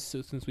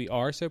 since we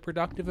are so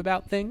productive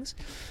about things,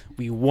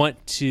 we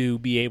want to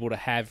be able to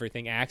have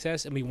everything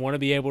access, and we want to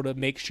be able to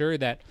make sure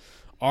that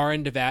our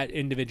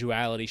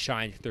individuality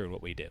shines through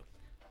what we do.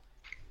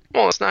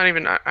 Well, it's not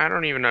even. I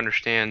don't even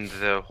understand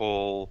the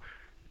whole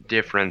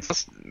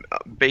difference.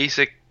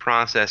 Basic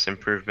process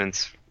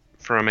improvements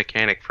for a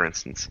mechanic, for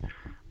instance.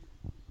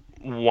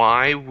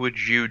 Why would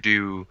you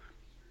do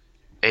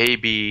A,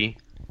 B,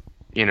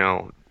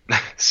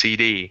 C,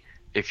 D,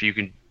 if you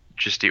can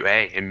just do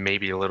A and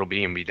maybe a little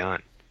B and be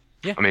done.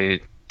 Yeah. I mean,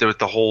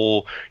 the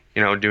whole,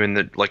 doing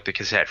the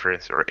cassette for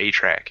this or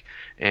A-track.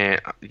 And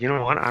you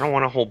know what? I don't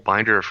want a whole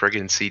binder of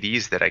friggin'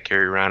 CDs that I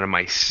carry around in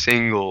my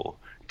single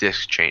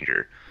disc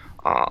changer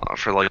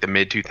for like the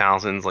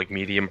mid-2000s, like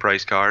medium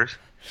price cars.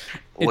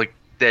 Like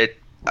that,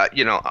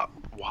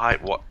 why?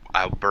 What?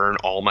 I'll burn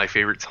all my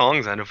favorite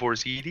songs onto 4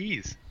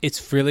 CDs.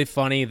 It's really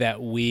funny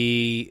that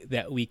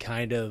we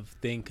kind of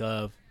think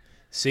of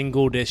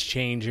single disc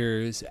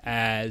changers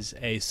as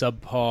a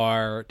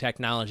subpar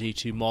technology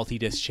to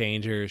multi-disc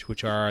changers,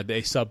 which are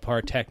the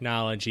subpar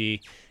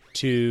technology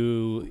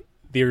to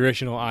the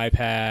original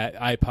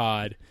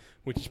iPod,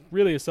 which is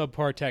really a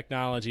subpar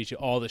technology to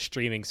all the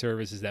streaming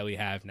services that we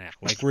have now.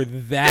 Like, we're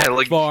that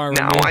far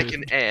now removed. I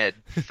can add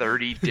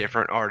 30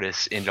 different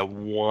artists into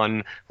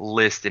one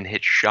list and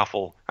hit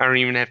shuffle. I don't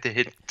even have to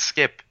hit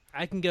skip.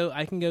 I can go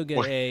get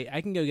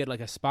like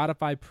a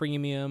Spotify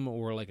Premium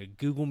or like a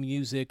Google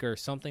Music or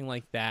something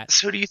like that.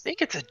 So do you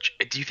think it's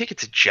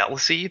a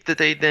jealousy that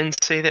they then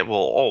say that,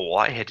 well,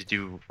 I had to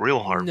do real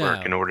hard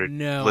work in order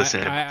to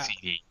listen to a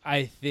CD?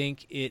 I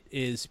think it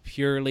is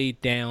purely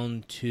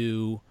down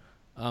to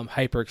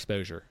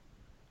hyperexposure.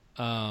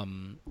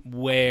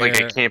 Where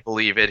like, I can't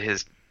believe it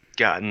has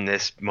gotten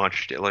this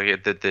much,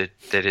 like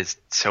that is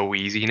so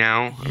easy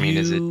now. I mean,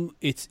 is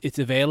it? It's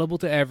available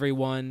to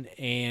everyone,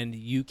 and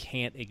you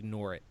can't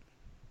ignore it.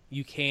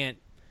 You can't.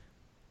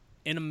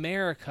 In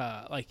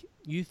America, like,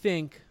 you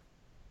think.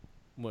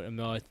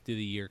 Let's do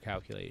the year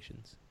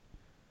calculations.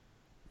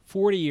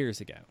 40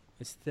 years ago,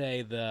 let's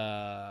say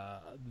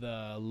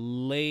the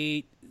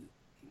late,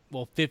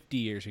 50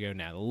 years ago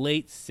now, the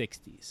late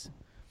 60s.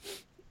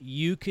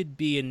 You could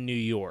be in New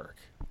York,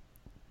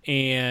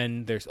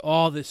 and there's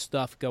all this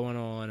stuff going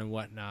on and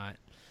whatnot,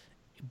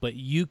 but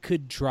you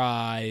could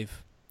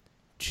drive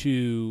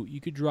 2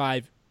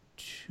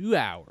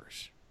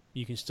 hours.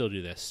 You can still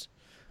do this,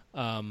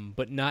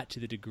 but not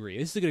to the degree.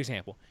 This is a good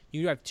example.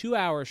 You drive 2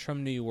 hours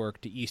from New York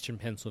to eastern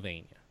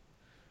Pennsylvania,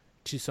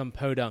 to some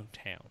podunk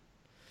town.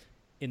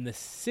 In the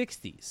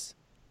 60s,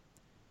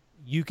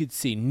 you could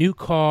see new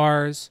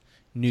cars,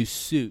 new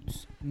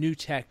suits, new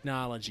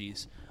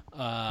technologies,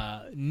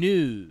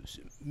 news,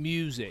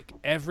 music,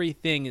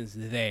 everything is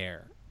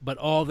there, but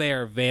all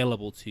there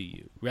available to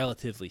you,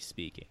 relatively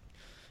speaking.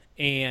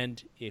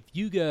 And if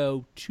you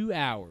go 2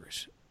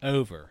 hours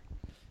over,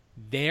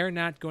 they're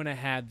not going to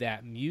have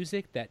that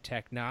music, that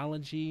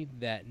technology,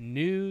 that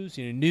news.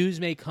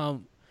 News may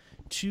come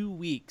 2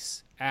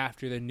 weeks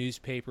after the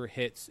newspaper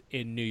hits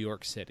in New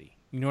York City.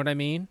 You know what I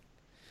mean?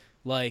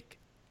 Like,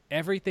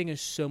 everything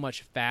is so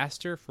much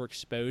faster for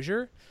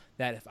exposure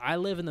that if I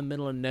live in the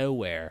middle of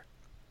nowhere,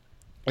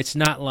 it's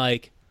not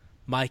like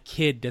my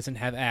kid doesn't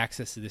have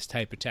access to this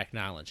type of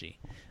technology.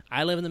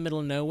 I live in the middle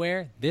of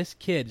nowhere. This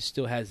kid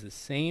still has the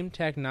same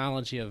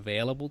technology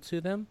available to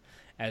them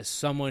as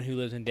someone who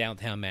lives in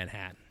downtown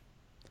Manhattan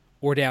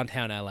or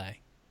downtown LA.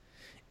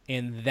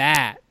 And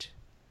that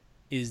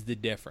is the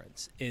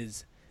difference.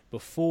 Is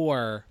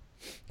before,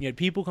 you had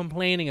people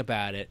complaining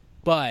about it,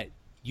 but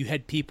you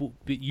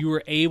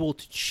were able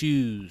to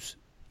choose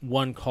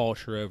one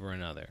culture over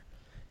another.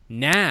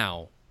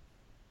 Now,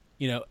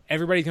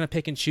 everybody's going to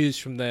pick and choose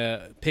from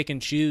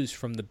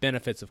the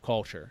benefits of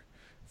culture,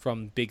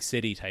 from big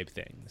city type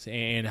things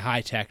and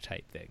high tech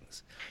type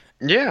things.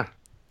 Yeah.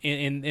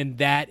 And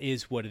that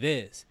is what it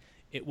is.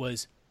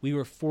 We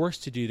were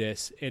forced to do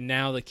this, and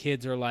now the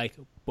kids are like,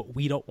 but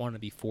we don't want to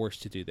be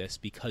forced to do this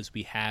because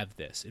we have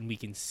this, and we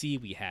can see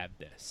we have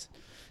this.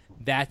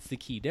 That's the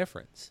key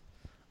difference.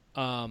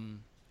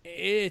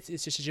 It's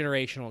just a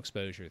generational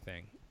exposure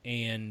thing.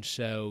 And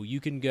so you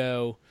can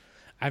go...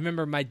 I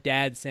remember my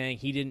dad saying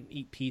he didn't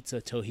eat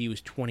pizza till he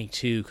was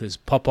 22 because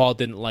Papa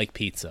didn't like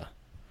pizza.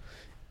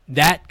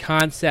 That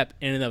concept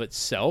in and of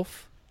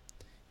itself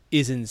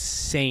is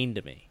insane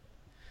to me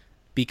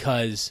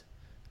because,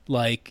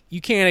 like, you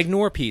can't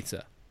ignore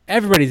pizza.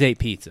 Everybody's ate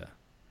pizza.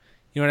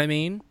 You know what I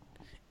mean?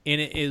 And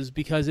it is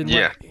because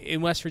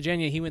in West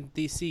Virginia, he went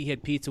to D.C., he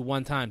had pizza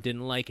one time,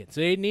 didn't like it,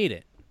 so they didn't eat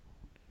it.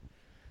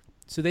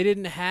 So they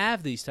didn't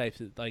have these types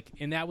of,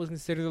 and that was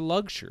considered a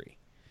luxury.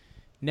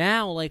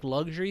 Now,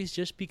 luxuries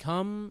just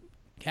become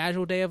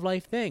casual day of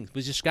life things.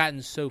 It's just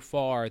gotten so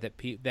far that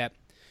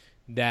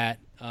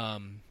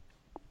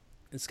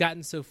it's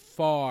gotten so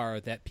far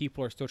that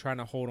people are still trying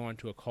to hold on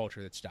to a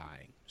culture that's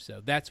dying.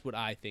 So that's what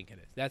I think it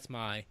is. That's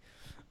my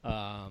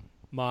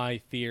my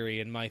theory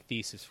and my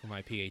thesis for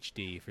my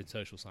PhD for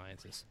social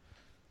sciences.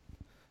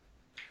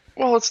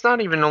 Well, it's not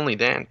even only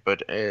that,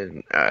 but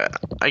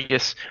I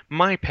guess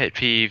my pet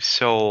peeve.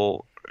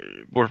 So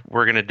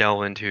we're gonna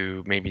delve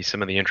into maybe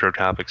some of the intro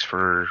topics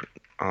for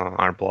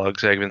our blog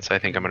segments. I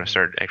think I'm gonna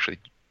start actually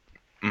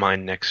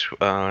mine next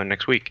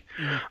week.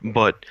 Mm-hmm.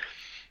 But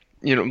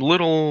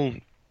little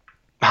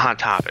hot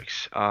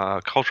topics,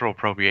 cultural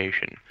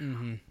appropriation.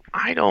 Mm-hmm.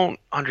 I don't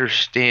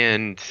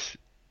understand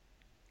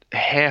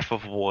half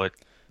of what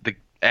the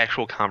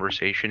actual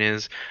conversation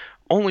is,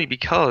 only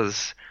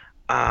because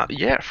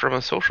Yeah, from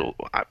a social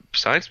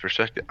science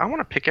perspective, I want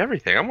to pick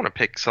everything. I want to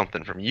pick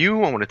something from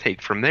you. I want to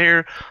take from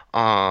there.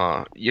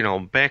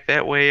 Back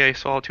that way I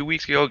saw 2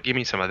 weeks ago. Give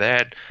me some of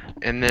that,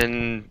 and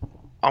then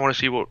I want to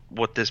see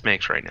what this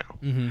makes right now.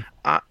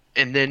 Mm-hmm.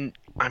 And then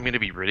I'm going to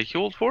be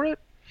ridiculed for it.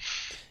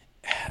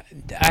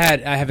 I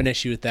have an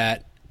issue with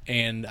that,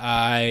 and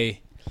I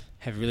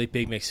have really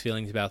big mixed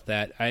feelings about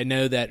that. I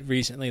know that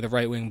recently the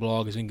right wing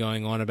blog has been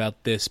going on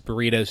about this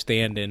burrito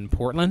stand in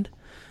Portland.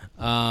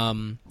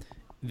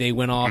 They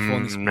went off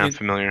on this Not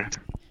familiar.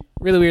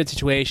 really weird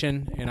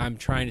situation, and I'm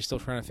trying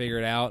to figure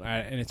it out.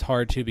 And it's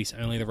hard to because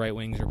only the right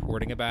wing's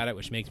reporting about it,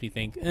 which makes me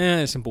think,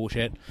 there's some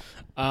bullshit.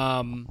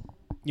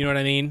 You know what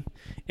I mean?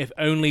 If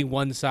only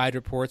one side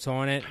reports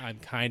on it, I'm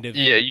kind of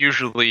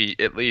Usually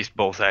at least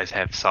both sides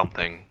have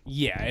something.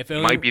 Yeah, if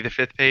only, might be the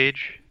fifth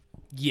page.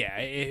 Yeah,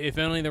 if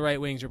only the right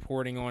wing's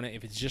reporting on it.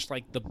 If it's just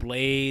like the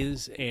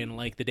Blaze and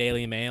like the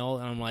Daily Mail,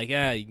 I'm like,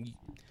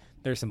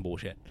 there's some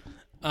bullshit.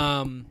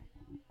 And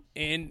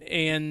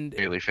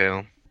Daily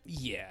Fail.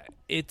 Yeah,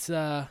 it's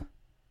so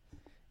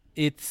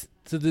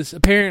this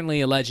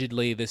apparently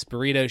allegedly this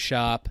burrito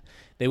shop.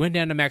 They went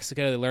down to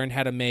Mexico. They learned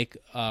how to make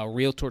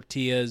real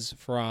tortillas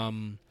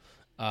from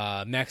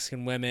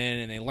Mexican women,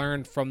 and they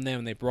learned from them.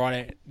 And they brought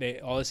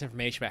all this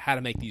information about how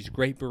to make these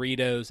great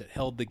burritos that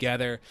held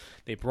together.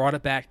 They brought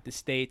it back to the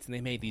States, and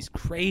they made these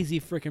crazy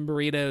freaking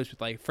burritos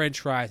with like French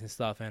fries and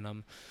stuff in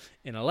them.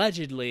 And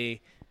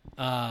allegedly,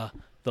 the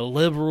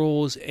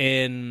liberals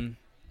in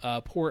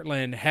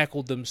Portland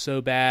heckled them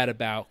so bad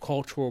about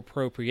cultural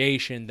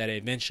appropriation that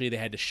eventually they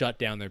had to shut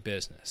down their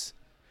business.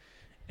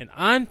 And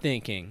I'm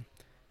thinking,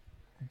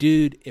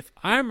 dude, if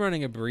I'm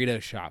running a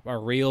burrito shop, a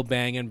real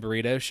banging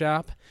burrito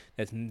shop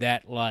that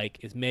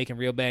is making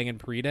real banging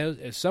burritos,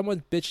 if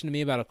someone's bitching to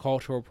me about a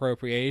cultural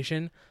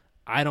appropriation,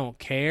 I don't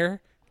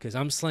care because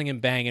I'm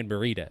slinging banging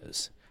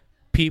burritos.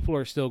 People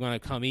are still going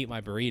to come eat my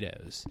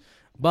burritos.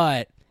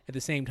 But at the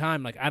same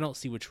time, like, I don't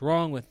see what's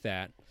wrong with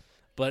that.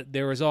 But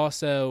there was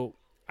also,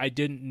 I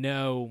didn't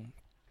know,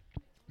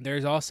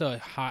 there's also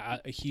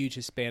a huge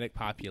Hispanic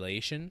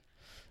population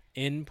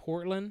in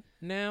Portland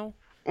now.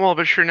 Well,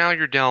 but sure, now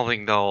you're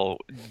delving, though,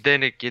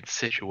 then it gets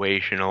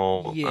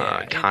situational,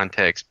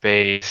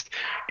 context-based,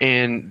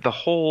 and the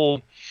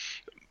whole,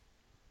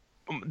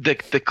 the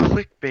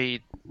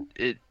clickbait,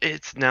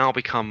 it's now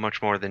become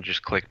much more than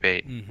just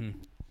clickbait. Mm-hmm.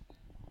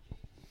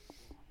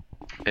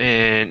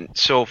 And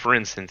so, for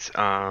instance,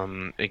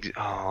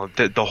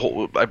 the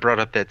whole, I brought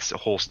up that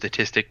whole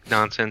statistic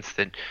nonsense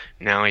that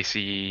now I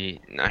see,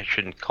 I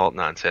shouldn't call it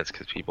nonsense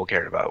because people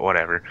care about it,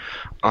 whatever.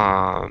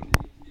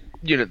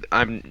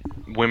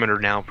 Women are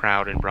now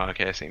proud in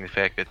broadcasting the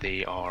fact that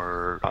they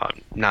are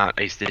not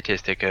a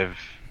statistic of,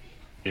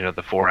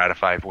 the 4 out of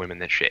 5 women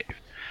that shave,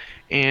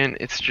 and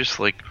it's just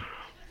like,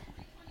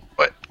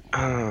 what?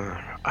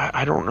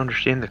 I don't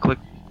understand the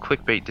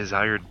clickbait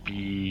desire to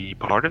be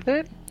part of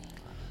that.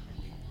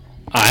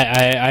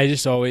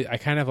 I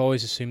kind of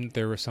always assumed that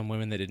there were some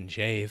women that didn't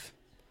shave.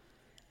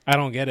 I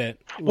don't get it.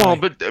 Well,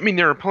 but I mean,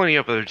 there are plenty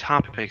of other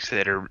topics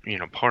that are,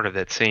 part of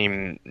that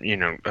same,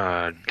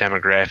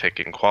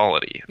 demographic and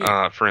quality.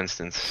 Yeah. For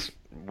instance,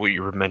 what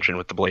you were mentioned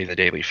with the Blaze the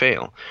Daily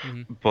Fail,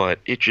 Mm-hmm. but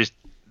it just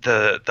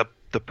the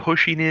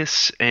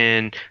pushiness,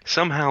 and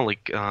somehow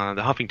like the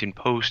Huffington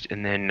Post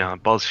and then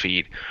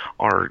BuzzFeed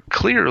are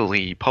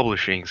clearly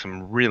publishing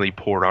some really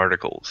poor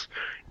articles,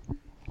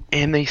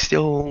 and they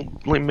still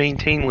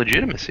maintain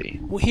legitimacy.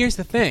 Well, here's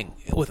the thing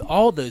with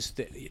all those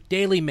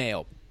Daily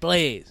Mail,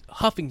 Blaze,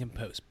 Huffington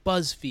Post,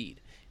 BuzzFeed,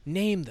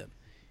 name them.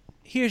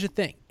 Here's the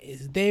thing,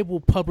 is they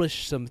will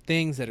publish some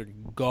things that are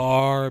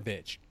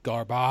garbage.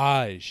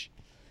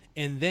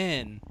 And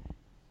then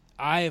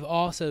I've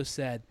also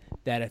said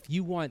that if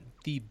you want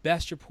the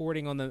best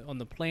reporting on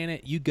the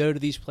planet, you go to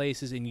these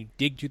places and you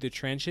dig through the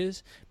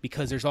trenches,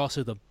 because there's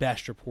also the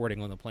best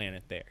reporting on the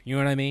planet there. You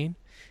know what I mean?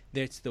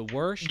 It's the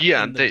worst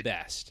and the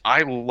best.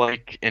 I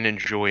like and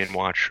enjoy and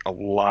watch a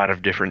lot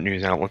of different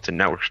news outlets and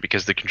networks,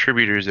 because the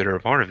contributors that are a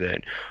part of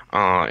it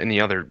and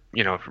the other,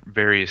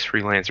 various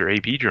freelancer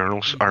AP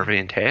journals are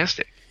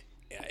fantastic.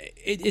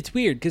 It's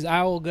weird because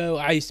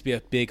I used to be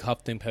a big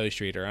Huffington Post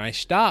reader, and I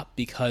stopped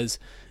because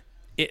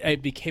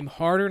it became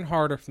harder and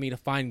harder for me to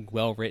find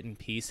well-written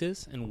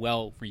pieces and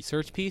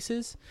well-researched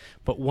pieces.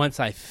 But once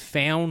I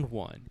found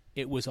one,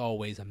 it was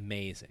always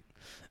amazing.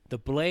 The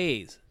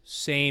Blaze,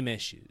 same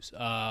issues.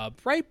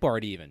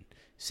 Breitbart, even,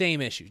 same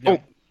issues.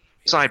 Now,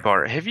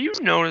 sidebar. Have you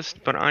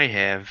noticed, but I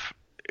have,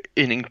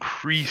 an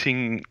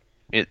increasing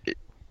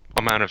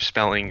amount of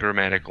spelling,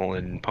 grammatical,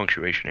 and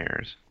punctuation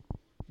errors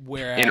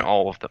in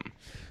all of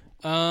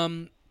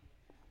them?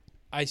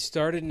 I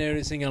started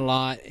noticing a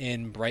lot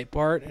in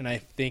Breitbart, and I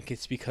think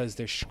it's because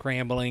they're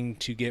scrambling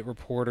to get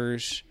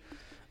reporters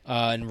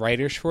and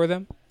writers for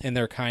them, and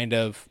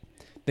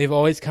they've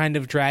always kind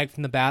of dragged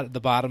from the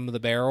bottom of the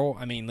barrel.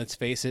 I mean, let's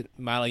face it,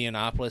 Milo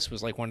Yiannopoulos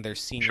was like one of their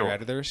senior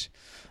editors.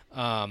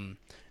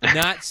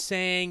 Not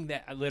saying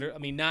that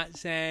not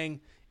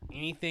saying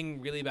anything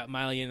really about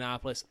Milo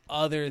Yiannopoulos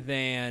other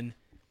than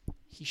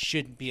he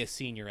shouldn't be a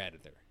senior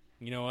editor.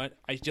 You know what?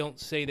 I don't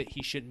say that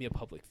he shouldn't be a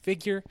public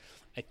figure.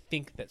 I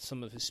think that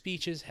some of his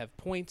speeches have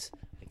points.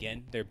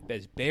 Again, they're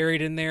as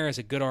buried in there as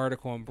a good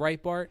article on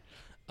Breitbart.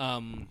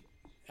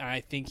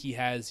 I think he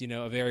has,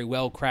 a very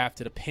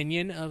well-crafted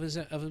opinion of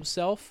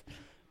himself,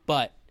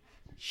 but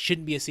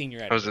shouldn't be a senior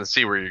editor. I was going to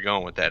see where you're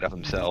going with that, of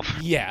himself.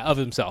 Yeah, of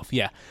himself,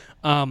 yeah.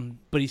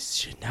 But he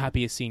should not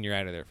be a senior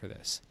editor for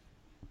this.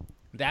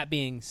 That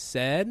being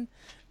said,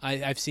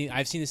 I've seen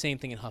the same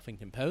thing in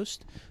Huffington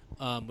Post,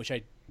 which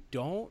I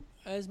don't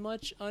as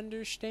much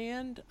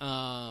understand.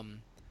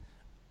 And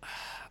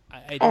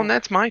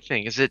that's my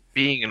thing, is it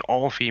being an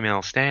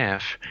all-female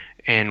staff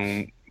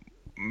and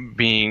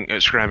being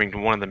ascribing to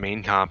one of the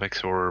main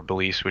topics or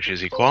beliefs, which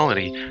is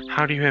equality.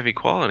 How do you have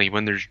equality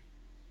when there's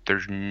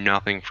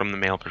nothing from the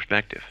male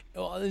perspective?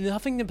 Well, the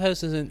Huffington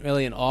Post isn't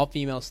really an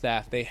all-female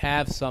staff. They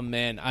have some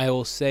men. I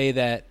will say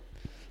that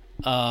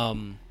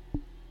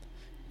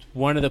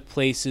one of the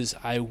places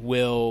I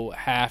will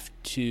have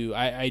to...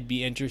 I'd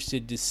be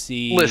interested to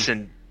see...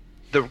 Listen,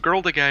 the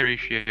girl-to-guy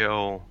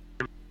ratio,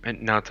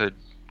 and not to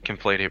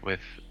conflate it with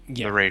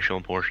the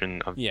racial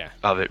portion of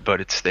it,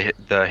 but it's the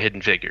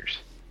hidden figures.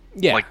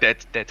 Yeah, like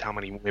that's how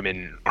many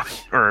women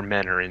or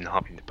men are in the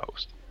Huffington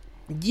Post.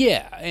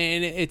 Yeah,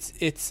 and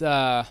it's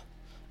I've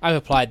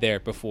applied there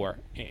before,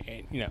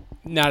 and,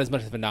 not as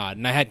much of a nod,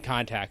 and I had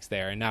contacts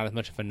there, and not as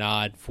much of a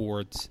nod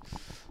towards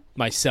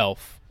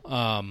myself.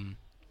 And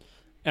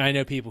I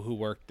know people who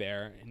work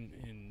there,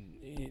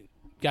 and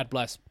God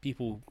bless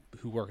people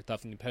who work at the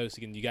Huffington Post.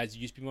 Again, you guys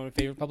used to be one of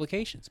my favorite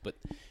publications, but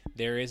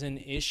there is an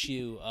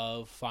issue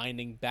of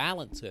finding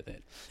balance with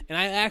it. And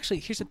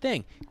here's the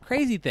thing,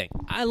 crazy thing.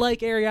 I like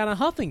Arianna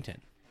Huffington.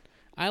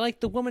 I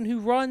like the woman who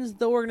runs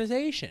the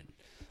organization.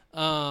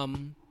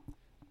 When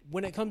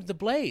it comes to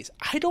Blaze,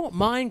 I don't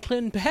mind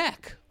Clinton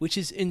Beck, which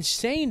is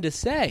insane to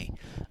say,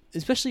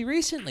 especially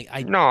recently.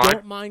 I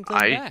don't mind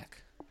Clinton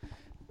Beck.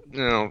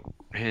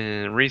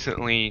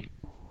 Recently,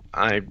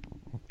 I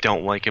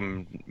don't like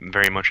him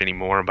very much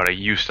anymore, but I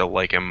used to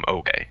like him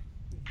okay.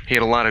 He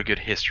had a lot of good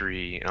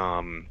history,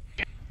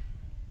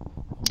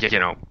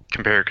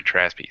 compare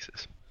contrast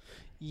pieces.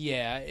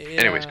 Yeah.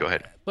 Anyways, go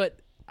ahead. But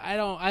I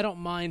don't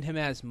mind him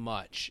as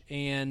much,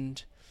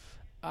 but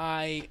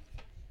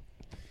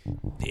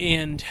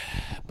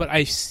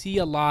I see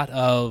a lot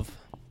of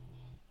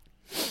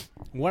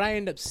what I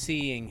end up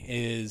seeing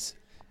is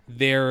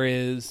there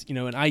is,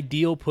 an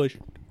ideal push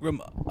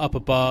from up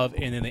above,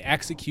 and then the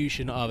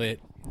execution of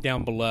it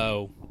down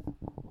below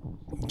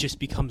just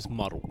becomes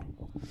muddled.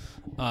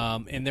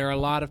 And there are a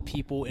lot of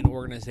people in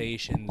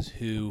organizations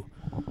who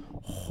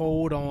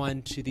hold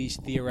on to these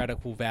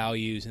theoretical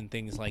values and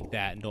things like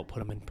that and don't put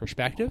them in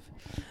perspective,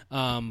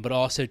 but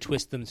also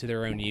twist them to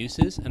their own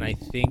uses. And I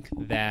think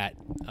that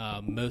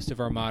most of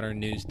our modern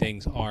news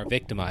things are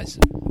victimized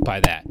by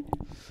that.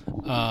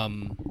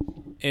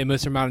 And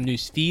most of our modern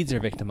news feeds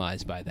are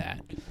victimized by that.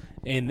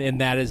 And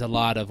that is a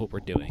lot of what we're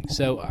doing.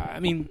 So,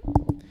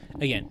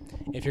 again,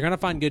 if you're going to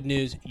find good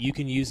news, you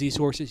can use these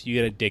sources.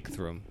 You got to dig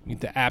through them. You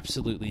have to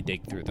absolutely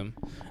dig through them.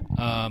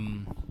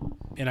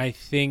 And I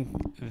think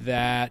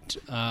that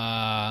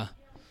the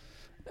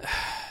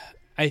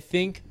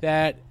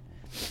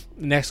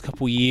next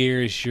couple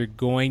years you're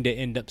going to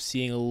end up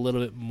seeing a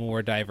little bit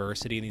more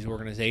diversity in these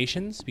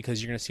organizations,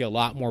 because you're going to see a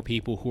lot more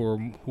people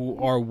who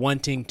are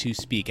wanting to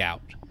speak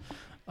out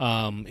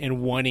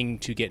and wanting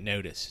to get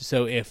noticed.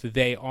 So if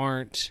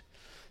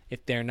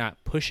they're not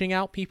pushing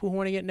out people who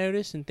want to get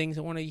noticed and things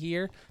that want to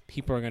hear,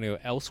 people are going to go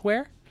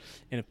elsewhere.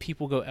 And if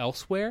people go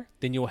elsewhere,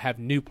 then you'll have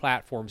new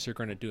platforms that are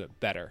going to do it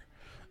better.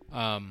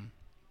 I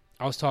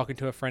was talking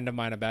to a friend of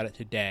mine about it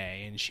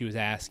today, and she was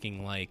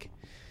asking,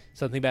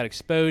 something about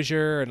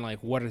exposure and,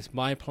 what is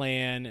my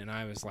plan? And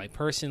I was like,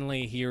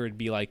 personally, here would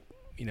be,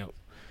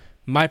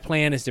 my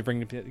plan is to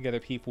bring together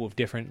people with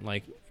different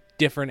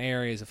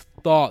areas of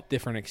thought,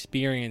 different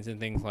experience, and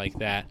things like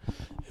that,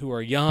 who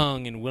are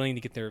young and willing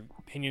to get their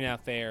opinion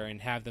out there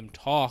and have them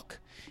talk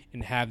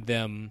and have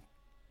them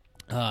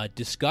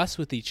discuss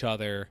with each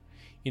other,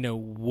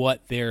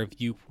 what their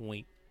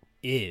viewpoint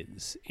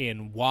is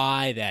and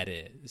why that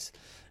is,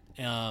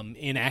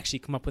 and actually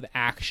come up with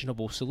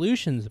actionable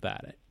solutions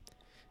about it.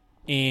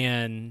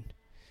 And,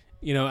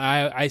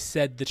 I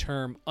said the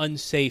term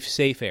unsafe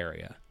safe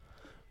area,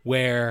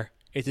 where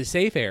it's a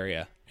safe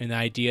area, and the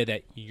idea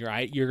that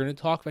you're going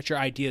to talk about your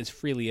ideas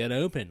freely and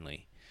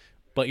openly,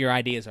 but your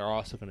ideas are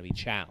also going to be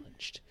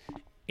challenged.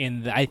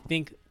 And I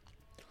think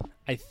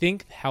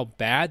how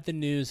bad the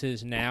news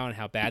is now and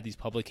how bad these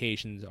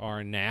publications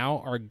are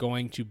now are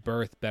going to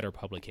birth better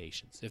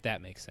publications, if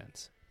that makes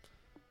sense.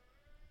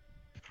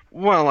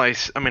 Well, I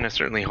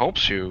certainly hope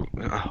so.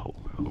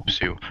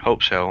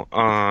 Hope so.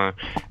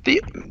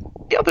 The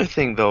other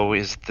thing, though,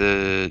 is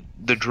the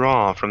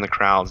draw from the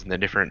crowds and the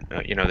different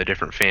the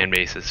different fan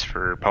bases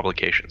for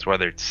publications,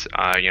 whether it's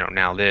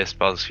Now This,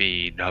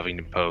 BuzzFeed,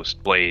 Huffington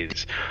Post,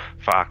 Blaze,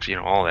 Fox,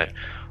 all that.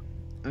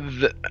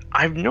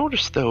 I've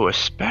noticed, though,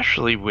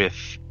 especially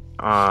with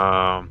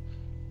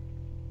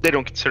they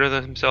don't consider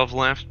themselves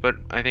left, but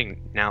I think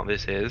now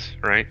this is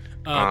right.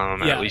 Yeah,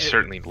 At least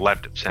certainly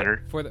left of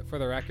center. For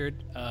the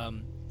record,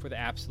 for the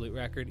absolute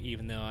record,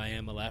 even though I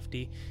am a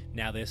lefty,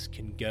 now this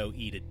can go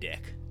eat a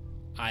dick.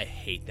 I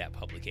hate that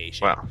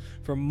publication. Well,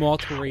 for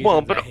multiple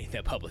reasons, I hate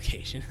that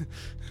publication.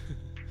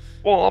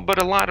 Well,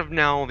 but a lot of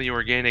now the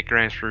organic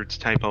grassroots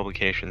type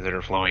publications that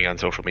are flowing on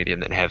social media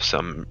that have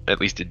some,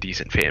 at least a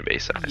decent fan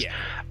base size.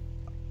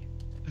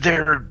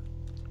 Yeah.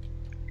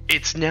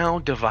 It's now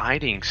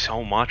dividing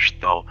so much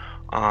though,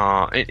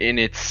 and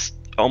it's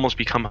almost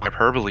become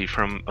hyperbole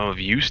from a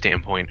view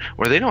standpoint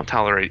where they don't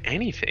tolerate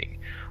anything.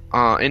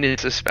 And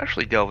it's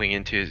especially delving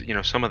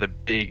into, some of the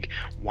big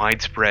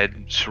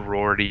widespread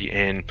sorority,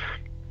 and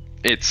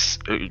it's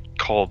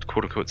called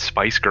quote unquote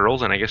Spice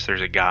Girls, and I guess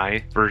there's a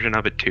guy version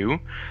of it too.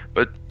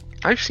 But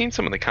I've seen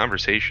some of the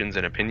conversations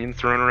and opinions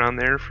thrown around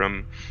there,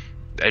 from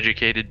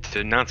educated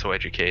to not so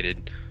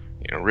educated,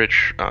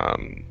 rich,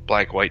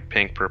 black, white,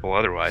 pink, purple,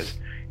 otherwise,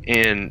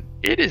 and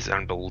it is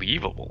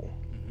unbelievable.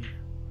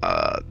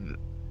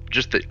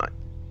 Just the,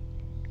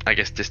 I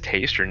guess,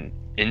 distaste or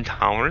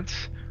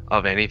intolerance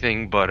of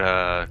anything but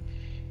an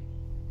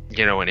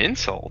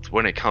insult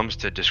when it comes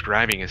to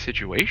describing a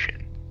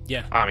situation.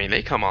 Yeah. I mean,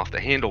 they come off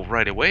the handle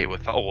right away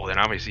with, oh, well, then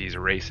obviously he's a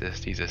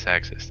racist, he's a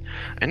sexist.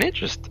 And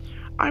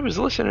I was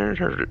listening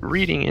to her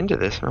reading into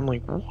this, and I'm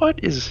like,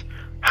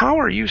 how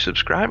are you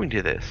subscribing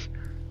to this?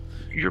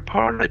 You're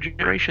part of a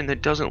generation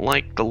that doesn't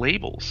like the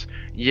labels,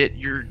 yet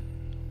you're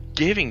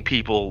giving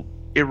people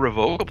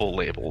irrevocable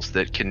labels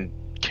that can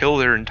kill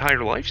their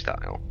entire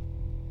lifestyle.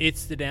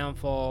 It's the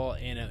downfall,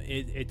 and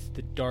it's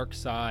the dark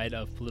side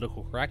of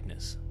political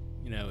correctness.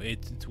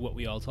 It's what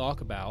we all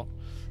talk about.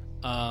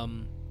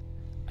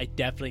 I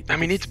definitely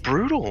think it's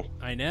brutal.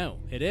 I know,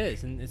 it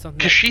is. And it's something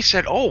because she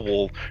said,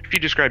 she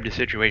described a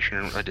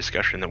situation, a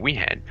discussion that we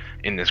had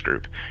in this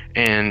group,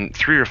 and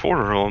 3 or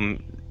 4 of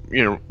them,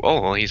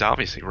 he's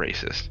obviously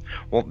racist.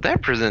 Well,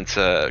 that presents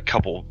a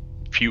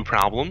few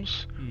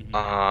problems.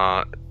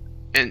 Mm-hmm.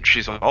 And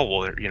she's like,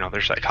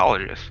 they're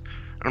psychologists.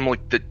 And I'm like,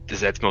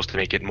 is that supposed to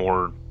make it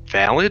more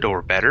valid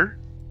or better?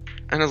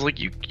 And I was like,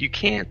 you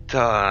can't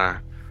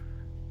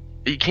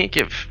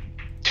give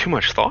too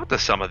much thought to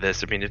some of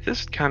this. I mean, if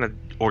this kind of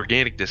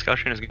organic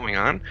discussion is going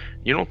on,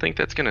 you don't think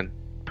that's going to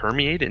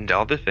permeate into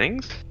other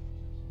things?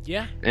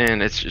 Yeah.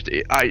 And it's just,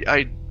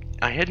 I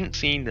hadn't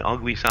seen the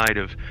ugly side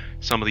of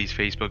some of these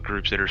Facebook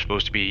groups that are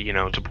supposed to be,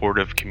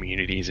 supportive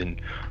communities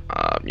and,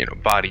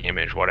 body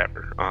image,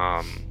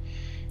 whatever,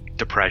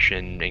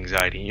 depression,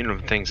 anxiety,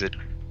 things that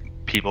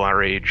people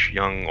our age,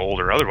 young, old,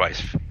 or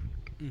otherwise,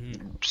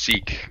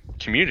 seek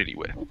community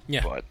with.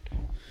 Yeah.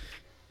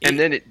 And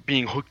then it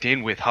being hooked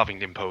in with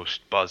Huffington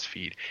Post,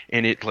 BuzzFeed,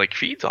 and it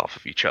feeds off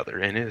of each other,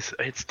 and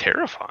it's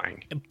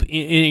terrifying.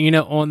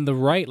 On the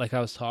right, like I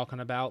was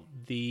talking about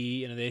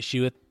the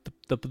issue with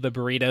the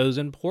burritos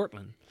in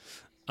Portland.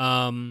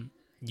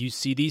 You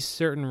see these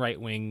certain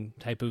right wing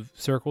type of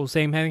circles,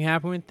 same thing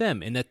happen with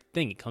them, and that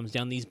thing, it comes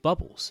down these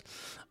bubbles.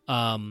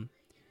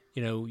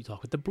 You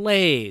talk with the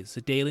Blaze,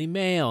 the Daily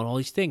Mail, and all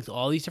these things,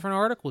 all these different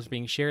articles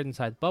being shared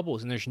inside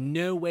bubbles, and there's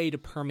no way to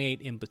permeate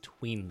in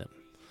between them.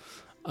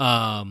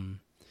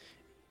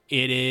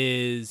 It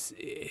is,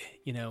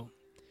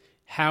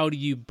 how do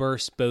you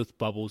burst both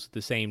bubbles at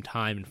the same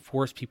time and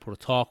force people to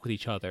talk with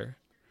each other?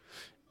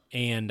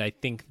 And I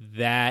think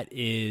that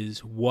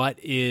is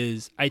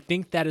I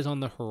think that is on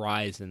the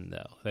horizon,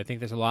 though. I think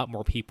there's a lot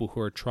more people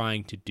who are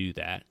trying to do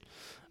that.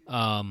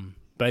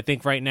 But I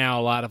think right now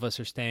a lot of us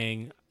are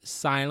staying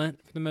silent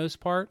for the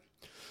most part,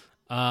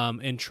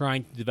 and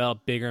trying to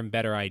develop bigger and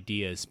better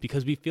ideas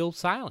because we feel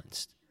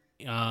silenced.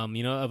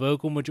 A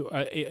vocal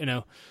majority,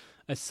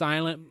 a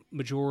silent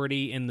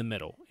majority in the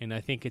middle, and I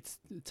think it's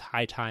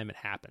high time it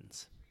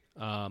happens.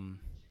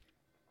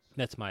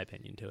 That's my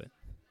opinion to it.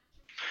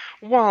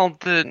 Well,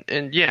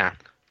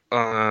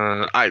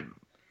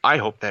 I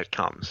hope that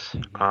comes.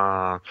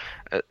 At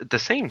the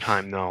same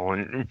time, though,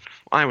 and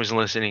I was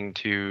listening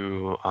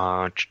to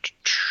I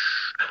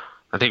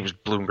think it was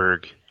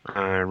Bloomberg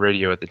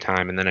radio at the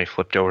time, and then I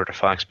flipped over to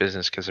Fox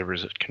Business because there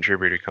was a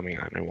contributor coming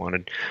on and I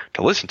wanted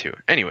to listen to it.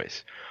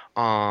 Anyways,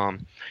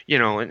 and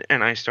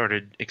I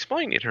started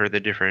explaining to her the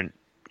different,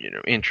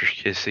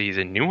 intricacies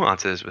and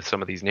nuances with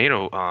some of these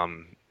NATO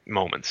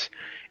moments,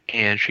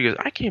 and she goes,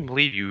 "I can't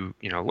believe you,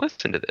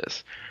 listen to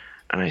this."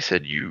 And I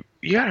said, you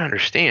got to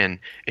understand,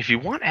 if you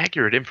want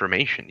accurate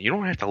information, you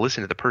don't have to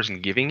listen to the person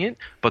giving it,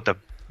 but the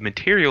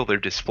material they're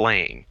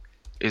displaying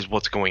is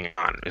what's going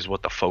on, is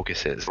what the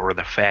focus is, or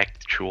the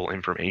factual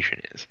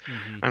information is.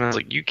 Mm-hmm. And I was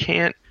like, you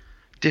can't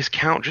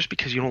discount just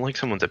because you don't like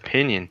someone's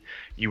opinion.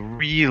 You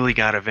really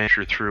got to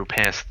venture through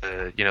past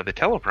the, the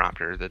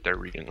teleprompter that they're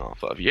reading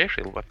off of. You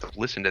actually have to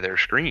listen to their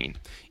screen.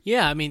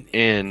 Yeah, I mean,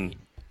 and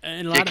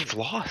a lot it gets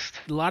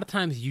lost. A lot of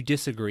times, you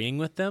disagreeing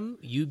with them,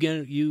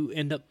 you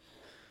end up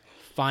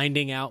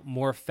finding out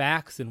more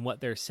facts than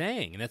what they're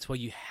saying, and that's why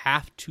you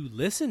have to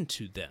listen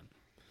to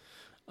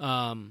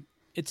them.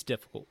 It's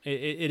difficult.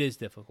 It is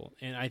difficult,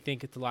 and I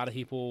think it's a lot of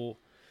people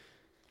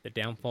The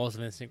downfalls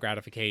of instant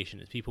gratification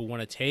is people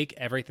want to take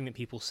everything that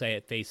people say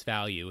at face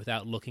value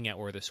without looking at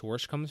where the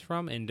source comes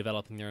from and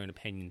developing their own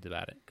opinions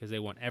about it because they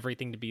want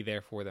everything to be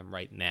there for them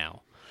right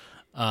now.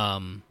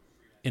 And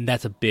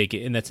that's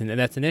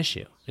that's an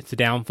issue. It's the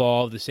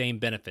downfall of the same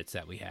benefits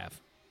that we have.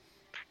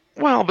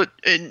 Well, but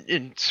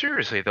and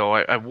seriously though,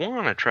 I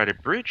want to try to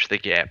bridge the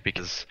gap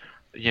because,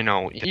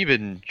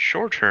 even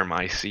short term,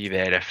 I see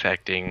that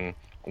affecting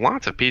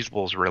lots of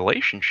people's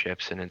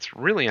relationships, and it's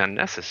really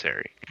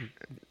unnecessary.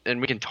 And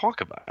we can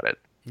talk about it.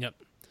 Yep.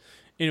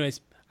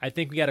 Anyways, I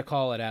think we got to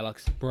call it,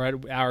 Alex. We're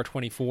at hour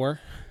 24.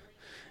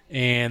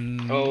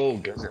 And oh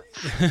goodness,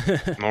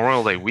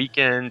 Memorial Day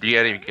weekend. Do you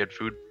got any good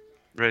food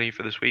ready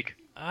for this week?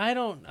 I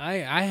don't.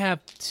 I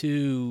have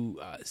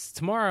to.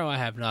 Tomorrow I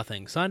have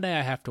nothing. Sunday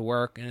I have to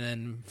work, and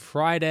then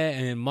Friday,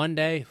 and then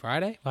Monday.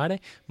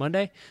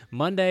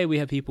 Monday we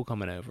have people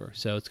coming over,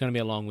 so it's going to be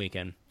a long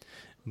weekend.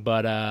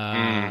 But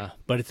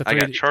it's I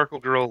got charcoal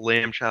grilled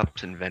lamb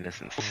chops and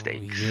venison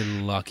steaks. You're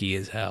lucky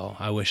as hell.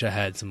 I wish I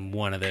had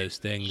one of those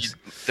things.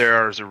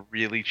 There is a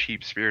really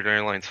cheap Spirit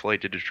Airlines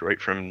flight to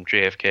Detroit from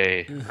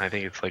JFK. I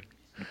think it's like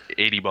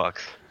 $80.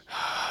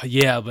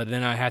 Yeah, but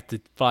then I have to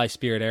fly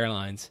Spirit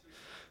Airlines.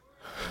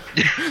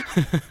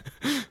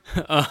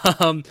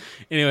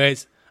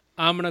 Anyways,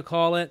 I'm gonna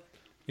call it.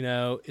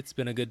 It's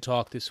been a good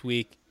talk this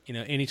week.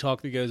 Any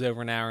talk that goes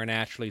over an hour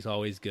naturally is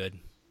always good.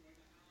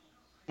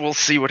 We'll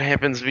see what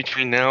happens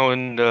between now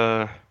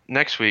and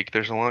next week.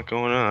 There's a lot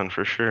going on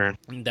for sure.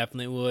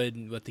 Definitely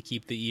would, but to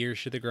keep the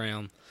ears to the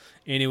ground.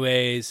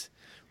 Anyways,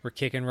 we're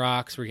kicking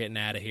rocks. We're getting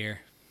out of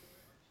here.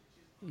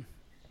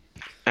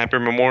 Happy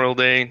Memorial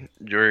Day.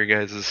 Enjoy your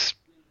guys'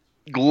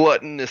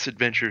 gluttonous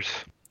adventures.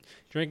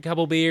 Drink a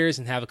couple beers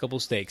and have a couple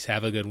steaks.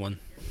 Have a good one.